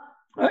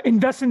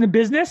 invest in the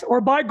business,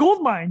 or buy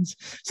gold mines.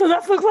 So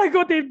that looks like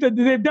what they've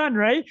done,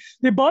 right?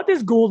 They bought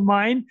this gold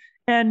mine,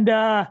 and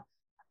I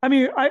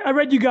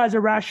read you guys a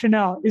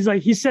rationale. Is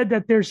like he said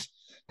that there's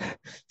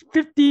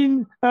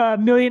 15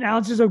 million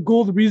ounces of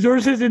gold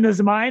resources in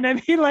this mine. I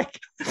mean, like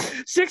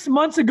 6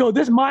 months ago,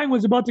 this mine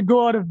was about to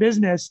go out of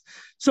business.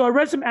 So I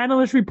read some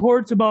analyst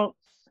reports about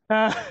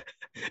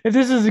if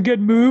this is a good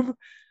move.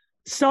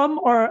 Some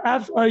are,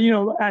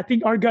 I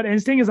think our gut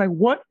instinct is like,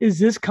 what is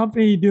this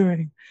company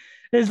doing?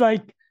 Is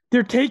like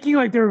they're taking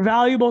like their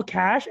valuable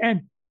cash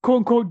and quote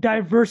unquote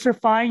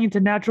diversifying into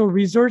natural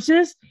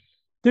resources.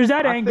 There's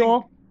that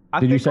angle.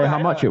 Did you say how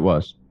much it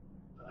was?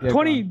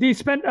 20. They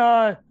spent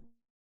I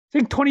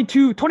think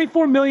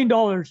 $24 million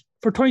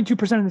for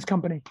 22% of this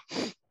company.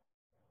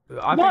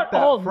 I think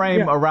that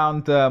frame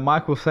around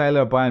Michael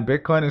Saylor buying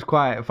Bitcoin is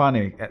quite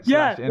funny.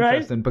 Interesting,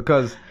 right?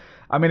 Because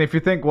I mean, if you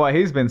think what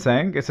he's been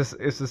saying,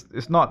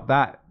 it's not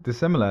that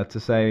dissimilar to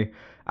say.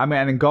 I mean,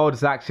 and gold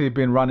has actually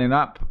been running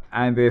up,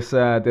 and there's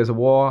a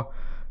war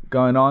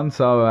going on,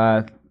 so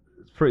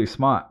it's pretty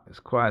smart. It's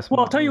quite smart. Well,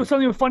 I'll tell you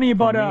something funny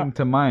about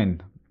to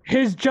mine.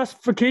 His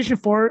justification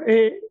for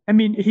it. I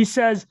mean, he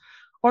says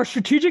our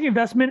strategic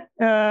investment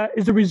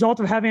is the result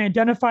of having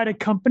identified a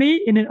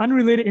company in an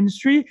unrelated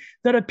industry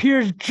that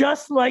appears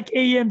just like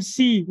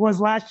AMC was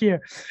last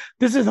year.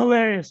 This is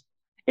hilarious.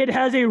 It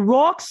has a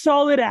rock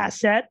solid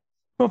asset,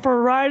 but for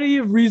a variety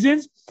of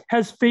reasons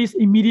has faced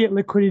immediate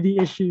liquidity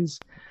issues.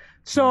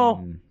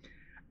 So,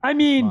 I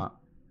mean,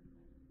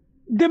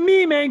 the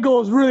meme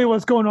angle is really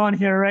what's going on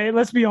here, right?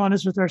 Let's be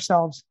honest with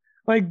ourselves.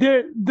 Like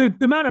the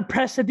amount of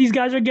press that these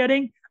guys are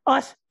getting,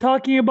 us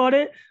talking about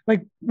it,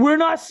 like we're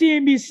not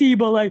CNBC,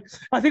 but like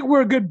I think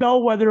we're a good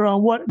bellwether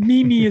on what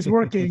meme is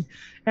working.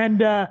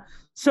 And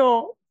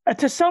so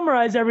to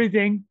summarize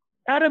everything,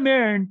 Adam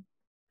Aron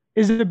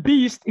is a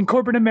beast in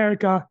corporate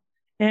America,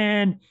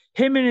 and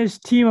him and his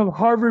team of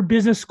Harvard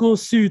Business School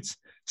suits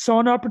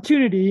saw an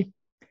opportunity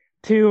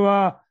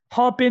to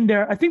hop in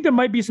there. I think there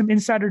might be some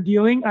insider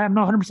dealing. I'm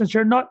not 100%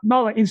 sure. Not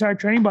like insider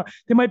trading, but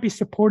they might be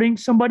supporting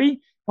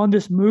somebody on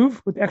this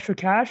move with extra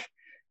cash.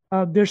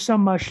 There's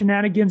some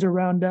shenanigans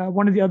around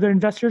one of the other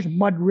investors,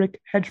 Mudrick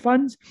Hedge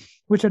Funds,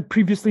 which had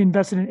previously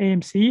invested in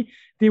AMC.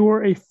 They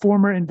were a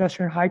former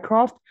investor in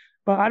Highcroft,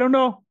 but I don't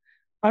know.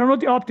 I don't know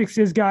what the optics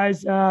is,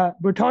 guys.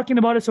 We're talking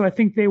about it, so I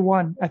think they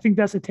won. I think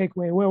that's a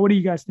takeaway. What do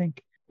you guys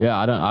think? Yeah,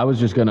 I was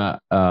just gonna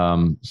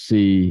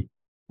see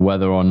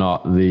whether or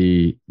not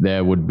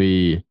there would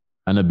be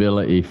an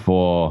ability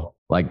for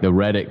like the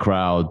Reddit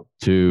crowd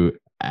to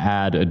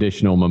add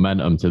additional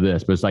momentum to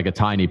this, but it's like a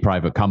tiny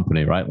private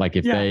company, right? Like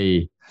if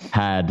they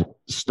had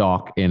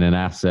stock in an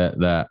asset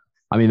that,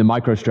 I mean, the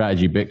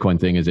MicroStrategy Bitcoin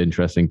thing is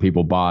interesting.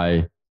 People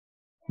buy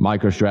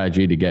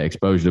MicroStrategy to get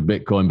exposure to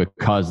Bitcoin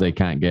because they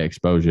can't get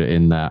exposure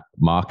in that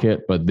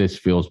market. But this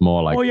feels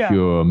more like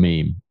pure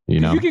meme, you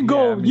know? You can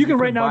go, you can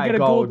right now get a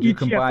gold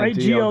ETF, right?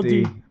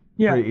 GLD.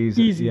 Yeah, pretty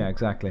easy. Yeah,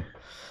 exactly.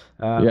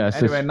 So anyway,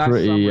 it's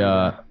pretty,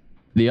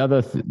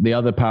 the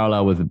other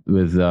parallel with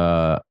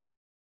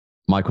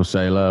Michael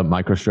Saylor,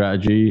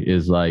 MicroStrategy,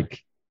 is like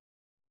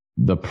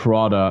the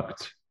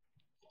product.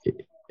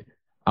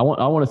 I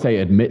want to say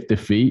admit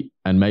defeat,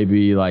 and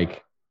maybe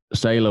like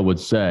Saylor would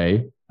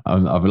say,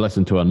 I've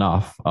listened to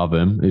enough of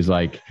him, is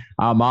like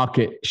our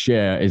market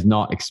share is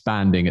not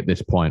expanding at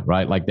this point,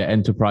 right? Like the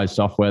enterprise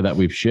software that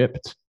we've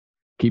shipped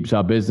keeps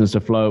our business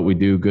afloat. We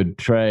do good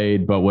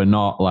trade, but we're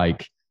not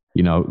like,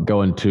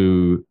 going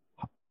to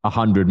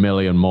 100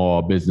 million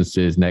more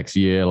businesses next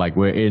year. Like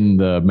we're in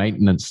the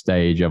maintenance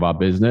stage of our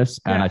business.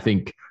 And I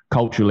think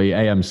culturally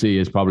AMC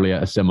is probably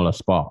at a similar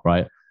spot,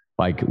 right?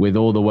 Like with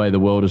all the way the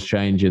world has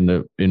changed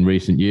in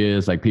recent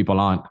years, like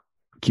people aren't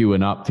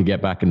queuing up to get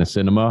back in the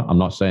cinema. I'm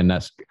not saying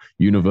that's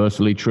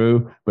universally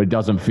true, but it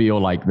doesn't feel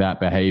like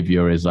that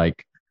behavior is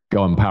like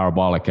going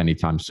parabolic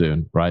anytime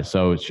soon, right?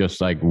 So it's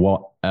just like,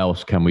 what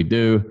else can we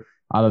do?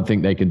 I don't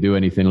think they can do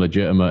anything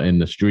legitimate in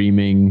the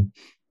streaming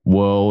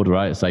world,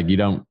 right? It's like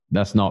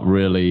that's not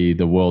really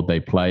the world they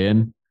play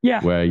in.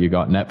 Yeah. Where you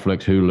got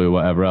Netflix, Hulu,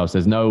 whatever else.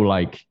 There's no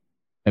like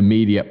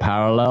immediate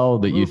parallel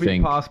that you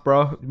think Pass,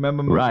 bro.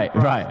 Remember Movie right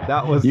Pass? Right,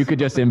 that was you could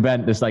just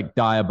invent this like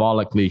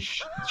diabolically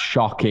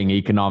shocking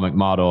economic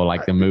model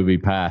like the Movie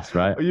Pass,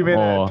 right? You mean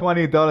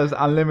 $20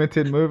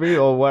 unlimited movie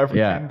or whatever?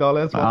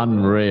 $10?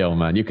 Unreal,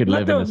 man. You could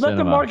live in the cinema. Let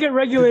the market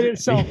regulate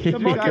itself. The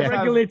market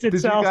regulates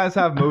itself. Did you guys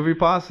have Movie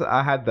Pass?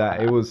 I had that.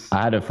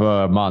 I had it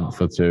for a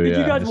month or two. Did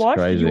you guys watch?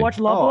 Crazy. Did you watch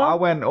Love? I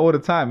went all the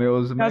time. It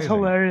was amazing. That's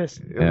hilarious.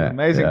 It was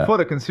amazing for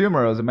the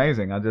consumer. It was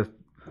amazing. I just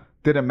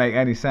didn't make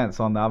any sense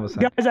on the other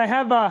side. Guys, I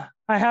have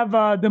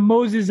the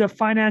Moses of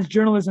finance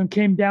journalism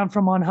came down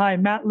from on high.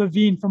 Matt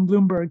Levine from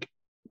Bloomberg,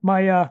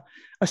 my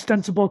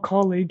ostensible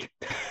colleague.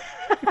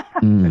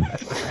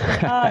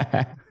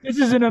 This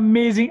is an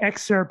amazing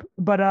excerpt,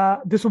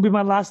 but this will be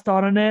my last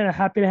thought on it. I'm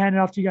happy to hand it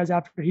off to you guys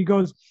after. He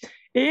goes,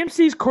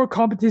 AMC's core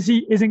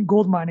competency isn't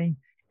gold mining,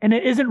 and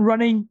it isn't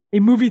running a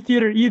movie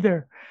theater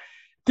either.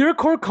 Their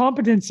core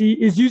competency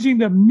is using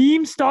the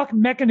meme stock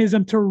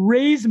mechanism to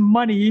raise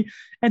money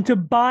and to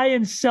buy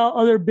and sell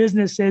other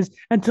businesses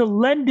and to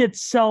lend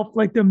itself,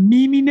 like the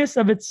meminess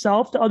of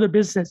itself, to other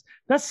businesses.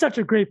 That's such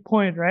a great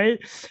point, right?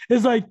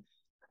 It's like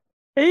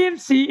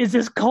AMC is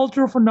this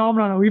cultural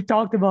phenomenon that we've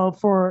talked about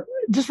for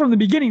just from the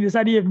beginning, this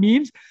idea of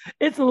memes.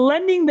 It's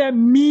lending that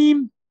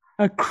meme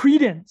a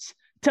credence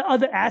to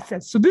other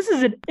assets. So this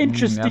is an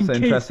interesting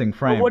case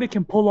frame of what it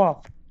can pull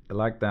off. I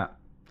like that.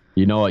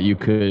 You know what? You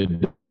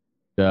could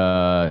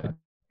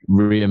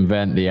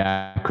reinvent the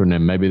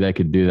acronym. Maybe they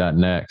could do that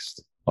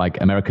next.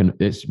 Like American,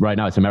 right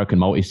now it's American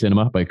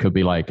Multi-Cinema, but it could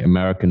be like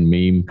American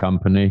Meme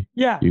Company.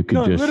 Yeah. You could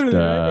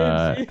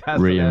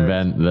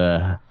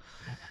reinvent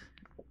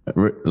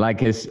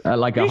like it's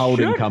like a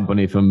holding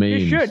company for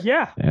memes. They should,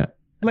 yeah.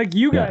 Like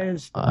Yuga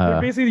is.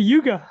 They're basically the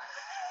Yuga.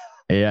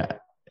 Yeah.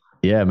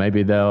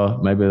 Maybe they'll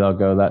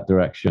go that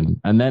direction.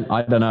 And then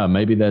I don't know.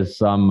 Maybe there's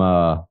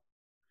some.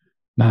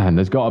 Man,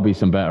 there's got to be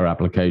some better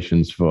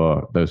applications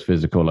for those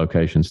physical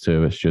locations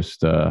too. It's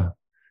just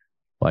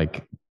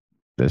like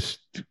this.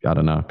 I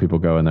don't know. People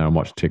go in there and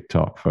watch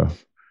TikTok for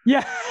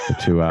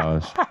 2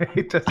 hours.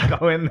 Just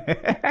go in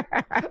there.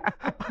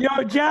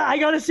 Yo, Jack, I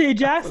gotta say,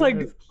 Jack's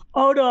like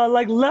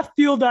like left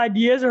field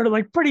ideas are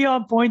like pretty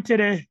on point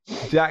today.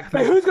 Jack,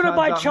 like, who's gonna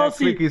buy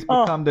Chelsea? Next week he's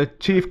become the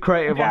chief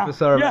creative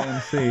officer of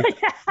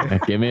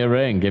AMC. Give me a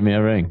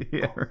ring.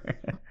 Yeah.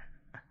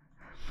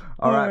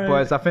 All right,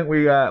 boys. I think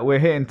we're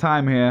hitting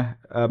time here.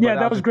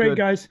 That was great,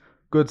 guys.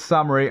 Good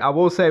summary. I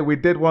will say we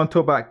did want to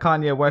talk about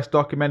Kanye West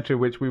documentary,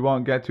 which we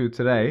won't get to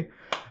today.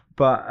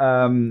 But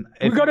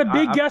we've got a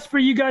big guest for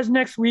you guys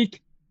next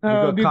week.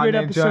 It'll be a great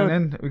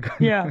episode.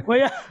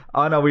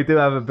 Oh no, we do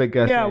have a big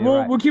guest. Yeah,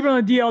 we'll keep it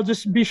on the DL.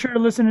 Just be sure to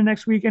listen to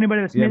next week.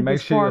 Anybody that's made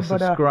this far, make sure you're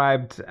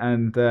subscribed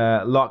and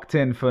locked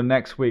in for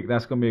next week.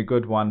 That's gonna be a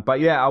good one.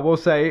 But I will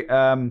say.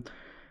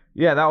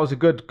 That was a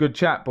good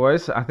chat,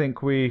 boys. I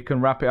think we can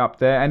wrap it up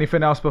there.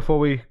 Anything else before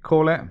we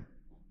call it?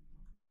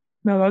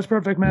 No, that was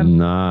perfect, man.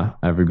 Nah,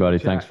 everybody,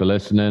 thanks for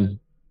listening.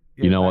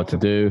 You know what to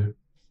do.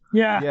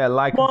 Yeah,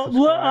 like. Well,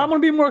 I'm gonna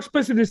be more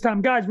explicit this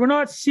time, guys. We're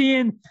not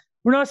seeing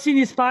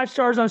these 5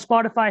 stars on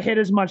Spotify hit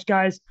as much,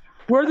 guys.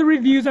 Where are the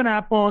reviews on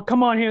Apple?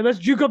 Come on here, let's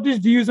juke up these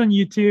views on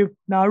YouTube.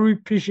 Now I really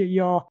appreciate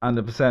y'all.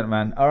 100%,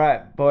 man. All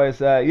right, boys.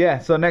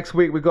 So next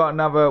week we got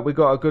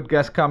a good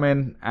guest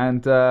coming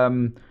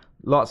and.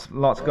 Lots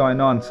going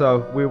on.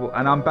 So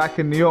and I'm back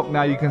in New York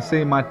now. You can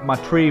see my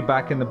tree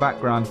back in the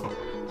background.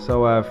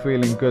 So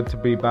feeling good to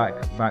be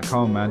back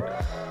home, man.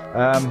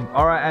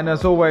 All right, and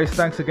as always,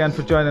 thanks again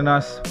for joining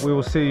us. We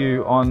will see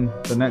you on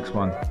the next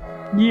one.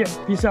 Yeah,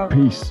 peace out.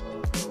 Peace.